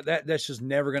title. That's just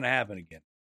never going to happen again.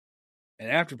 And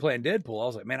after playing Deadpool, I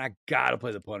was like, man, I got to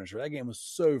play the Punisher. That game was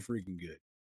so freaking good.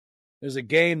 There's a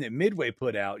game that Midway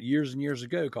put out years and years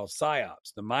ago called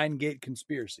PsyOps, the Mindgate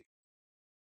Conspiracy.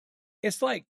 It's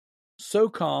like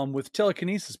SOCOM with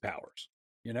telekinesis powers,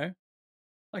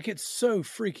 it's so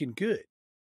freaking good.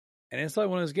 And it's like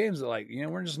one of those games that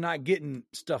we're just not getting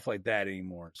stuff like that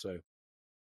anymore. So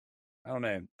I don't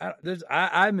know.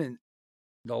 I'm in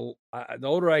the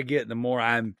older I get, the more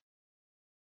I'm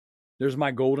there's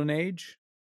my golden age,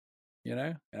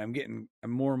 and I'm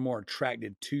more and more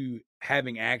attracted to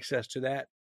having access to that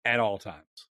at all times.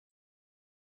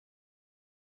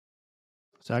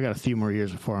 So I got a few more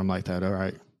years before I'm like that. All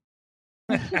right.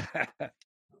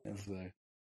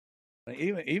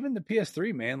 Even the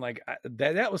PS3, man, like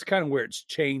that was kind of where it's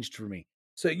changed for me.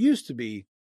 So it used to be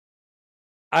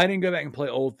I didn't go back and play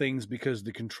old things because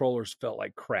the controllers felt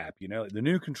like crap. The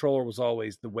new controller was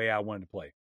always the way I wanted to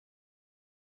play.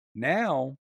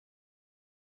 Now,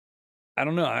 I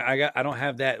don't know. I don't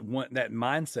have that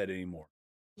mindset anymore.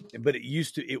 But it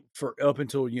used to for up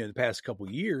until the past couple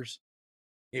of years,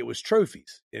 it was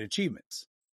trophies and achievements.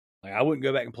 Like I wouldn't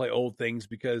go back and play old things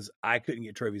because I couldn't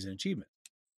get trophies and achievements.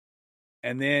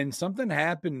 And then something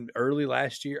happened early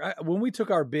last year when we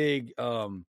took our big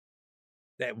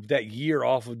that year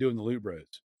off of doing the Loot Bros,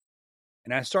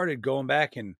 and I started going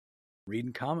back and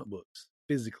reading comic books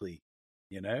physically,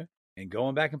 and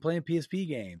going back and playing PSP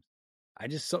games.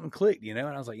 Something clicked, and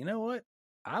I was like, you know what?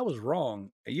 I was wrong.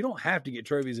 You don't have to get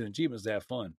trophies and achievements to have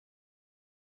fun.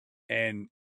 And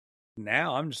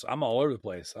now I'm all over the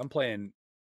place. I'm playing,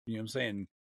 I'm saying,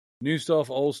 new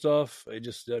stuff, old stuff. It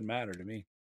just doesn't matter to me.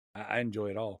 I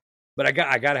enjoy it all, but I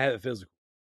got to have it physical.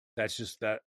 That's just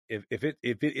that. If it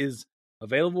is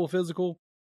available physical,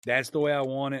 that's the way I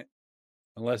want it.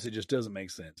 Unless it just doesn't make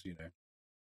sense,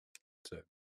 So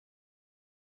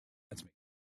that's me.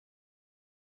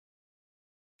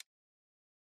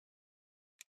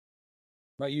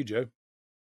 What about you, Joe?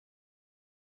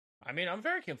 I mean, I'm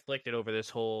very conflicted over this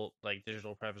whole like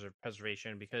digital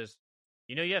preservation because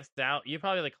you have you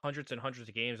probably like hundreds and hundreds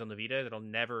of games on the Vita that'll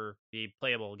never be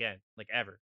playable again, like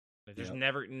ever. Like, there's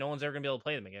no one's ever gonna be able to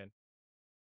play them again.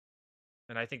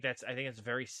 And I think it's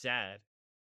very sad.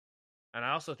 And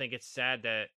I also think it's sad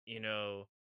that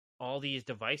all these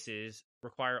devices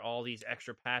require all these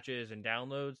extra patches and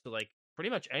downloads. So like pretty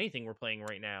much anything we're playing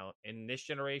right now in this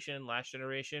generation, last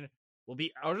generation, will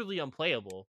be utterly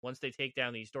unplayable once they take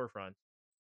down these storefronts.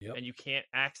 Yep. And you can't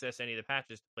access any of the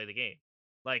patches to play the game.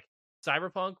 Like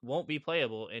Cyberpunk won't be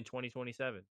playable in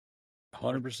 2027.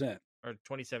 100%. Or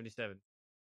 2077.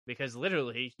 Because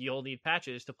literally you'll need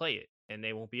patches to play it and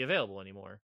they won't be available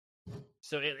anymore.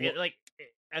 So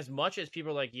as much as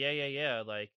people are like, yeah,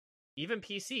 like even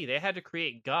PC, they had to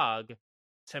create GOG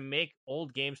to make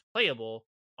old games playable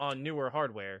on newer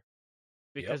hardware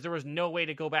because there was no way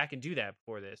to go back and do that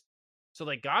before this. So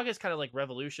like GOG has kind of like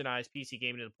revolutionized PC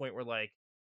gaming to the point where like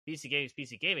PC gaming is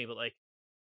PC gaming, but like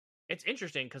it's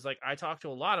interesting because like I talk to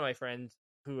a lot of my friends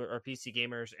who are PC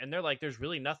gamers and they're like, there's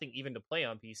really nothing even to play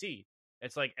on PC.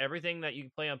 It's like everything that you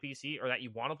play on PC or that you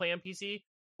want to play on PC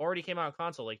already came out on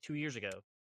console like 2 years ago.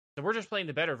 So we're just playing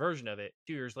the better version of it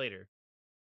 2 years later.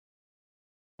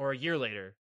 Or a year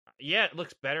later. Yeah, it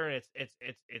looks better and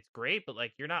it's great, but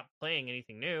like you're not playing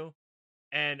anything new.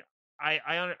 And I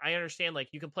understand like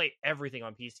you can play everything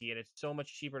on PC and it's so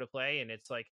much cheaper to play, and it's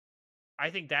like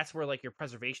I think that's where like your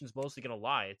preservation is mostly going to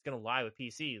lie. It's going to lie with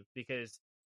PC because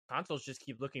consoles just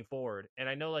keep looking forward. And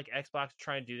I know like Xbox is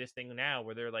trying to do this thing now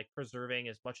where they're like preserving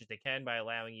as much as they can by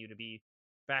allowing you to be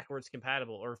backwards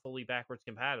compatible or fully backwards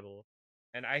compatible.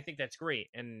 And I think that's great.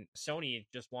 And Sony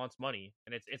just wants money,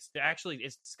 and it's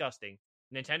disgusting.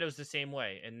 Nintendo's the same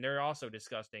way, and they're also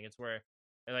disgusting. It's where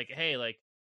they're like, hey, like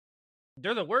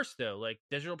they're the worst though. Like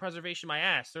digital preservation, my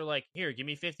ass. They're like, here, give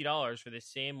me $50 for this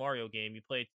same Mario game you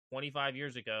played 25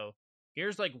 years ago.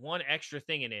 Here's like one extra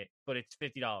thing in it, but it's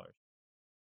 $50.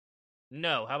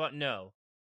 No, how about no?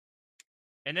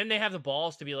 And then they have the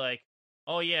balls to be like,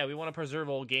 oh yeah, we want to preserve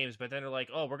old games, but then they're like,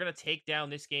 oh, we're gonna take down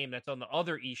this game that's on the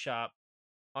other eShop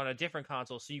on a different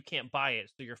console, so you can't buy it.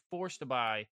 So you're forced to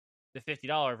buy the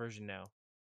 $50 version now.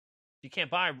 You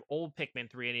can't buy old Pikmin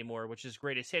 3 anymore, which is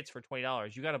greatest hits for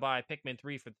 $20. You got to buy Pikmin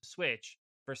 3 for the Switch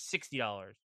for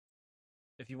 $60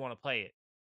 if you want to play it.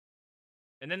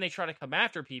 And then they try to come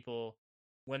after people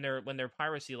when their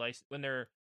piracy license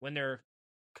when their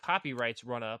copyrights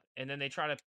run up, and then they try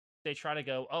to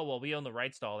go, oh well, we own the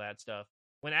rights to all that stuff.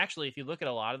 When actually, if you look at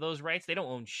a lot of those rights, they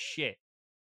don't own shit.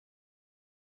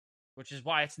 Which is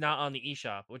why it's not on the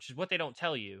eShop, which is what they don't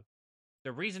tell you.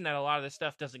 The reason that a lot of this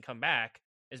stuff doesn't come back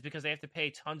is because they have to pay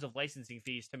tons of licensing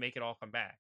fees to make it all come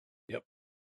back. Yep.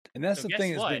 And that's so the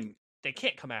thing they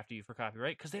can't come after you for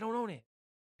copyright because they don't own it.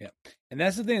 Yeah. And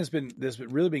that's the thing that's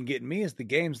really been getting me is the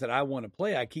games that I want to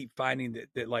play. I keep finding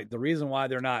that like the reason why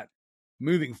they're not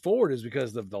moving forward is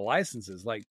because of the licenses.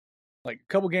 Like a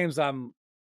couple games I'm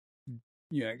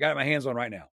got my hands on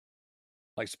right now.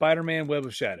 Like Spider-Man Web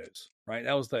of Shadows, right?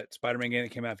 That was that Spider-Man game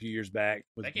that came out a few years back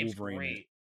with Wolverine. Great.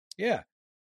 Yeah.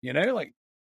 Like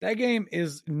that game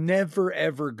is never,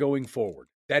 ever going forward.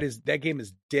 that game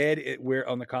is dead. Where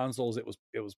on the consoles it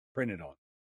was printed on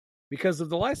because of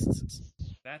the licenses.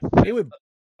 That's it would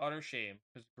utter shame.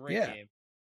 It's a great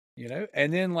game.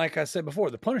 And then like I said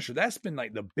before, the Punisher, that's been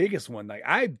like the biggest one. Like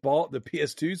I bought the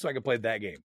PS2 so I could play that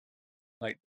game.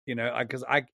 Like, because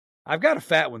I've got a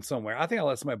fat one somewhere. I think I'll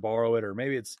let somebody borrow it, or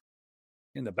maybe it's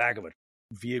in the back of a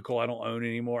vehicle I don't own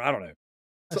anymore. I don't know.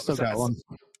 I still got one.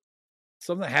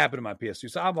 Something happened to my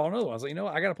PS2, so I bought another one. I was like,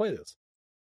 I got to play this.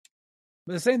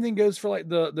 But the same thing goes for like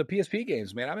the PSP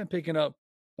games, man. I've been picking up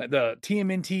like the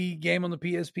TMNT game on the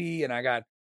PSP, and I got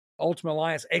Ultimate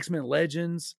Alliance, X-Men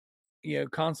Legends,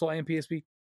 console and PSP.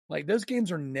 Like those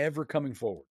games are never coming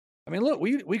forward. I mean, look,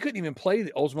 we couldn't even play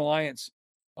the Ultimate Alliance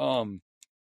 1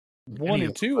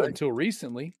 and 2 until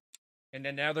recently. And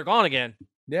then now they're gone again.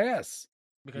 Yes.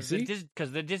 Because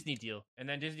the Disney deal. And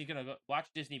then Disney's going to watch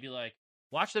Disney be like,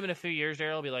 watch them in a few years there.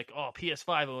 They'll be like, oh,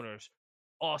 PS5 owners,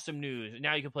 awesome news.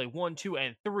 Now you can play 1, 2,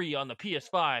 and 3 on the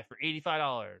PS5 for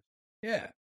 $85. Yeah.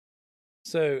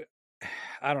 So,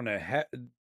 I don't know.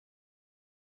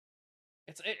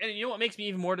 And you know what makes me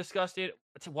even more disgusted?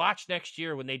 To watch next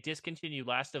year when they discontinue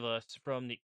Last of Us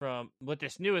from with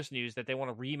this newest news that they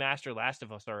want to remaster Last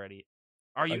of Us already.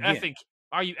 Are you effing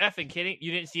kidding?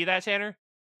 You didn't see that, Tanner?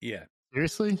 Yeah.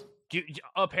 Seriously?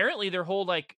 Apparently their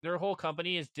whole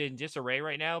company is in disarray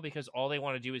right now because all they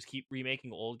want to do is keep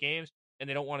remaking old games and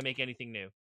they don't want to make anything new.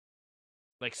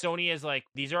 Like Sony is like,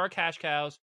 these are our cash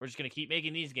cows. We're just going to keep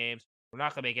making these games. We're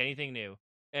not going to make anything new.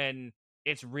 And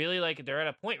it's really like they're at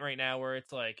a point right now where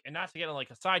it's like, and not to get on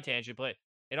like a side tangent, but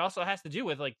it also has to do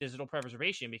with like digital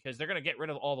preservation because they're going to get rid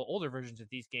of all the older versions of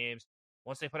these games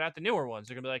once they put out the newer ones.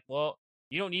 They're going to be like, well,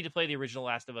 you don't need to play the original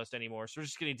Last of Us anymore, so we're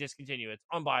just going to discontinue it. It's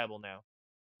unbuyable now.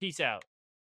 Peace out.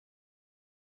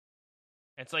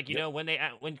 It's like, when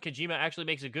Kojima actually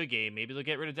makes a good game, maybe they'll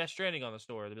get rid of Death Stranding on the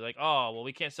store. They'll be like, oh, well,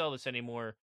 we can't sell this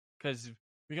anymore because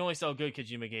we can only sell good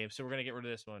Kojima games, so we're going to get rid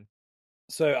of this one.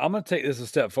 So I'm going to take this a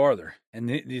step farther and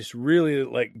just really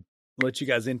like let you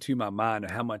guys into my mind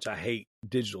of how much I hate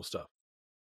digital stuff.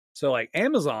 So like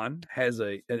Amazon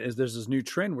there's this new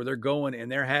trend where they're going and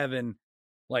they're having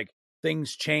like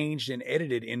things changed and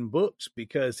edited in books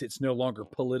because it's no longer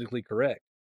politically correct.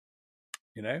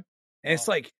 And it's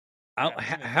like,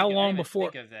 how long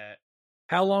before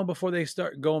they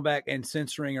start going back and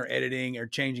censoring or editing or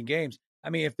changing games? I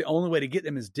mean, if the only way to get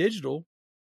them is digital,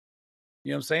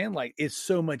 you know what I'm saying? Like, it's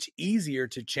so much easier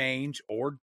to change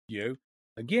or,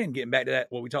 again, getting back to that,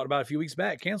 what we talked about a few weeks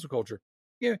back, cancel culture.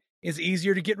 It's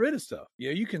easier to get rid of stuff.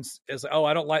 You can, it's like, oh,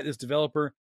 I don't like this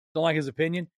developer, don't like his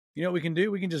opinion. You know what we can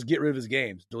do? We can just get rid of his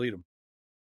games, delete them.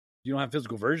 You don't have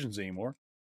physical versions anymore,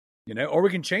 or we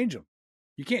can change them.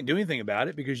 You can't do anything about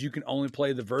it because you can only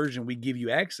play the version we give you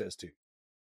access to.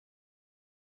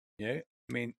 I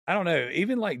mean, I don't know.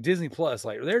 Even like Disney Plus,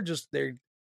 like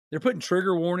they're putting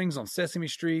trigger warnings on Sesame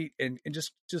Street and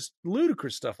just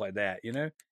ludicrous stuff like that,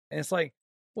 And it's like,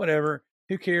 whatever.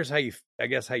 Who cares how you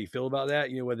feel about that?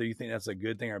 Whether you think that's a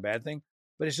good thing or a bad thing.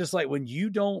 But it's just like when you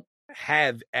don't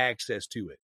have access to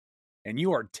it and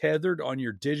you are tethered on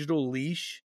your digital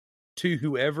leash to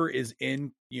whoever is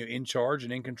in charge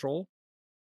and in control.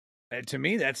 To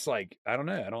me, that's like, I don't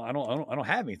know. I don't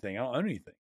have anything. I don't own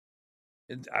anything.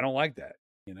 I don't like that,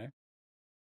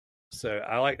 So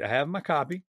I like to have my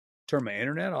copy, turn my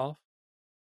internet off.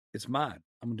 It's mine.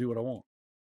 I'm going to do what I want,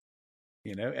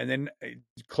 and then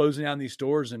closing down these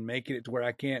stores and making it to where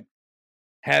I can't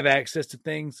have access to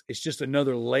things. It's just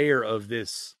another layer of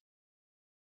this.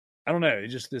 I don't know.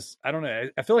 It's just this, I don't know.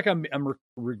 I feel like I'm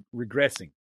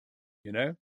regressing,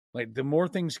 like the more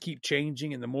things keep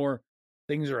changing and the more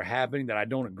things are happening that I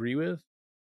don't agree with,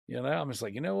 I'm just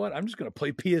like, you know what? I'm just going to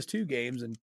play PS2 games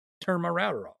and turn my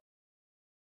router off.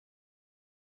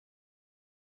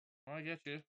 I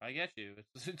get you.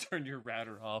 Turn your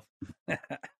router off.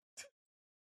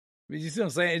 You see what I'm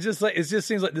saying? It just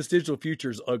seems like this digital future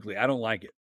is ugly. I don't like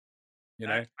it.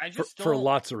 I just for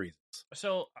lots of reasons.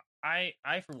 So I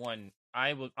for one,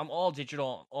 I'm all digital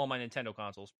on all my Nintendo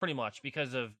consoles, pretty much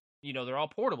because of they're all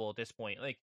portable at this point.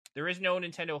 Like there is no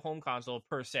Nintendo home console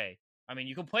per se. I mean,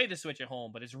 you can play the Switch at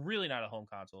home, but it's really not a home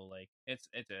console. Like it's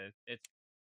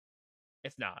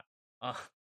not.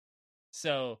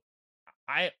 So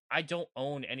I don't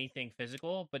own anything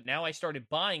physical, but now I started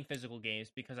buying physical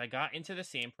games because I got into the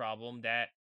same problem that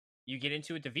you get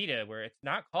into with the Vita, where it's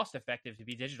not cost effective to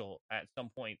be digital at some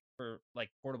point for like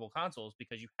portable consoles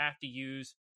because you have to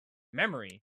use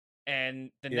memory,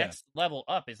 and the next level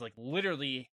up is like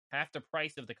literally half the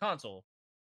price of the console.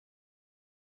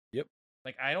 Yep.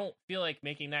 Like I don't feel like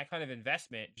making that kind of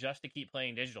investment just to keep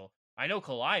playing digital. I know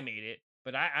Kalais made it,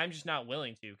 But I'm just not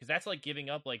willing to, because that's like giving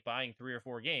up like buying 3 or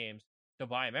 4 games to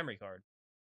buy a memory card.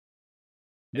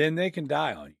 Then they can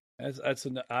die on you.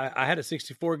 I had a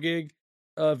 64 gig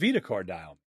Vita card die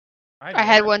on me. I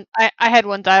had one. I had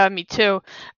one die on me too,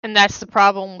 and that's the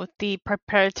problem with the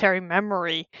proprietary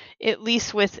memory. At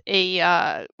least with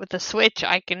a Switch,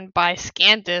 I can buy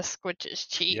ScanDisk, which is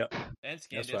cheap. Yep. And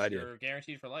ScanDisk are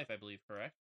guaranteed for life, I believe.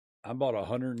 Correct? I bought a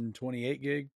 128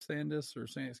 gig SanDisk or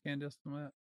ScanDisk. Something like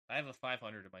that. I have a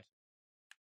 500 in my.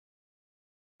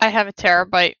 I have a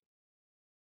terabyte.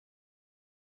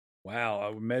 Wow,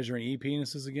 are we measuring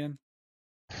e-penises again?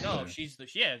 No, she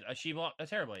bought a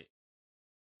terabyte.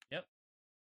 Yep.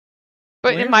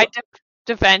 But in my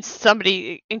defense,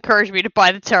 somebody encouraged me to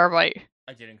buy the terabyte.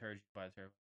 I did encourage you to buy the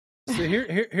terabyte.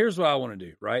 So here's what I want to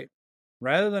do, right?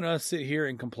 Rather than us sit here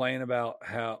and complain about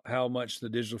how much the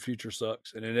digital future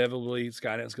sucks and inevitably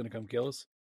Skynet's going to come kill us,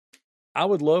 I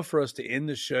would love for us to end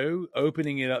the show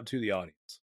opening it up to the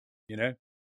audience. You know,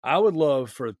 I would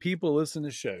love for people listening to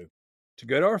the show to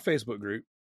go to our Facebook group,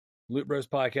 Loot Bros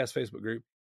Podcast Facebook group,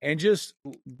 and just,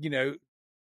 you know,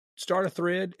 start a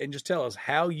thread and just tell us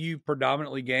how you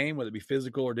predominantly game, whether it be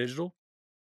physical or digital,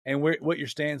 and what your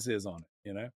stance is on it,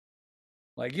 you know?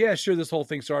 Like, yeah, sure, this whole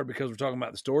thing started because we're talking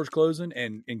about the stores closing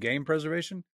and game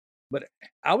preservation, but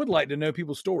I would like to know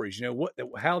people's stories, you know,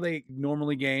 how they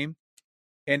normally game,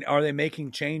 and are they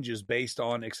making changes based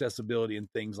on accessibility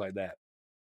and things like that?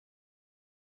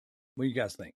 What do you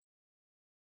guys think?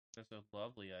 That's a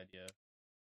lovely idea.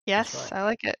 Yes, right. I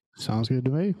like it. Sounds good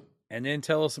to me. And then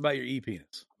tell us about your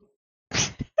e-penis.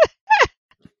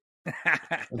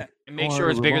 And make sure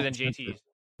it's bigger than JT's.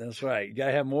 That's right. You got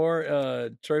to have more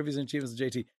trophies and achievements than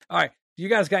JT. All right. Do you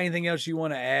guys got anything else you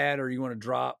want to add or you want to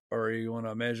drop or you want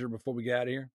to measure before we get out of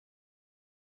here?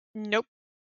 Nope.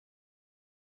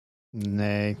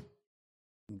 Nay.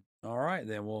 All right,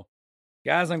 then. Well,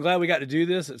 guys, I'm glad we got to do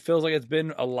this. It feels like it's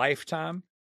been a lifetime.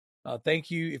 Thank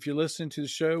you. If you're listening to the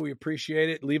show, we appreciate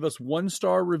it. Leave us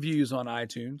 1-star reviews on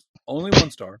iTunes. Only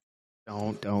 1 star.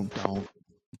 Don't.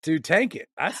 Dude, tank it.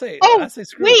 I say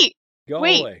screw wait, it. Go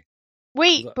away.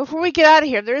 Wait, before we get out of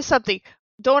here, there is something.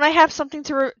 Don't I have something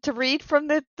to read from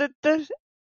the?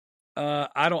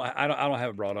 I don't have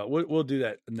it brought up. We'll do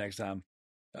that next time.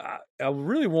 I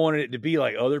really wanted it to be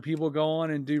like other people go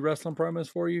on and do wrestling promos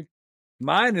for you.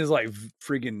 Mine is like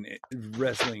freaking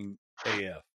wrestling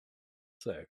AF.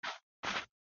 So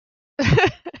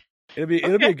it'll be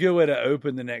a good way to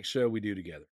open the next show we do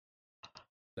together.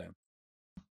 So,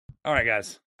 all right,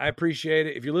 guys, I appreciate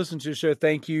it. If you listen to the show,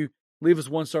 thank you. Leave us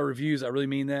 1-star reviews. I really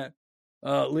mean that.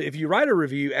 If you write a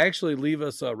review, actually leave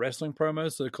us a wrestling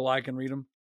promo so Kalais can read them.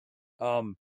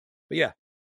 But yeah,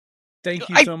 thank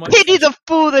you so much. I pity the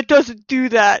fool that doesn't do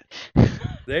that.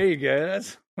 There you go.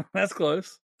 That's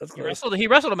close. That's close. He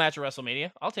wrestled a match at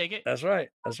WrestleMania. I'll take it. That's right.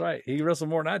 He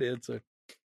wrestled more than I did. So,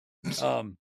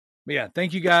 but yeah,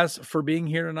 thank you guys for being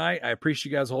here tonight. I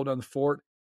appreciate you guys holding down the fort.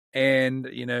 And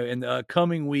you know, in the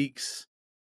coming weeks,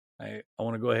 I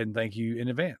want to go ahead and thank you in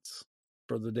advance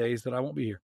for the days that I won't be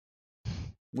here.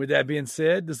 With that being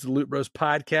said, this is the Loot Bros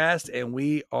Podcast, and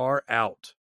we are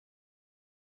out.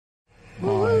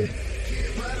 Bye.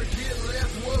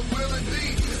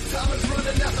 Time is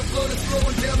running out, the blood is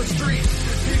flowing down the streets.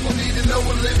 People need to know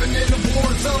we're living in a war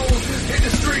zone. In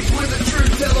the streets with the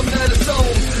truth, tell them that it's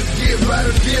on. Get right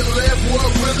or get left,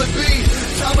 what will it be?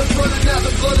 Time is running out,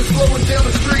 the blood is flowing down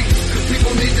the streets.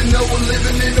 People need to know we're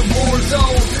living in a war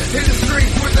zone. In the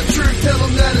streets with the truth, tell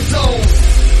them that it's on.